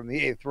MK from the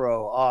 8th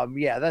row.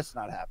 Yeah, that's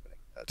not happening.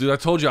 Dude, I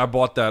told you I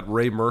bought that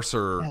Ray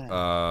Mercer,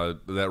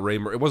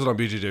 it wasn't on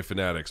BJJ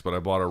Fanatics, but I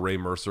bought a Ray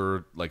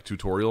Mercer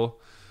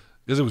tutorial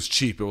because it was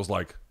cheap. It was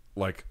like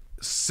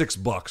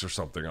 $6 or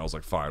something. I was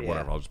like, fine,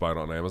 whatever. I'll just buy it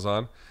on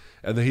Amazon.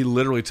 And then he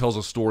literally tells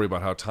a story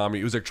about how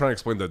he was trying to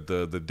explain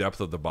the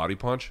depth of the body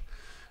punch.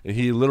 And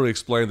he literally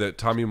explained that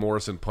Tommy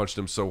Morrison punched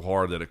him so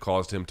hard that it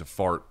caused him to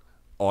fart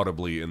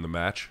audibly in the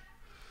match.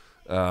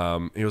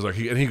 He was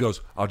he goes,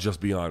 I'll just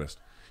be honest.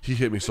 He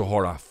hit me so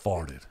hard I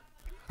farted.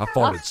 I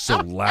farted so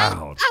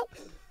loud.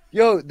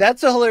 Yo,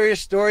 that's a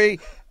hilarious story.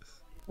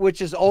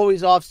 which is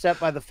always offset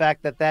by the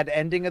fact that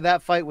ending of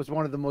that fight was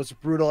one of the most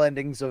brutal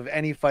endings of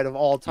any fight of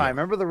all time.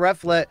 Remember the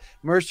ref let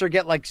Mercer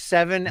get like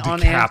 7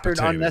 unanswered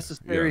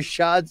unnecessary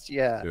shots?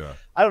 Yeah.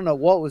 I don't know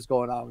what was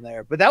going on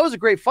there, but that was a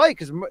great fight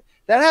because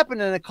that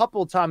happened in a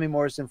couple of Tommy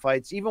Morrison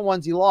fights, even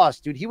ones he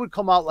lost. Dude, he would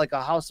come out like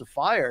a house of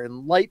fire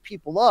and light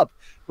people up,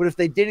 but if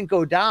they didn't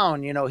go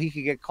down, you know, he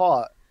could get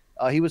caught.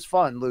 He was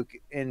fun, Luke,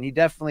 and he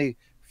definitely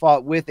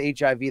fought with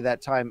HIV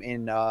that time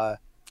in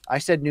I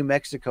said New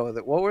Mexico.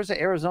 What was it,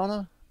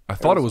 Arizona? I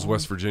thought it was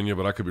West Virginia,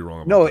 but I could be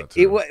wrong about that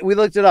too. We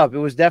looked it up. It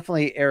was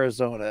definitely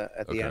Arizona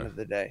at the end of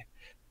the day.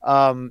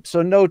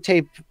 So no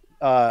tape.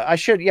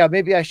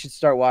 Maybe I should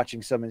start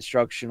watching some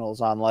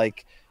instructionals on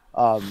like,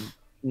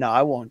 no,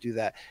 I won't do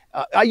that.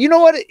 You know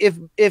what?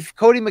 If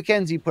Cody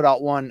McKenzie put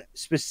out one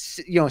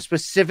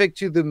specific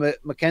to the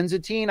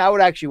McKenzie team, I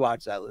would actually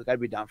watch that, Luke. I'd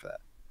be down for that.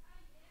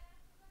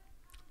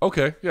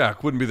 Okay. Yeah.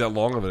 It wouldn't be that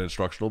long of an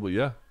instructional, but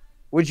yeah.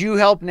 Would you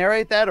help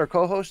narrate that or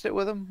co-host it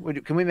with him?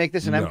 Can we make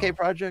this an MK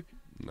project?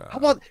 No. How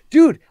about,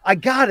 dude, I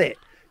got it.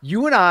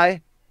 You and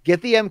I get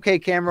the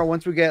MK camera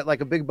once we get like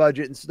a big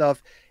budget and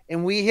stuff,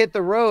 and we hit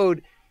the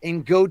road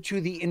and go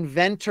to the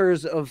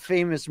inventors of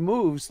famous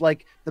moves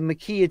like the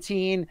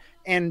McKeatine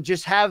and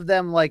just have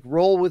them like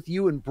roll with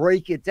you and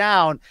break it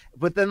down.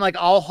 But then like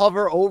I'll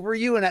hover over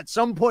you, and at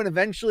some point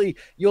eventually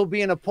you'll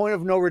be in a point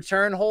of no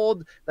return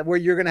hold where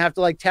you're going to have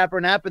to like tap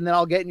or nap, and then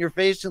I'll get in your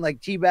face and like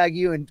teabag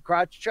you and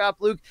crotch chop,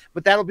 Luke.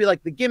 But that'll be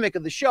like the gimmick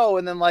of the show.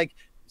 And then like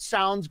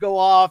sounds go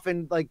off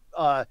and like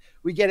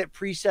we get it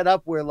preset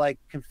up where like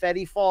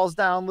confetti falls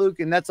down, Luke,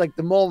 and that's like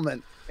the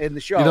moment in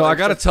the show. You know, I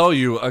gotta tell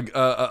you,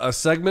 a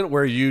segment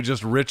where you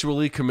just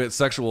ritually commit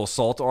sexual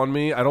assault on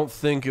me, I don't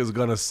think is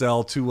gonna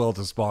sell too well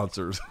to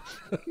sponsors.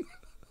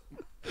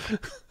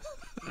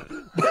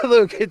 But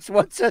Luke, it's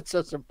what sets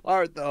us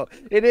apart, though.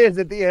 It is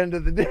at the end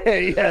of the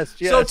day. Yes.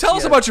 So tell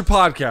us about your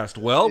podcast.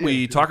 Well,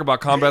 we talk about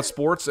combat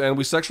sports and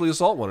we sexually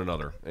assault one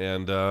another,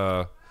 and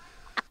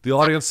the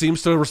audience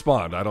seems to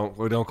respond.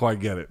 We don't quite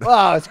get it.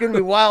 Wow, it's going to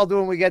be wild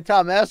when we get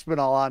Tom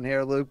Aspinall on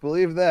here, Luke.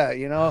 Believe that,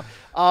 you know.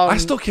 I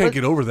still can't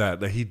get over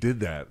that he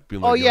did that.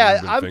 Being like,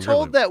 I'm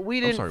told that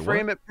we didn't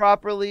frame it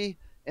properly,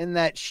 and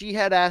that she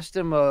had asked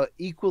him a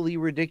equally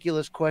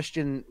ridiculous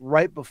question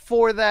right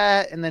before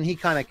that, and then he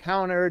kind of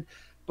countered.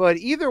 But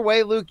either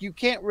way, Luke, you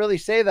can't really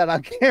say that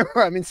on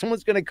camera. I mean,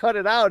 someone's going to cut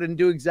it out and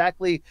do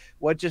exactly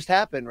what just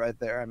happened right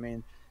there. I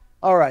mean,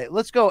 all right,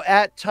 let's go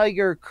at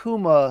Tiger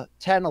Kuma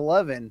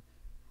 1011.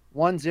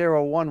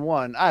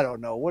 1011. I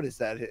don't know. What is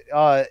that?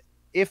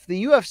 If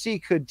the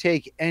UFC could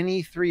take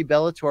any 3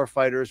 Bellator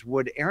fighters,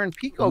 would Aaron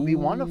Pico be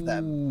one of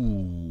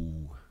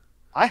them?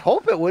 I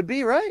hope it would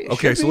be, right?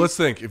 Okay, so let's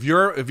think. If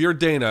you're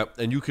Dana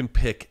and you can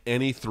pick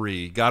any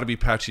 3, got to be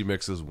Patchy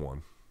Mix's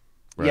one.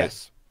 Right?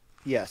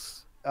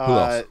 Yes. Who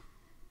else?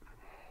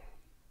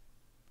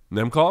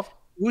 Nemkov?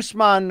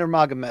 Usman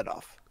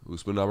Nurmagomedov.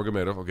 Usman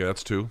Nurmagomedov. Okay,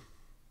 that's 2.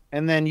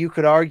 And then you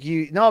could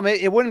argue, no,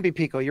 it wouldn't be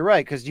Pico. You're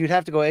right, because you'd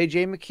have to go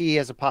AJ McKee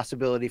as a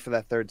possibility for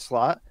that 3rd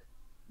slot.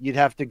 You'd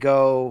have to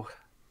go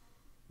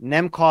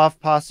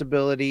Nemkov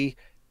possibility.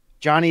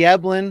 Johnny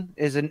Eblin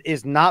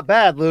is not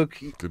bad, Luke.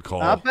 Good call.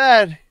 Not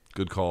bad.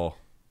 Good call.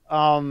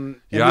 I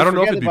don't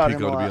know if it'd be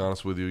Pico, to be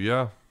honest with you.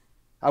 Yeah.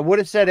 I would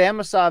have said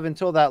Amasov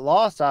until that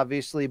loss,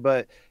 obviously,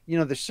 but you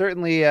know, there's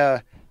certainly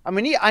I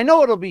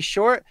know it'll be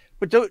short,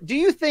 but do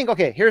you think,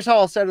 okay, here's how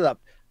I'll set it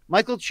up.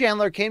 Michael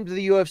Chandler came to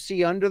the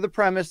UFC under the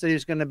premise that he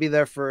was going to be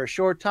there for a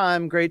short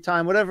time, great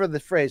time, whatever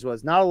the phrase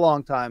was, not a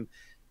long time.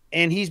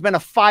 And he's been a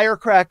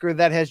firecracker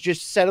that has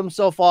just set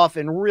himself off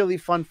in really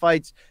fun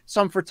fights,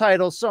 some for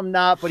titles, some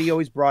not, but he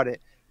always brought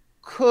it.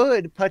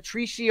 Could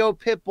Patricio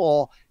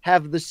Pitbull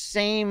have the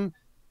same,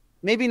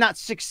 maybe not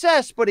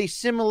success, but a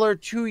similar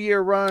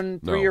 2-year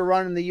run, 3-year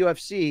run in the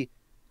UFC?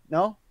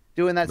 No?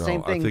 Doing that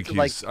same thing?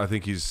 I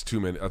think he's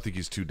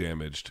too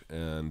damaged,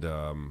 and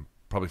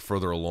probably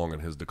further along in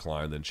his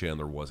decline than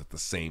Chandler was at the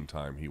same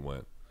time he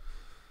went.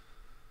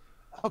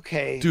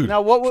 Okay, dude.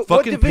 Now,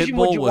 what division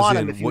would you want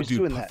him if he was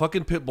doing that?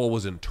 Fucking Pitbull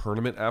was in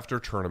tournament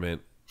after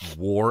tournament,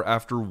 war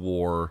after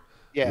war,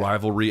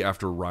 rivalry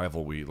after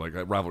rivalry.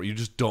 You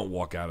just don't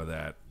walk out of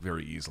that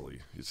very easily.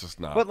 It's just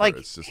not. But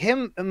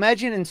him,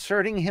 imagine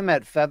inserting him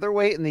at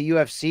featherweight in the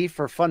UFC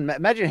for fun.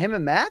 Imagine him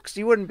and Max.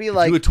 You wouldn't be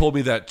like. If you had told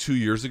me that 2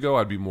 years ago,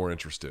 I'd be more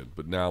interested.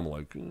 But now I'm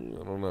like, I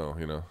don't know.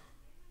 You know.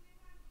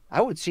 I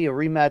would see a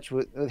rematch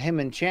with him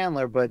and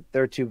Chandler, but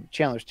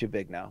Chandler's too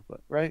big now. But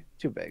right,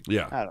 too big.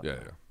 Yeah. I don't know.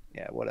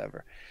 Yeah,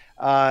 whatever.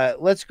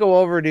 Let's go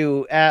over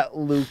to at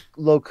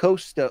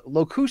Locusto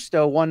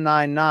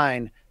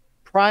 199.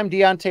 Prime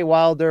Deontay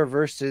Wilder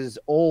versus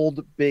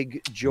old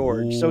Big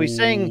George. Ooh. So he's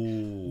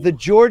saying the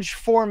George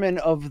Foreman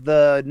of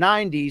the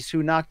 90s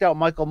who knocked out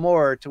Michael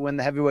Moore to win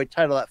the heavyweight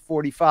title at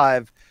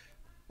 45,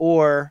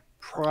 or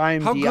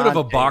Prime Deontay. How good of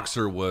a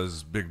boxer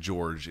was Big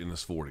George in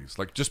his 40s?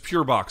 Like just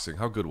pure boxing.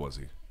 How good was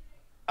he?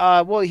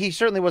 Well, he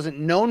certainly wasn't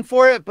known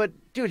for it, but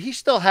dude, he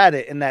still had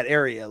it in that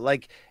area.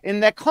 Like,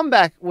 and that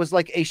comeback was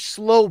like a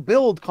slow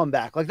build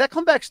comeback. Like that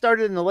comeback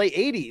started in the late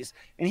 80s,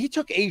 and he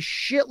took a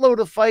shitload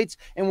of fights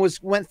and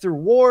went through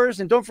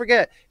wars. And don't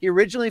forget, he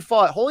originally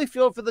fought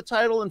Holyfield for the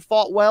title and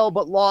fought well,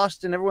 but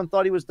lost, and everyone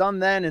thought he was done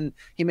then. And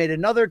he made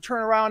another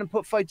turnaround and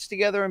put fights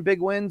together and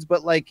big wins.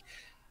 But like,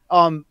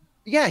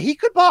 yeah, he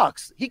could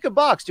box. He could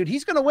box, dude.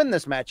 He's gonna win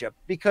this matchup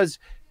because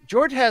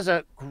George has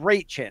a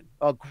great chin,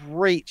 a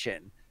great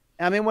chin.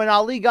 I mean, when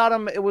Ali got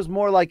him, it was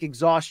more like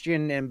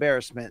exhaustion and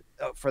embarrassment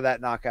for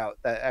that knockout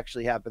that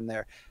actually happened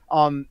there.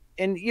 And,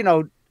 you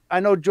know,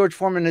 I know George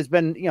Foreman has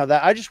been, you know,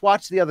 that I just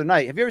watched the other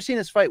night. Have you ever seen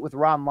his fight with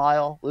Ron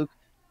Lyle, Luke?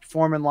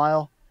 Foreman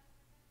Lyle?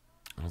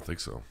 I don't think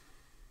so.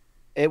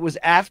 It was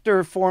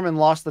after Foreman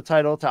lost the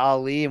title to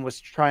Ali and was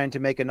trying to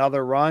make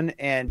another run,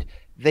 and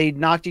they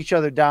knocked each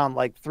other down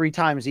like 3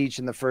 times each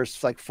in the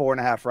first like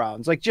 4.5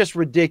 rounds. Like just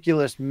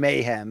ridiculous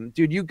mayhem.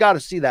 Dude, you got to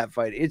see that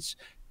fight. It's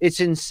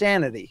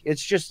insanity.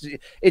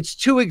 It's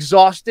 2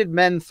 exhausted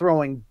men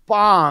throwing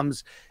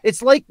bombs.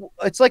 It's like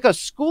a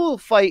school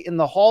fight in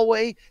the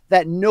hallway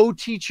that no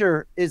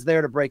teacher is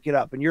there to break it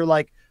up. And you're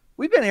like,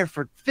 we've been here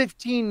for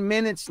 15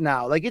 minutes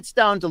now. Like it's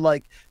down to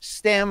like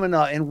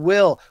stamina and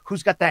will,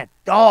 who's got that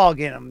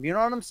dog in him. You know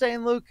what I'm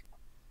saying, Luke?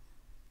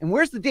 And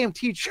where's the damn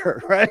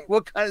teacher, right?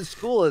 What kind of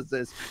school is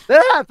this?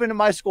 That happened in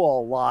my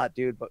school a lot,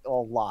 dude, but a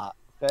lot.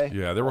 Okay.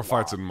 Yeah, there were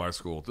fights in my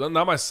school.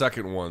 Not my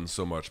second one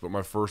so much, but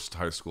my first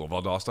high school,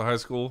 Valdosta High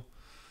School.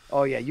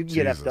 Oh, yeah, you can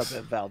get effed up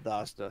at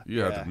Valdosta.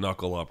 You had to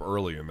knuckle up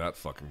early in that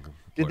fucking place.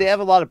 Did they have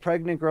a lot of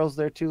pregnant girls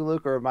there too,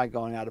 Luke, or am I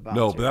going out of bounds?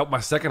 No, but my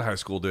second high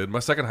school did. My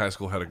second high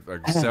school had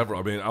several.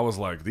 I mean, I was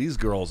like, these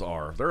girls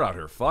they're out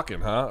here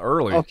fucking, huh?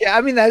 Early. Okay,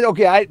 I mean,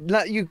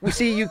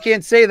 you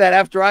can't say that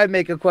after I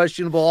make a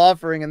questionable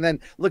offering and then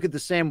look at the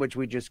sandwich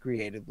we just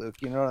created, Luke.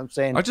 You know what I'm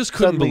saying? I just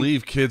couldn't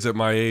believe kids at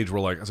my age were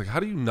like, I was like,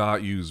 how do you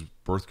not use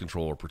birth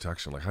control or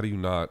protection? Like, how do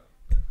you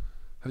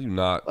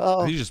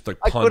just like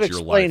punch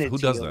your life? Who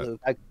does that?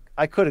 Luke.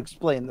 I could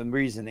explain the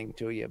reasoning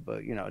to you,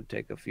 but you know, it'd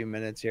take a few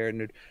minutes here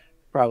and it'd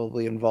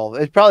probably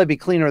be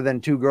cleaner than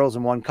 2 girls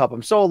in 1 cup.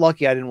 I'm so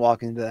lucky I didn't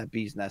walk into that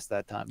bee's nest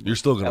that time. You're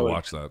still gonna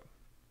watch that.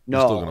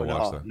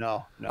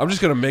 No. I'm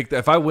just gonna make that.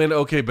 If I win,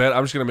 okay, bet.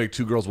 I'm just gonna make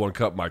 2 girls 1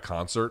 cup my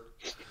concert.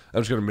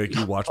 I'm just gonna make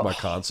you watch my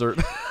concert.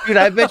 Dude,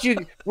 I bet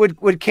you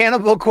would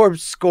Cannibal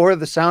Corpse score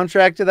the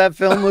soundtrack to that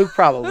film, Luke?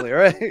 Probably,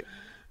 right?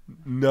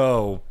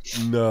 No,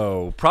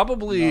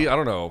 probably. No. I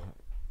don't know.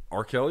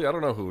 R. Kelly? I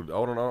don't know who.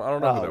 I don't know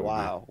who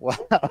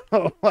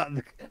that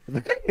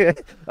would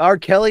be. R.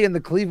 Kelly and the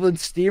Cleveland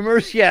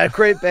Steamers? Yeah,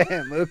 great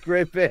band, Luke.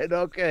 Great band.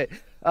 Okay.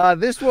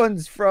 This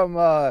one's from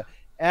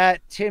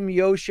at Tim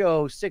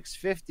Yosho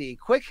 650.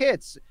 Quick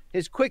hits.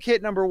 His quick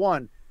hit number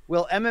 1.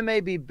 Will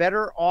MMA be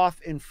better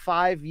off in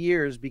 5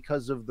 years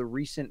because of the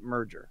recent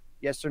merger?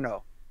 Yes or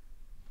no?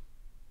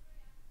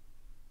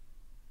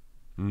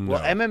 No. Will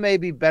MMA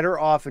be better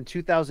off in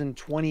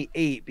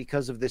 2028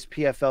 because of this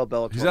PFL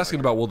Bellator? He's asking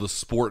about will the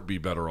sport be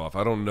better off.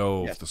 I don't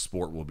know if the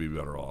sport will be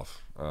better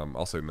off.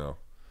 I'll say no.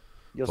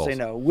 You'll say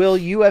no. Will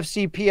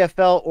UFC,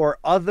 PFL, or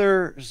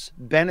others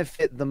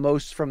benefit the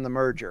most from the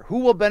merger? Who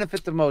will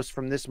benefit the most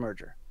from this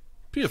merger?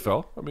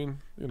 PFL. I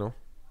mean, you know,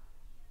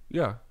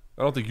 yeah.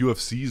 I don't think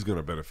UFC is going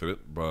to benefit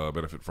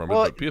from it,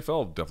 but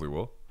PFL definitely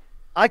will.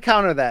 I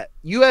counter that.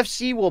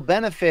 UFC will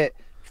benefit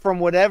from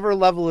whatever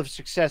level of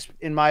success,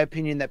 in my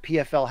opinion, that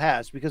PFL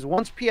has. Because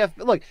once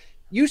look,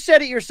 you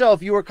said it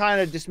yourself, you were kind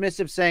of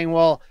dismissive saying,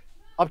 well,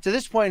 up to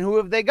this point, who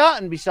have they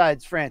gotten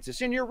besides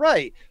Francis? And you're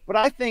right. But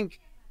I think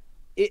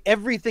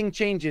everything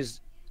changes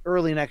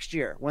early next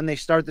year when they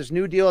start this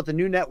new deal at the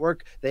new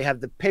network. They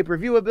have the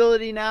pay-per-view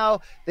ability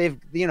now. They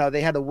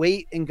had to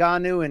wait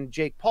Ngannou and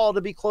Jake Paul to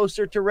be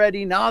closer to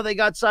ready. Now they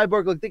got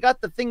Cyborg. Look, they got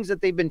the things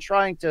that they've been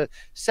trying to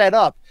set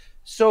up.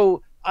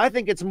 So I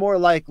think it's more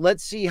like,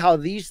 let's see how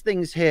these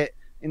things hit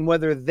and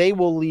whether they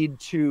will lead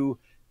to,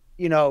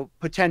 you know,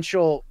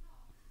 potential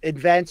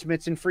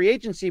advancements in free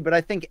agency. But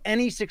I think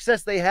any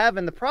success they have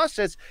in the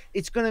process,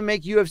 it's going to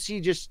make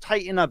UFC just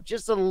tighten up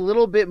just a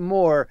little bit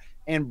more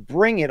and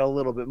bring it a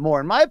little bit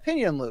more, in my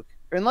opinion, Luke.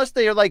 Unless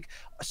they are like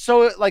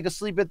so like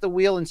asleep at the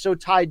wheel and so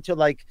tied to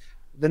like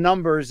the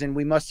numbers and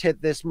we must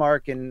hit this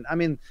mark. And I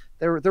mean,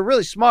 they're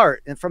really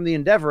smart, and from the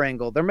Endeavor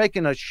angle, they're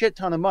making a shit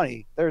ton of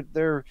money.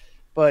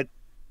 But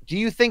do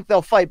you think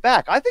they'll fight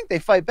back? I think they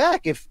fight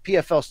back if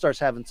PFL starts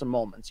having some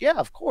moments. Yeah,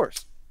 of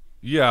course.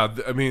 Yeah,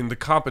 I mean, the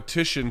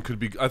competition could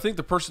be... I think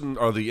the person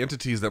or the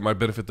entities that might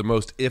benefit the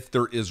most, if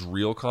there is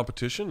real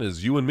competition,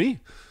 is you and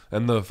me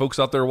and the folks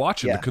out there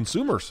watching, the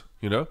consumers,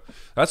 you know?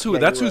 That's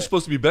who's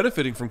supposed to be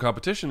benefiting from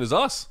competition is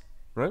us,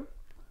 right?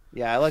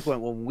 Yeah, I like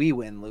when we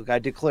win, Luke. I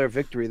declare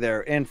victory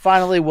there. And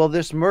finally, will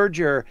this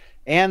merger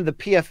and the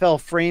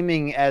PFL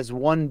framing as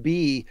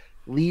 1B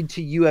lead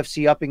to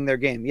UFC upping their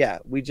game? Yeah,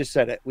 we just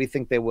said it. We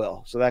think they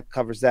will. So that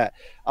covers that.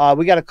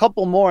 We got a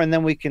couple more, and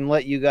then we can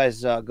let you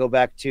guys go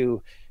back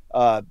to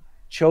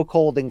choke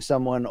holding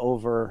someone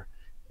over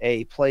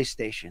a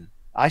PlayStation.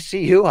 I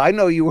see you. I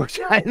know you were.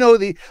 I know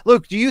the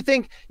look. Do you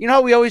think, you know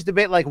how we always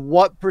debate like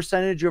what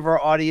percentage of our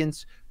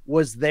audience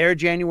was there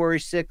January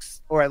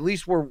 6th, or at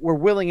least were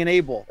willing and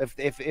able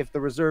if the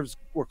reserves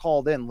were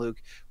called in, Luke?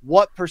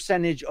 What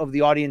percentage of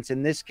the audience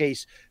in this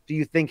case do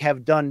you think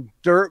have done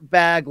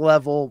dirtbag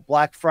level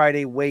Black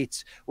Friday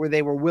waits where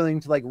they were willing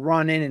to like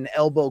run in and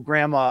elbow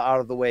grandma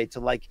out of the way to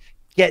like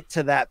get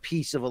to that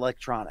piece of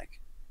electronic?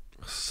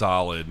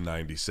 Solid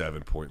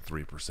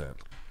 97.3%.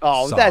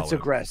 Oh, solid. That's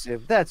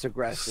aggressive. That's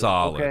aggressive.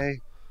 Solid. Okay.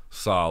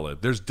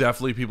 Solid. There's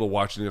definitely people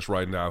watching this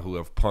right now who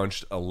have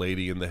punched a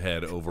lady in the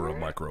head over a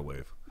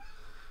microwave.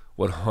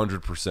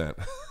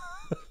 100%.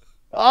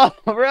 All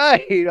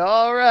right.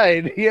 All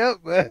right. Yep.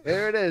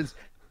 There it is.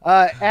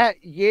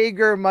 At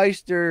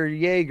Jägermeister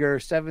Jaeger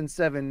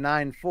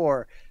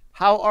 7794.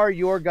 How are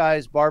your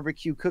guys'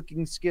 barbecue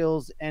cooking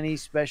skills? Any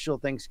special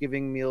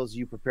Thanksgiving meals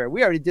you prepare?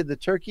 We already did the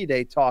Turkey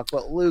Day talk,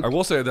 but Luke, I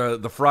will say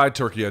the fried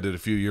turkey I did a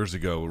few years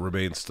ago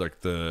remains like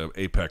the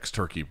apex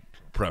turkey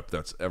prep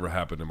that's ever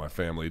happened in my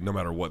family, no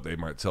matter what they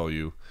might tell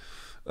you.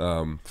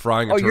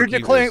 Frying a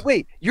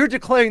turkey. You're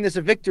declaring this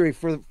a victory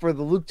for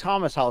the Luke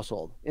Thomas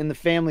household in the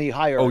family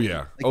hierarchy. Oh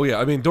yeah. Oh yeah.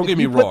 I mean, don't get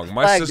me wrong.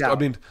 My sister, I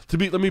mean,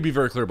 let me be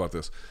very clear about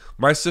this.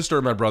 My sister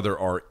and my brother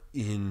are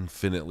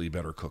infinitely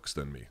better cooks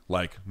than me.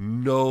 Like,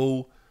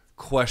 no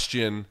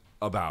question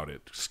about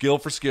it. Skill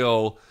for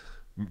skill,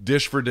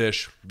 dish for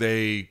dish,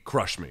 they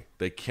crush me.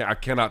 I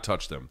cannot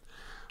touch them.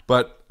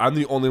 But I'm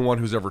the only one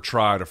who's ever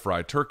tried a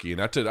fried turkey, and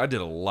I did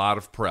a lot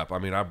of prep. I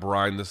mean, I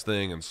brined this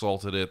thing and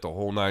salted it, the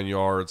whole 9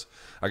 yards.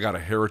 I got a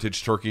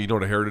heritage turkey. You know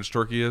what a heritage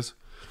turkey is?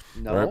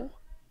 No. Right?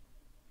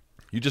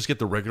 You just get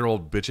the regular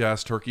old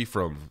bitch-ass turkey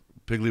from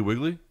Piggly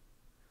Wiggly?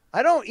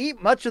 I don't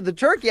eat much of the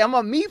turkey. I'm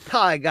a meat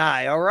pie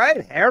guy, all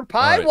right? Hair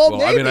pie? Right. Well,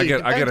 maybe. I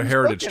mean, I get a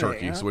heritage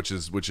turkey, it, huh? which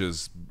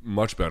is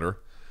much better.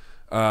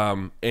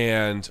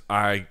 And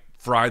I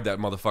fried that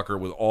motherfucker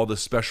with all the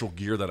special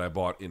gear that I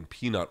bought in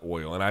peanut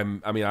oil.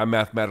 And I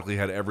mathematically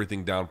had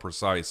everything down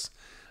precise.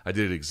 I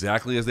did it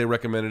exactly as they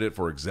recommended it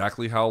for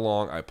exactly how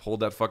long. I pulled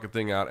that fucking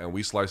thing out and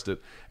we sliced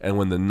it. And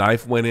when the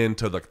knife went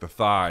into like the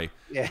thigh,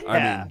 yeah. I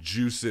mean,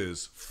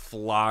 juices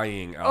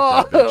flying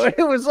out. Oh,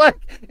 it was like,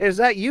 is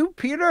that you,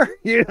 Peter?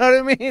 You know what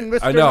I mean? Mr.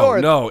 I know,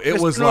 North. no, it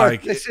Mr. was North,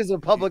 like, this is a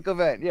public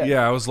event. Yeah.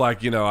 Yeah, I was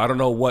like, I don't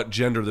know what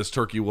gender this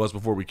turkey was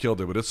before we killed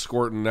it, but it's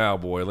squirting now,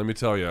 boy. Let me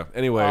tell you.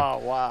 Anyway. Oh,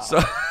 wow.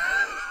 So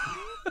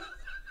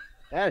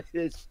that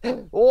is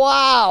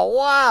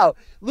wow.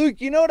 Luke,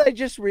 you know what I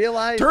just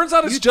realized? Turns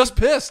out it's just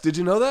piss. Did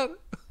you know that?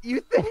 You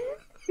think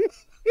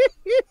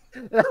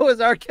that was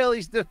R.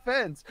 Kelly's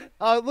defense.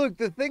 Luke,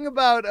 the thing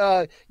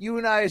about you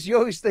and I is you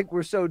always think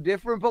we're so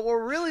different, but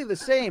we're really the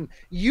same.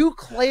 You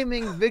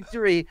claiming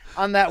victory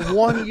on that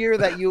 1 year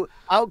that you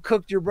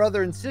outcooked your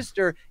brother and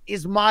sister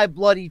is my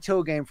bloody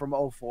toe game from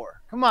 2004.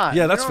 Come on.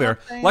 Yeah, that's fair.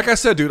 Like I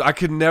said, dude, I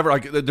could never,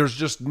 there's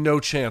just no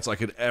chance I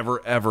could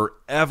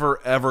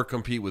ever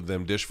compete with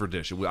them dish for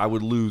dish. I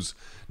would lose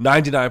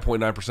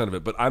 99.9% of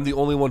it, but I'm the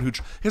only one who,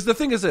 because the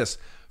thing is this,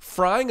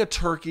 frying a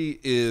turkey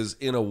is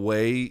in a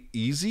way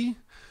easy,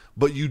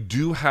 but you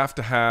do have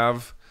to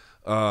have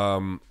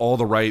all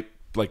the right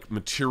like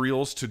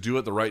materials to do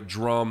it, the right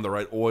drum, the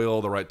right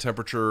oil, the right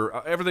temperature,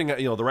 everything,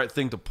 the right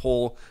thing to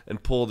pull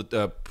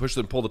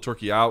the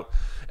turkey out.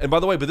 And by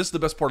the way, but this is the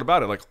best part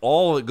about it, like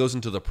all that goes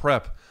into the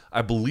prep.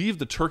 I believe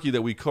the turkey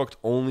that we cooked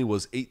only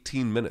was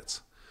 18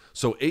 minutes.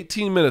 So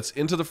 18 minutes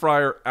into the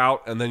fryer,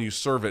 out, and then you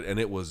serve it, and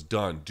it was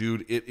done.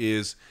 Dude, it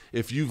is,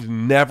 if you've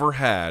never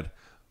had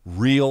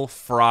real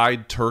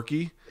fried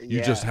turkey,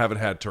 you just haven't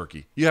had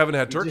turkey. You haven't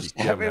had turkey.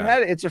 You haven't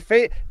had it. It's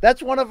a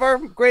That's one of our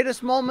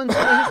greatest moments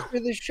in the history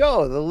of the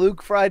show, the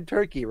Luke fried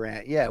turkey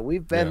rant. Yeah,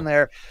 we've been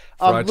there.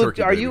 Fried Luke,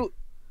 turkey, do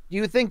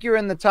you think you're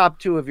in the top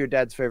 2 of your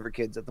dad's favorite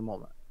kids at the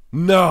moment?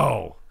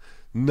 No.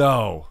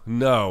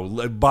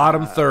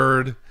 Bottom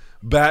third,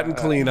 bat and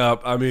clean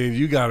up. I mean,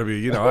 you got to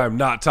be, I'm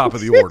not top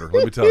of the order.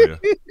 Let me tell you.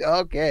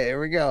 Okay,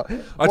 here we go.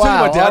 I tell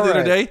you, my dad the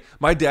other day,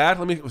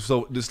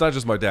 so it's not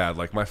just my dad,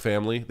 like my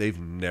family, they've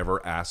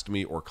never asked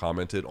me or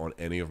commented on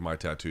any of my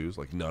tattoos.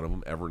 Like none of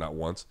them ever, not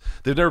once.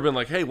 They've never been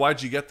like, hey,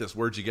 why'd you get this?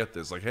 Where'd you get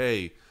this? Like,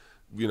 hey,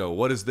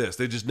 what is this?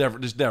 They just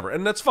never.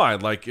 And that's fine.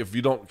 Like if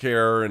you don't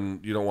care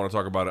and you don't want to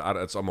talk about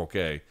it, I'm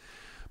okay.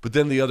 But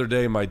then the other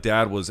day, my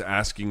dad was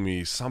asking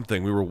me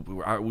something. We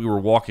were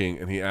walking,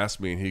 and he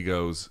asked me, and he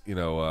goes, he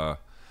was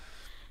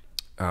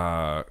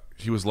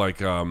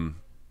like, I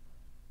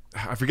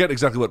forget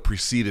exactly what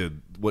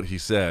preceded what he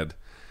said,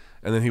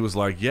 and then he was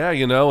like, yeah,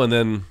 and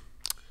then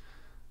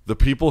the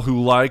people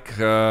who like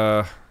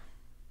the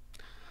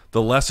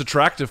less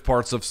attractive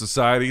parts of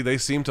society, they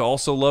seem to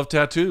also love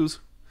tattoos,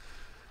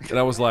 and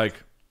I was like.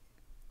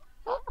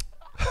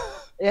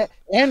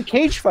 And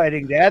cage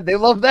fighting, Dad. They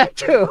love that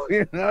too.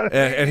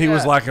 And he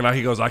was like,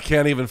 he goes, I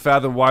can't even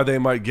fathom why they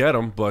might get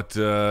them, but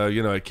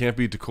it can't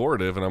be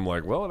decorative. And I'm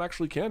like, well, it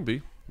actually can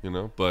be,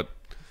 But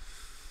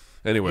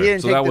anyway, he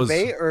didn't so take that the was.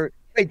 Bait, or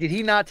wait, did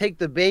he not take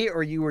the bait,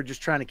 or you were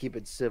just trying to keep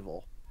it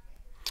civil?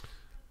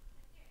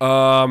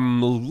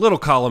 Little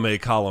column A,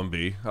 column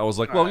B. I was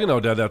like, well, you know,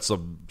 Dad, that's a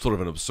sort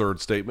of an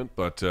absurd statement,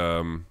 but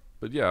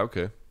yeah,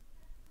 okay.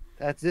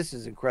 This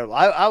is incredible.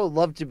 I would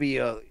love to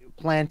be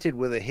planted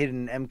with a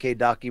hidden MK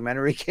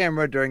documentary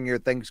camera during your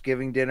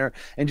Thanksgiving dinner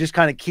and just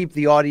kind of keep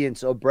the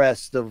audience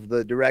abreast of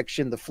the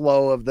direction, the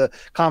flow of the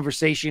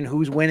conversation,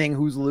 who's winning,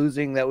 who's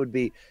losing. That would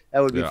be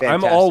fantastic.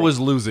 I'm always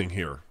losing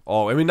here.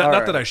 I mean,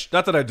 not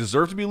that I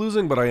deserve to be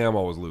losing, but I am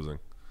always losing.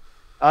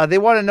 They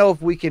want to know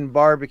if we can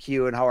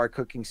barbecue and how our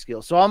cooking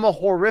skills. So I'm a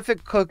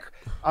horrific cook.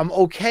 I'm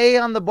okay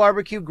on the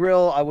barbecue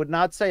grill. I would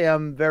not say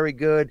I'm very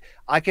good.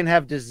 I can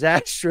have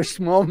disastrous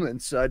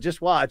moments.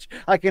 Just watch.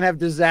 I can have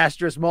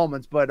disastrous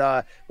moments,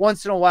 but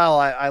once in a while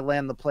I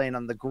land the plane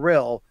on the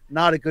grill.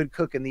 Not a good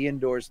cook in the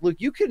indoors. Luke,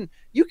 you're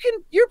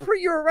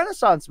a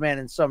Renaissance man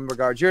in some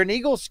regards. You're an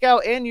Eagle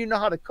Scout and you know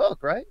how to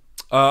cook, right?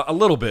 A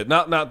little bit,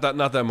 not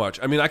that much.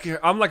 I mean,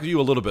 I'm like you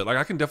a little bit. Like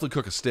I can definitely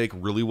cook a steak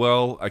really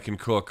well. I can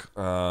cook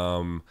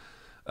not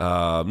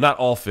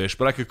all fish,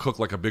 but I could cook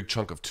like a big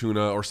chunk of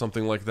tuna or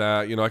something like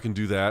that. You know, I can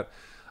do that.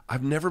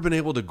 I've never been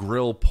able to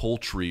grill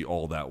poultry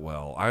all that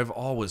well. I've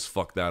always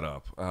fucked that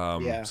up.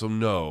 So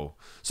no.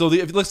 So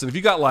if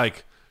you got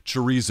like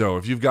chorizo,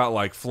 if you've got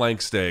like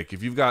flank steak,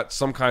 if you've got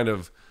some kind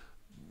of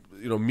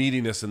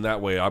meatiness in that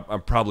way,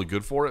 I'm probably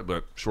good for it.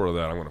 But short of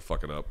that, I'm gonna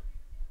fuck it up.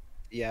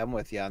 Yeah, I'm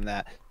with you on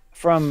that.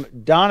 From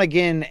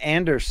Donegan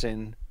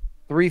Anderson,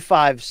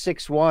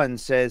 3561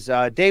 says,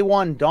 Day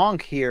One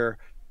Donk here.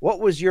 What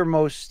was your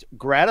most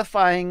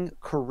gratifying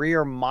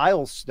career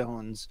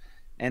milestones,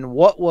 and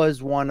what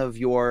was one of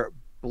your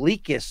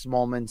bleakest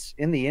moments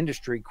in the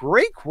industry?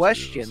 Great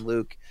question, Jesus.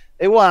 Luke.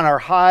 They want our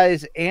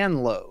highs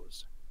and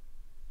lows.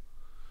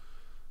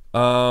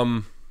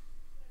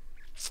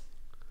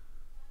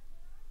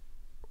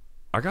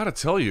 I gotta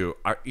tell you,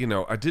 I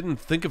didn't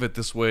think of it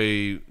this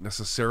way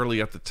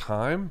necessarily at the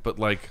time, but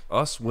like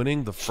us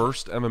winning the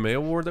first MMA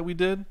award that we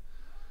did,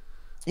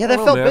 yeah, that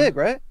felt big,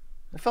 right?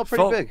 It felt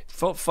pretty big.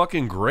 Felt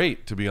fucking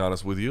great, to be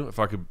honest with you. If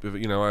I could,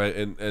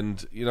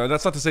 and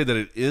that's not to say that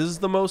it is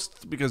the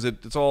most, because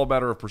it's all a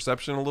matter of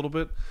perception a little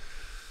bit.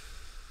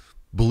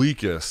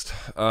 Bleakest.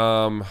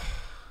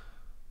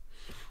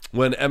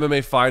 When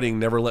MMA fighting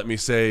never let me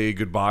say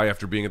goodbye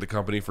after being at the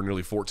company for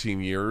nearly 14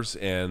 years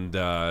and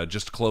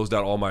just closed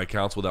out all my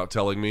accounts without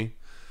telling me.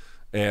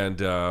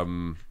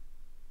 And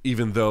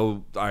even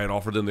though I had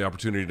offered them the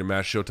opportunity to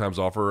match Showtime's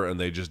offer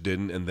and they just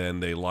didn't, and then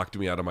they locked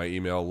me out of my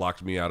email,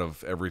 locked me out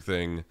of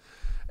everything,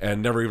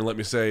 and never even let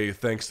me say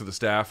thanks to the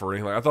staff or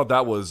anything. I thought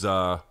that was...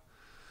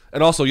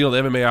 and also, the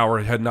MMA hour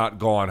had not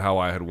gone how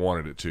I had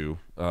wanted it to.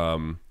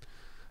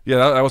 Yeah,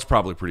 that was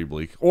probably pretty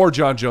bleak. Or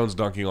John Jones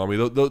dunking on me.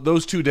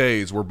 Those 2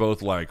 days were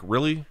both like,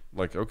 really?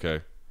 Like,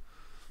 okay.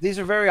 These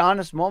are very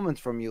honest moments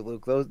from you,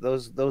 Luke.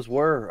 Those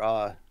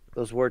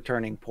were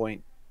turning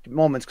point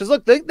moments. Because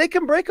look, they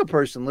can break a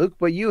person, Luke,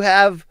 but you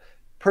have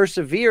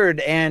persevered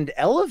and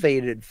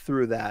elevated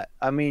through that.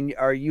 I mean,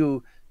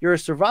 you're a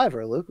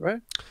survivor, Luke,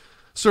 right?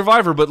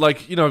 Survivor, but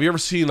like, have you ever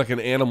seen like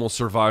an animal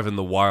survive in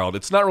the wild?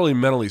 It's not really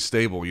mentally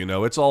stable,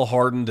 It's all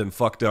hardened and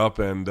fucked up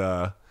and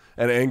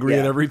angry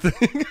and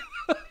everything.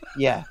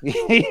 Yeah,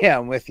 yeah,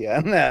 I'm with you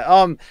on that.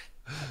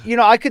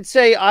 I could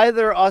say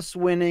either us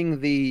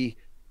winning the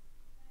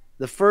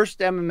first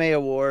MMA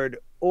award,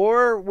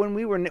 or when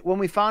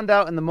we found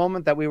out in the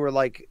moment that we were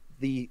like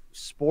the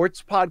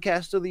sports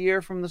podcast of the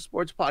year from the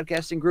sports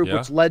podcasting group,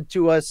 which led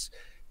to us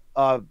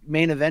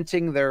main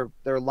eventing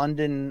their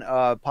London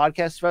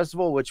podcast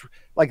festival, which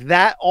like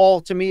that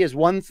all to me is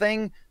one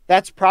thing.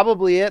 That's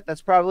probably it.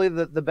 That's probably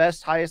the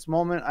best, highest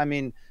moment. I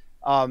mean,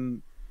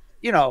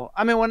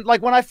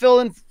 when I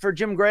fill in for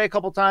Jim Gray a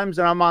couple times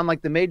and I'm on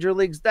like the major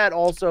leagues, that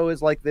also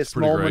is like this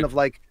moment of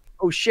like,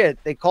 oh shit,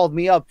 they called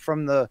me up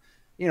from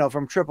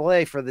from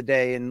AAA for the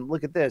day. And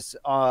look at this.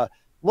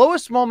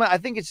 Lowest moment, I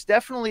think it's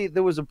definitely,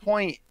 there was a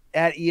point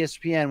at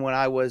ESPN when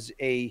I was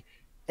a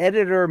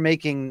editor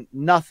making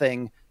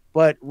nothing,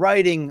 but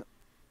writing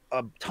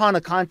a ton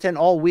of content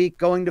all week,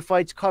 going to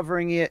fights,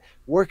 covering it,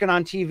 working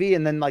on TV,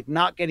 and then like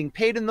not getting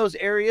paid in those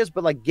areas,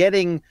 but like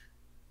getting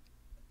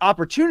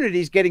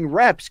opportunities, getting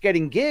reps,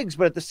 getting gigs,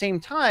 but at the same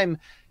time,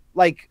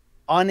 like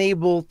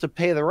unable to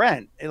pay the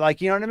rent.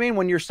 Like, you know what I mean?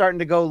 When you're starting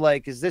to go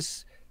like, is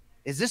this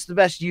the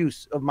best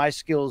use of my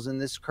skills in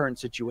this current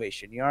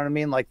situation? You know what I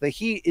mean? Like the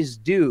heat is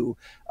due.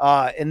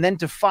 And then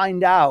to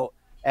find out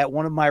at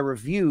one of my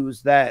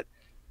reviews that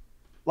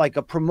like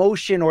a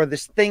promotion or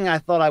this thing I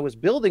thought I was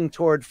building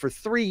toward for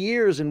 3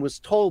 years and was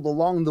told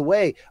along the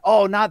way,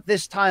 oh, not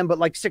this time, but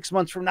like 6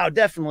 months from now,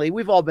 definitely.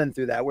 We've all been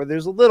through that, where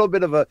there's a little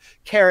bit of a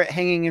carrot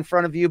hanging in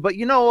front of you, but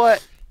you know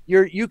what?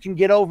 You can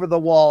get over the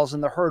walls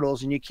and the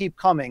hurdles and you keep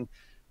coming.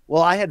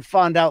 Well, I had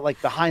found out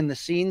like behind the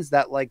scenes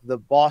that like the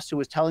boss who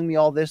was telling me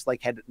all this,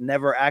 like had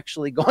never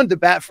actually gone to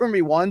bat for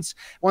me once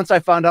I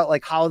found out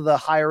like how the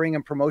hiring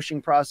and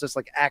promotion process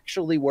like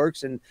actually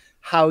works and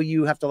how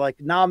you have to like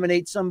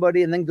nominate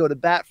somebody and then go to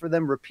bat for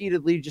them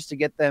repeatedly just to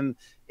get them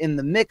in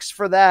the mix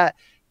for that.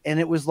 And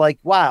it was like,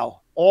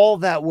 wow, all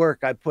that work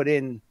I put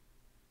in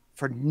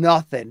for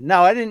nothing.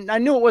 Now I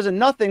knew it wasn't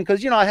nothing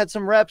because, I had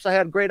some reps, I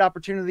had great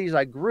opportunities,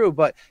 I grew,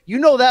 but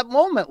that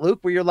moment, Luke,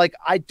 where you're like,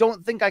 I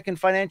don't think I can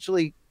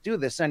financially do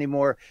this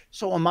anymore.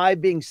 So am I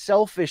being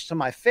selfish to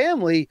my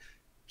family,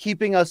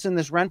 keeping us in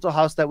this rental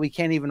house that we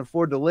can't even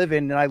afford to live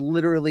in? And I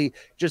literally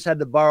just had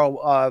to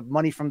borrow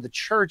money from the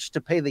church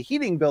to pay the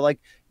heating bill. Like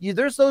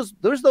there's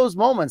those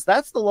moments.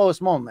 That's the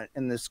lowest moment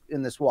in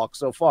this walk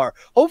so far.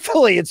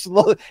 Hopefully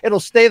it'll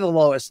stay the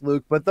lowest,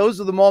 Luke, but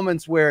those are the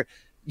moments where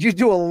you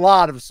do a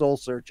lot of soul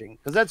searching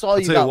because that's all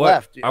you got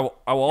left. I will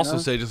also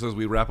say, just as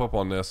we wrap up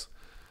on this,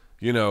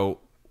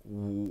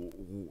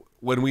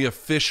 when we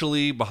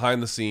officially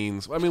behind the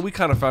scenes, I mean, we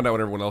kind of found out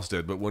when everyone else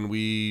did, but when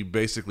we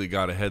basically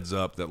got a heads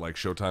up that like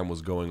Showtime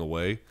was going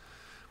away,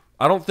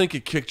 I don't think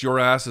it kicked your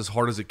ass as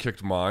hard as it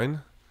kicked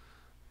mine,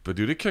 but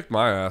dude, it kicked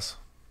my ass.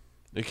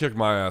 It kicked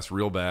my ass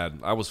real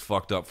bad. I was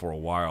fucked up for a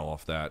while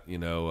off that,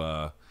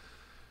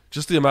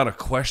 just the amount of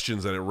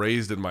questions that it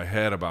raised in my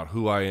head about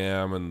who I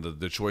am and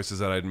the choices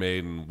that I'd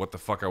made and what the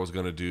fuck I was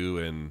going to do.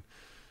 And,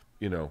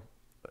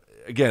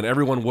 again,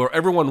 everyone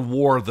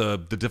wore the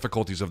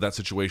difficulties of that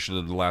situation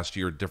in the last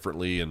year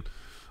differently. And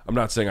I'm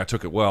not saying I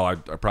took it well. I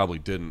probably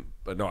didn't.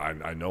 But no,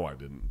 I know I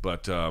didn't.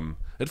 But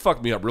it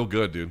fucked me up real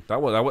good, dude.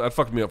 That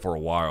fucked me up for a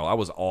while. I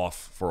was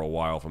off for a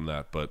while from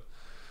that. But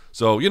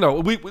so,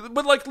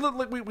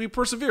 we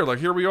persevere. Like,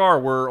 here we are.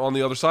 We're on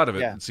the other side of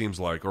it, It seems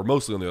like. Or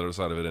mostly on the other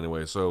side of it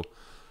anyway. So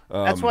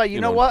that's why, you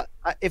know what?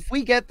 If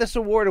we get this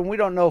award, and we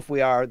don't know if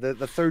we are,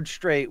 the third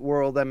straight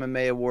World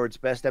MMA Awards,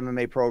 Best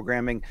MMA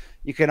Programming,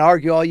 you can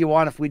argue all you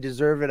want if we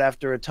deserve it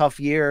after a tough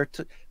year.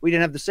 We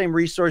didn't have the same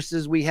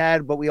resources we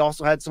had, but we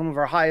also had some of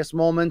our highest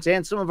moments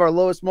and some of our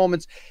lowest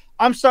moments.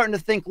 I'm starting to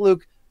think,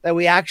 Luke, that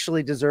we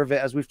actually deserve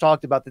it, as we've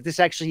talked about, that this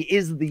actually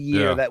is the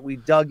year that we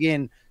dug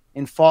in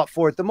and fought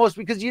for it the most.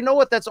 Because you know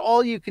what? That's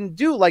all you can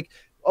do. Like,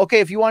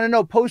 okay, if you want to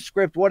know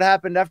postscript, what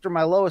happened after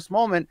my lowest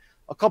moment,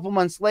 a couple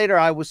months later,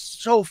 I was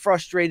so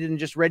frustrated and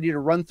just ready to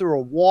run through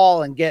a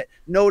wall and get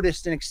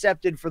noticed and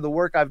accepted for the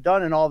work I've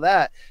done and all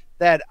that,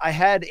 that I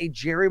had a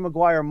Jerry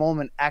Maguire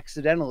moment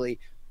accidentally.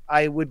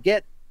 I would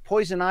get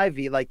poison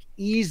ivy like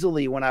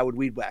easily when I would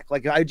weed whack.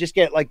 Like I just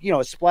get like,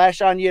 a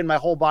splash on you and my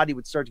whole body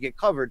would start to get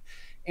covered.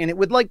 And it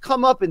would like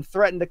come up and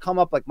threaten to come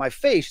up like my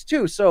face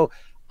too. So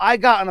I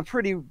got on a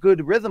pretty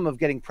good rhythm of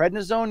getting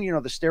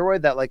prednisone, the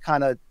steroid that like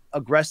kind of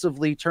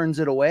aggressively turns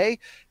it away.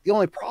 The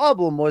only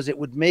problem was it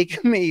would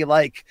make me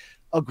like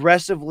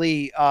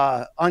aggressively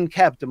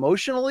unkept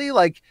emotionally.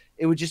 Like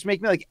it would just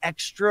make me like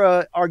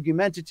extra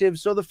argumentative.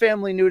 So the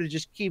family knew to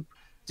just keep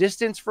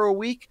distance for a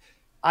week.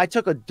 I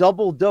took a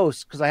double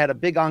dose because I had a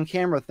big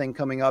on-camera thing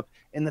coming up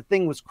and the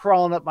thing was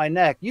crawling up my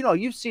neck.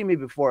 You've seen me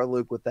before,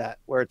 Luke, with that,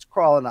 where it's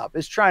crawling up.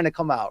 It's trying to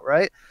come out,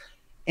 right?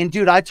 And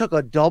dude, I took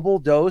a double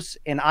dose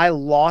and I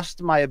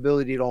lost my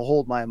ability to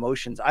hold my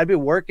emotions. I'd be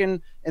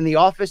working in the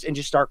office and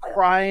just start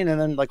crying and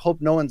then like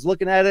hope no one's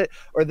looking at it.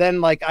 Or then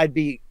like I'd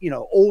be,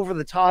 over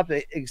the top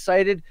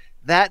excited.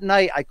 That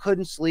night I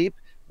couldn't sleep,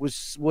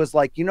 was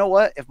like, you know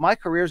what? If my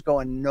career's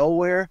going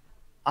nowhere,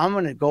 I'm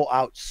going to go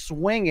out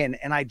swinging.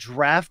 And I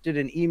drafted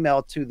an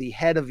email to the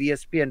head of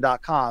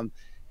ESPN.com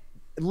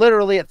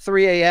literally at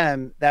 3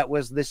 a.m. That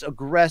was this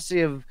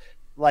aggressive,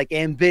 like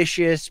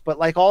ambitious, but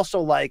like also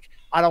like,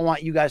 I don't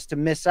want you guys to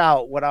miss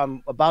out what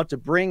I'm about to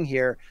bring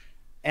here.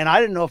 And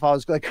I didn't know if I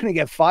was like going to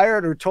get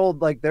fired or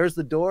told like, there's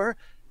the door.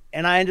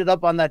 And I ended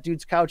up on that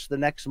dude's couch the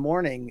next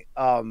morning,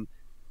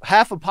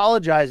 half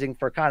apologizing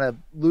for kind of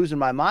losing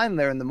my mind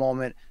there in the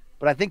moment.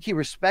 But I think he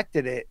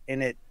respected it,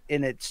 and it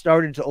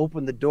started to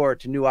open the door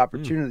to new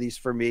opportunities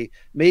for me.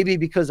 Maybe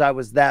because I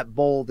was that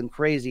bold and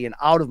crazy and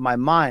out of my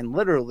mind,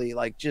 literally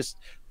like just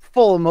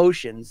full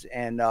emotions.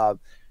 And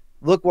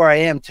look where I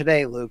am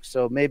today, Luke.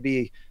 So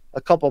maybe a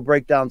couple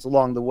breakdowns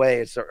along the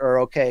way are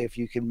okay if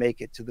you can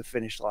make it to the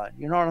finish line.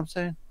 You know what I'm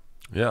saying?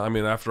 Yeah, I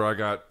mean, after I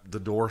got the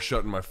door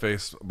shut in my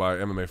face by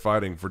MMA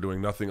Fighting for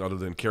doing nothing other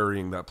than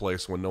carrying that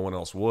place when no one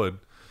else would,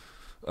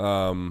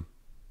 I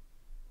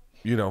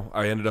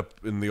ended up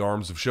in the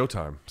arms of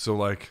Showtime. So,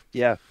 like,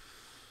 yeah,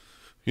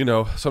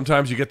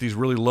 sometimes you get these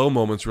really low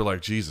moments where you're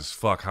like, Jesus,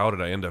 fuck, how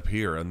did I end up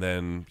here? And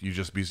then you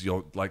just be,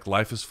 like,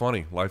 life is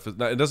funny.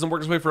 It doesn't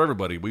work this way for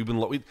everybody.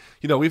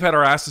 We've had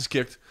our asses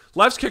kicked.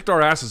 Life's kicked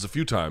our asses a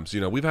few times.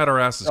 We've had our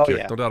asses kicked,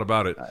 yeah. No doubt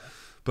about it.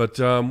 But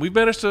we've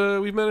managed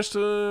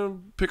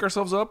to pick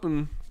ourselves up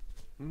and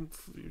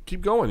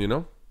keep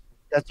going.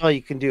 That's all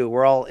you can do.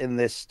 We're all in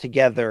this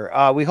together.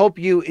 We hope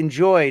you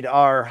enjoyed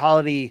our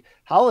holiday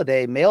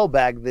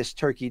mailbag this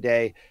Turkey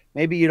Day.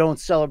 Maybe you don't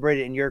celebrate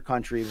it in your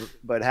country,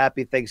 but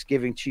happy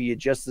Thanksgiving to you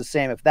just the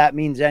same, if that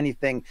means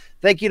anything.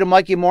 Thank you to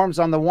Mikey Morms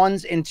on the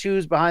ones and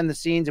twos behind the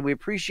scenes, and we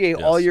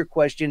appreciate all your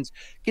questions.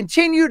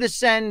 Continue to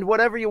send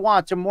whatever you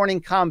want to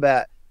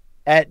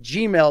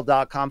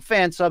morningcombat@gmail.com.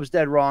 Fan subs,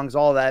 dead wrongs,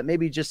 all that.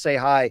 Maybe just say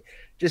hi.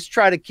 Just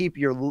try to keep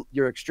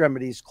your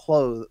extremities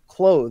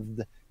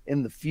clothed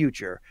in the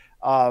future.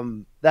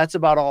 That's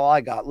about all I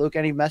got. Luke,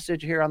 any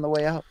message here on the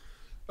way out?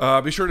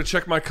 Be sure to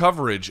check my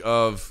coverage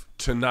of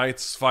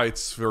tonight's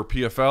fights for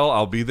PFL.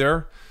 I'll be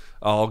there.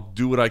 I'll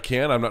do what I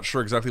can. I'm not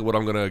sure exactly what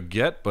I'm going to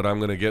get, but I'm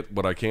going to get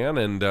what I can,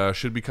 and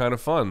should be kind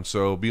of fun.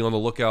 So be on the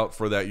lookout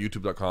for that,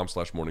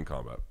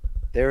 youtube.com/morningcombat.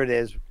 There it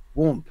is.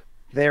 Boom.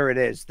 There it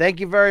is. Thank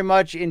you very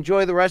much.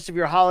 Enjoy the rest of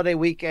your holiday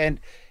weekend.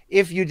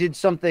 If you did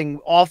something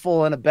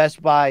awful in a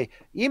Best Buy,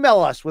 email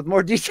us with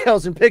more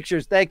details and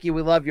pictures. Thank you.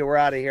 We love you. We're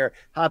out of here.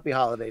 Happy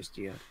holidays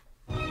to you.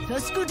 The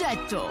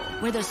Scudetto,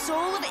 where the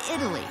soul of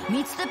Italy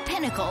meets the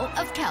pinnacle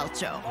of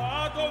calcio.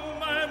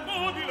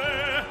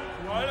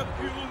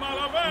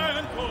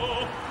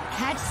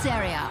 Catch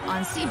Serie A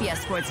on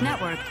CBS Sports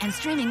Network and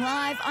streaming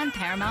live on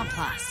Paramount+.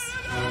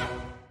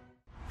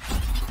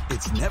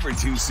 It's never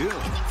too soon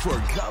for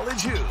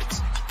college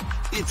hoops.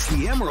 It's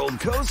the Emerald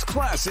Coast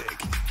Classic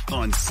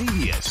on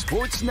CBS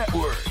Sports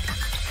Network.